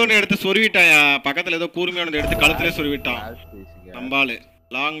ஏதோ எடுத்து சொருவிட்டாயா? பக்கத்துல ஏதோ கூர்மையானது எடுத்து கழுத்துலயே சொருவிட்டான். நம்பாளு.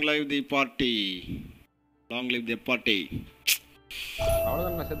 Long live the party.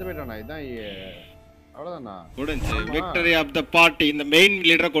 அவ்வளவுதான் நான் செத்து போயிட்டானா? இதான் அவ்வளவுதானா? முடிஞ்சு. Victory of the party. இந்த மெயின்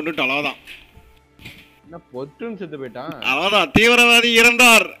லீடரை கொண்டுட்டு அவ்வளவுதான். என்ன பொத்துன்னு செத்து போயிட்டான்? அவ்வளவுதான். தீவிரவாதி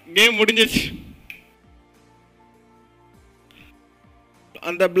இறந்தார். கேம் முடிஞ்சிச்சு.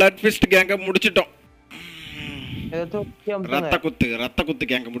 அந்த பிளட் ஃபிஸ்ட் கேங்க முடிச்சிட்டோம். ரத்த குத்து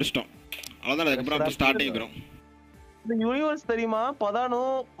கேங்க முடிச்சிட்டோம். அவ்வளவுதான். அதுக்கப்புறம் ஸ்டார்டிங் வரும். இந்த யூனிவர்ஸ் தெரியுமா? பதானு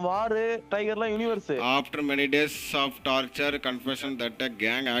வாரு டைகர்லாம் universe. After many days of torture, confession that the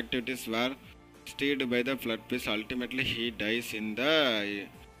gang activities were stirred by the flood piece, ultimately he dies in the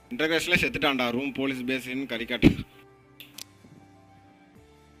interrogationல செத்துட்டான்டா. Room police base in கரிகாட்டா.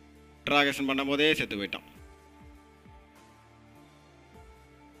 Interrogation பண்ணும்போதே செத்து போயிட்டான்.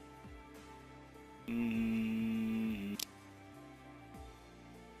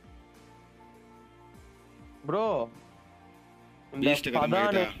 ப்ரோ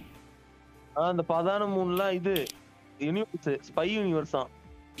அந்த பதான மூணுலாம் இது யூனிவர்ஸ் ஸ்பை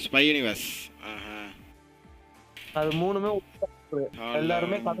யூனிவர்ஸ். அது மூணுமே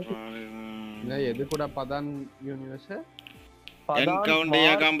எல்லாருமே எது கூட பதான் யூனிவர்ஸ் என்கவுண்டர்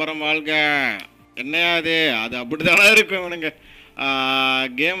ஏகாம்பரம் வாழ்க. என்னையா அது அப்படிதானே இருக்கும். இவனுங்க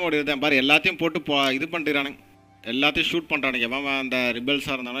கேம் ஓடிதான் பாரு. எல்லாத்தையும் போட்டு இது பண்ணிட்டுறானுங்க. எல்லாத்தையும் ஷூட் பண்ணுறானுங்க. எவன் அந்த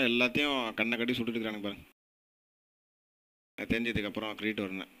ரிபல்ஸாக இருந்தாலும் எல்லாத்தையும் கண்ணை கட்டி சுட்டுட்டு இருக்கிறானுங்க பாருங்க. தெரிஞ்சதுக்கப்புறம் கிரியேட்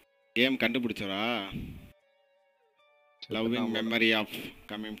வரணும். Game கண்டுபிடிச்சவரா? Loving memory of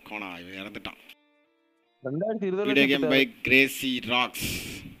coming gonna. இவன் இறந்துட்டான். 2020 video game by Crazy rocks.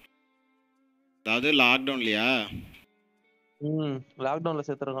 அதாவது லாக்டவுன்லையா? லாக்டவுன்ல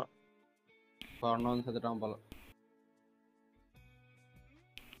செத்துறான். பணம் செத்துட்டான் போல.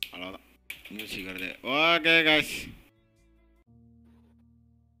 அவ்வளோதான் மியூசிக் வருது. ஓகே காய்ஸ்,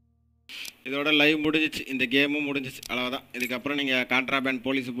 இதோட லைவ் முடிஞ்சிச்சு. இந்த கேமும் முடிஞ்சிச்சு. அவ்வளோதான். இதுக்கப்புறம் நீங்கள் கான்ட்ராபேண்ட்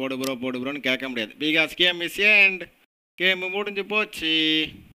போலீஸ் போடு ப்ரோன்னு கேட்க முடியாது. Because game is end. Game முடிஞ்சு போச்சு.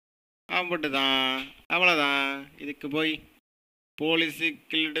 ஆம்பிட்டு தான். அவ்வளோதான். இதுக்கு போய் police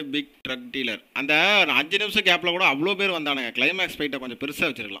guild big drug dealer. அந்த 5 நிமிஷம் கேப்பில் கூட அவ்வளோ பேர் வந்தானுங்க. கிளைமேக்ஸ் ஃபைட்டை கொஞ்சம் பெருசாக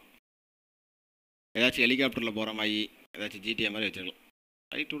வச்சுருக்கலாம். ஏதாச்சும் ஹெலிகாப்டரில் போகிற மாதிரி ஏதாச்சும் ஜிடிஏ மாதிரி வச்சுருக்கலாம்.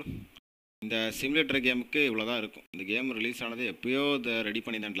 ரைட் விடு. இந்த சிமுலேட்டர் கேமுக்கு இவ்வளோ தான் இருக்கும். இந்த கேம் ரிலீஸ் ஆனது எப்போயோ இதை ரெடி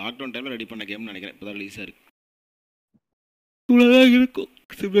பண்ணியிருந்தேன். லாக்டவுன் டைமில் ரெடி பண்ண கேம்னு நினைக்கிறேன். இப்போ தான் ரிலீஸாக இருக்குது. இவ்வளோதான் இருக்கும்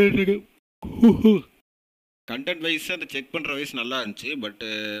சிமுலேட்டர் கேம். கண்டென்ட் வைஸ் அந்த செக் பண்ணுற வைஸ் நல்லா இருந்துச்சு. பட்டு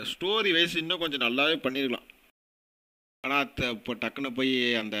ஸ்டோரி வைஸ் இன்னும் கொஞ்சம் நல்லாவே பண்ணியிருக்கலாம். ஆனால் இப்போ டக்குன்னு போய்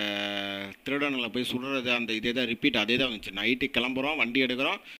அந்த திருடனில் போய் சுடுறது அந்த இதே தான் ரிப்பீட் அதே தான் வந்துச்சு. நைட்டு கிளம்புறோம், வண்டி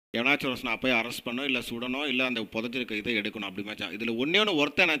எடுக்கிறோம், எவனாச்சும் ஒரு நான் போய் அரெஸ்ட் பண்ணணும், இல்லை சுடணும், இல்லை அந்த புதைச்சிருக்க இதை எடுக்கணும். அப்படி மாதிரி இதில் ஒன்று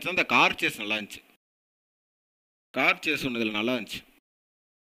ஒருத்தன் என்னாச்சுன்னா அந்த கார் சேஸ் நல்லா இருந்துச்சு. கார் சேஸ் ஒன்று இதில் நல்லா இருந்துச்சு.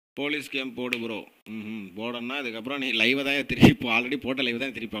 போலீஸ் கேம் போடு ப்ரோ. போடணும்னா இதுக்கப்புறம் நீ லைவை தான் திருப்பி இப்போ ஆல்ரெடி போட்ட லைவ்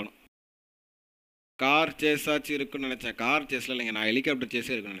தான் திருப்பி ஆகணும். கார் சேஸாச்சும் இருக்குன்னு நினச்சேன். கார் சேஸில் இல்லைங்க, நான் ஹெலிகாப்டர்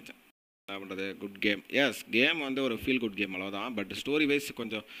சேஸே இருக்குன்னு நினச்சேன். அப்படின்றது குட் கேம். எஸ், கேம் வந்து ஒரு ஃபீல் குட் கேம் அவ்வளோதான். பட் ஸ்டோரி வைஸ்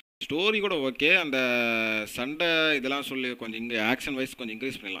கொஞ்சம் ஸ்டோரி கூட ஓகே. அந்த சண்டை இதெல்லாம் சொல்லி கொஞ்சம் இங்கே ஆக்ஷன் வைஸ் கொஞ்சம்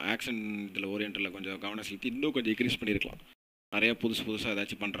இன்க்ரீஸ் பண்ணிடலாம். ஆக்ஷன் இதில் ஓரியன்டில் கொஞ்சம் கவனம் செலுத்தி இன்னும் கொஞ்சம் இன்க்ரீஸ் பண்ணியிருக்கலாம். நிறையா புதுசாக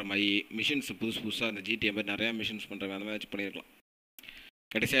ஏதாச்சும் பண்ணுற மாதிரி மிஷின்ஸ் புதுசாக அந்த ஜிடிஏ மாதிரி நிறையா மிஷின்ஸ் பண்ணுற மாதிரி அந்த மாதிரி ஏதாச்சும் பண்ணியிருக்கலாம்.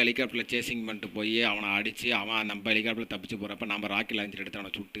 கடைசியாக ஹெலிகாப்டரில் சேசிங் பண்ணிட்டு போய் அவனை அடித்து அவன் நம்ம ஹெலிகாப்டரில் தப்பிச்சு போகிறப்ப நம்ம ராக்கெட் லான்ச்சர் எடுத்து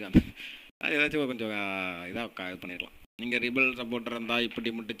அவனை சுட்டு அந்த அது ஏதாச்சும் கொஞ்சம் இதாக இது பண்ணிடலாம். நீங்கள் ரிபல் சப்போர்ட்டர் இருந்தால் இப்படி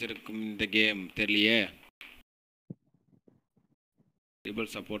முடிச்சிருக்கும் இந்த கேம் தெரியலையே.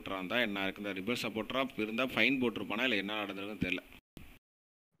 ரிபல் சப்போர்ட்டராக இருந்தால் என்ன இருக்குது, இந்த ரிபல் சப்போர்ட்டராக இருந்தால் ஃபைன் போட்டிருப்பானா இல்லை என்ன நடந்திருக்குன்னு தெரியல.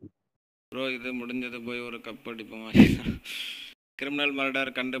 ப்ரோ இது முடிஞ்சது போய் ஒரு கப் அடிப்போமா? கிரிமினல்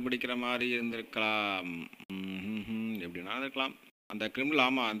மர்டர் கண்டுபிடிக்கிற மாதிரி இருந்திருக்கலாம். எப்படின்னா இருக்கலாம். அந்த கிரிமினல்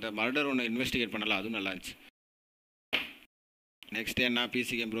ஆமாம் அந்த மர்டர் ஒன்று இன்வெஸ்டிகேட் பண்ணல, அதுவும் நல்லா இருந்துச்சு. நெக்ஸ்ட் என்ன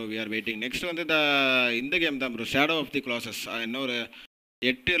PC game bro, we are waiting. Next வந்து இந்த கேம் தான் bro, shadow of the classes. இன்னும் ஒரு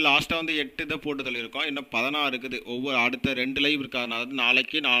 8 லாஸ்ட்டாக வந்து 8 இதை போட்டு தள்ளியிருக்கோம். இன்னும் 16 இருக்குது. ஒவ்வொரு அடுத்த 2 லைவ் இருக்காது. அதாவது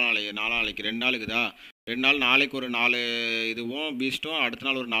நாளைக்கு 2 நாள் இருக்குதா, 2 நாள், நாளைக்கு ஒரு 4 இதுவும் பீஸ்ட்டும், அடுத்த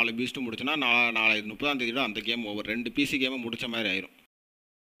நாள் ஒரு 4 பீஸ்ட்டும் முடிச்சுன்னா நாளை 30ஆம் தேதியோட அந்த கேம் ஒவ்வொரு 2 பிசி கேமை முடிச்ச மாதிரி ஆயிரும்.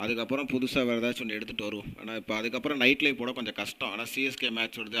 அதுக்கப்புறம் புதுசாக வேறு ஏதாச்சும் ஒன்று எடுத்துகிட்டு வருவோம். ஆனால் இப்போ அதுக்கப்புறம் நைட் லைவ் போட கொஞ்சம் கஷ்டம். ஆனால் சிஎஸ்கே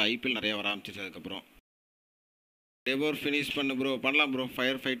மேட்ச் வருது, ஐபிஎல் நிறைய வர ஆரம்பிச்சிச்சு. அதுக்கப்புறம் டெபோர் ஃபினிஷ் பண்ணு ப்ரோ, பண்ணலாம் ப்ரோ.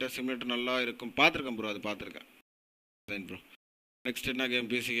 ஃபயர் ஃபைட்டர் சிமுலேட்டர் நல்லா இருக்கும், பார்த்துருக்கேன் ப்ரோ, அது பார்த்துருக்கேன். சரி ப்ரோ. நெக்ஸ்ட் என்ன game,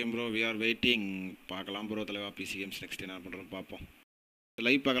 PC game bro, we are waiting. பார்க்கலாம் ப்ரோ தலைவா, பிசி கேம்ஸ் நெக்ஸ்ட் என்ன பண்ணுறோம் பார்ப்போம்.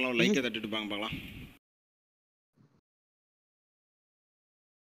 லைக் பார்க்கலாம், லைக்கை தட்டிட்டு பார்க்கலாம்.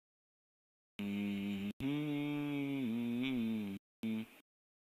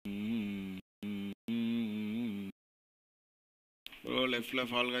 ப்ரோ லெஃப்டில்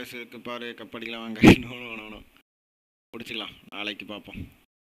ஃபால் காய்ஸ் இருக்கு பாரு, கப்படிக்கலாம் வாங்க. நோ முடிச்சுக்கலாம், நாளைக்கு பார்ப்போம்.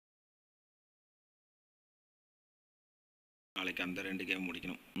 நாளைக்கு அந்த 2 கேம்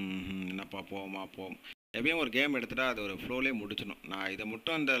முடிக்கணும். என்னப்பா போவோம். எப்பயும் ஒரு கேம் எடுத்துகிட்டா அது ஒரு ஃப்ளோலேயே முடிச்சிடணும். நான் இதை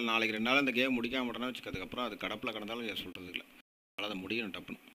மட்டும் அந்த நாளைக்கு 2 நாள் அந்த கேம் முடிக்காம மாட்டேன்னா வச்சுக்கிறதுக்கப்புறம் அது கடப்பில் கிடந்தாலும் சொல்கிறது இல்லை. அதனால் அதை முடியணும்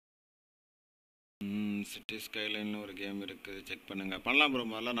டப்புன்னு. சிட்டி ஸ்கைலைன்னு ஒரு கேம் இருக்குது, செக் பண்ணுங்கள். பண்ணலாம் ப்ரோ.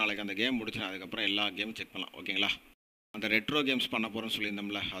 முதல்ல நாளைக்கு அந்த கேம் முடிச்சிடும், அதுக்கப்புறம் எல்லா கேமும் செக் பண்ணலாம். ஓகேங்களா? அந்த ரெட்ரோ கேம்ஸ் பண்ண போகிறோன்னு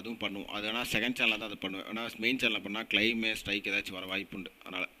சொல்லியிருந்தோம்ல, அதுவும் பண்ணுவோம். அது வேணால் செகண்ட் சேனலில் தான் அது பண்ணுவேன். ஏன்னா மெயின் சேனலில் பண்ணால் கிளைமே ஸ்ட்ரைக் ஏதாச்சும் வர வாய்ப்பு உண்டு.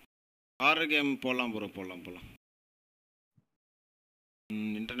 அதனால் ஹாரர் கேம் போடலாம் ப்ரோ, போடலாம்.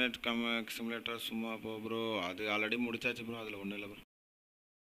 இன்டர்நெட் சிமுலேட்டர் சும்மா ப்ரோ, அது ஆல்ரெடி முடிச்சாச்சு ப்ரோ, அதில் ஒன்றும் இல்லை ப்ரோ.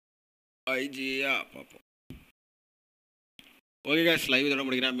 ஐஜியா பார்ப்போம். ஓகே guys, லைவ் இதோட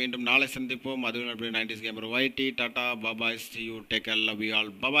முடிக்கிறேன். மீண்டும் நாளை சந்திப்போம். அதுவும் 90s gamer YT Tata பாபாய், see you, take care, love you all,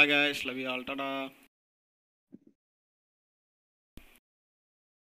 bye bye guys, love you all, Tata.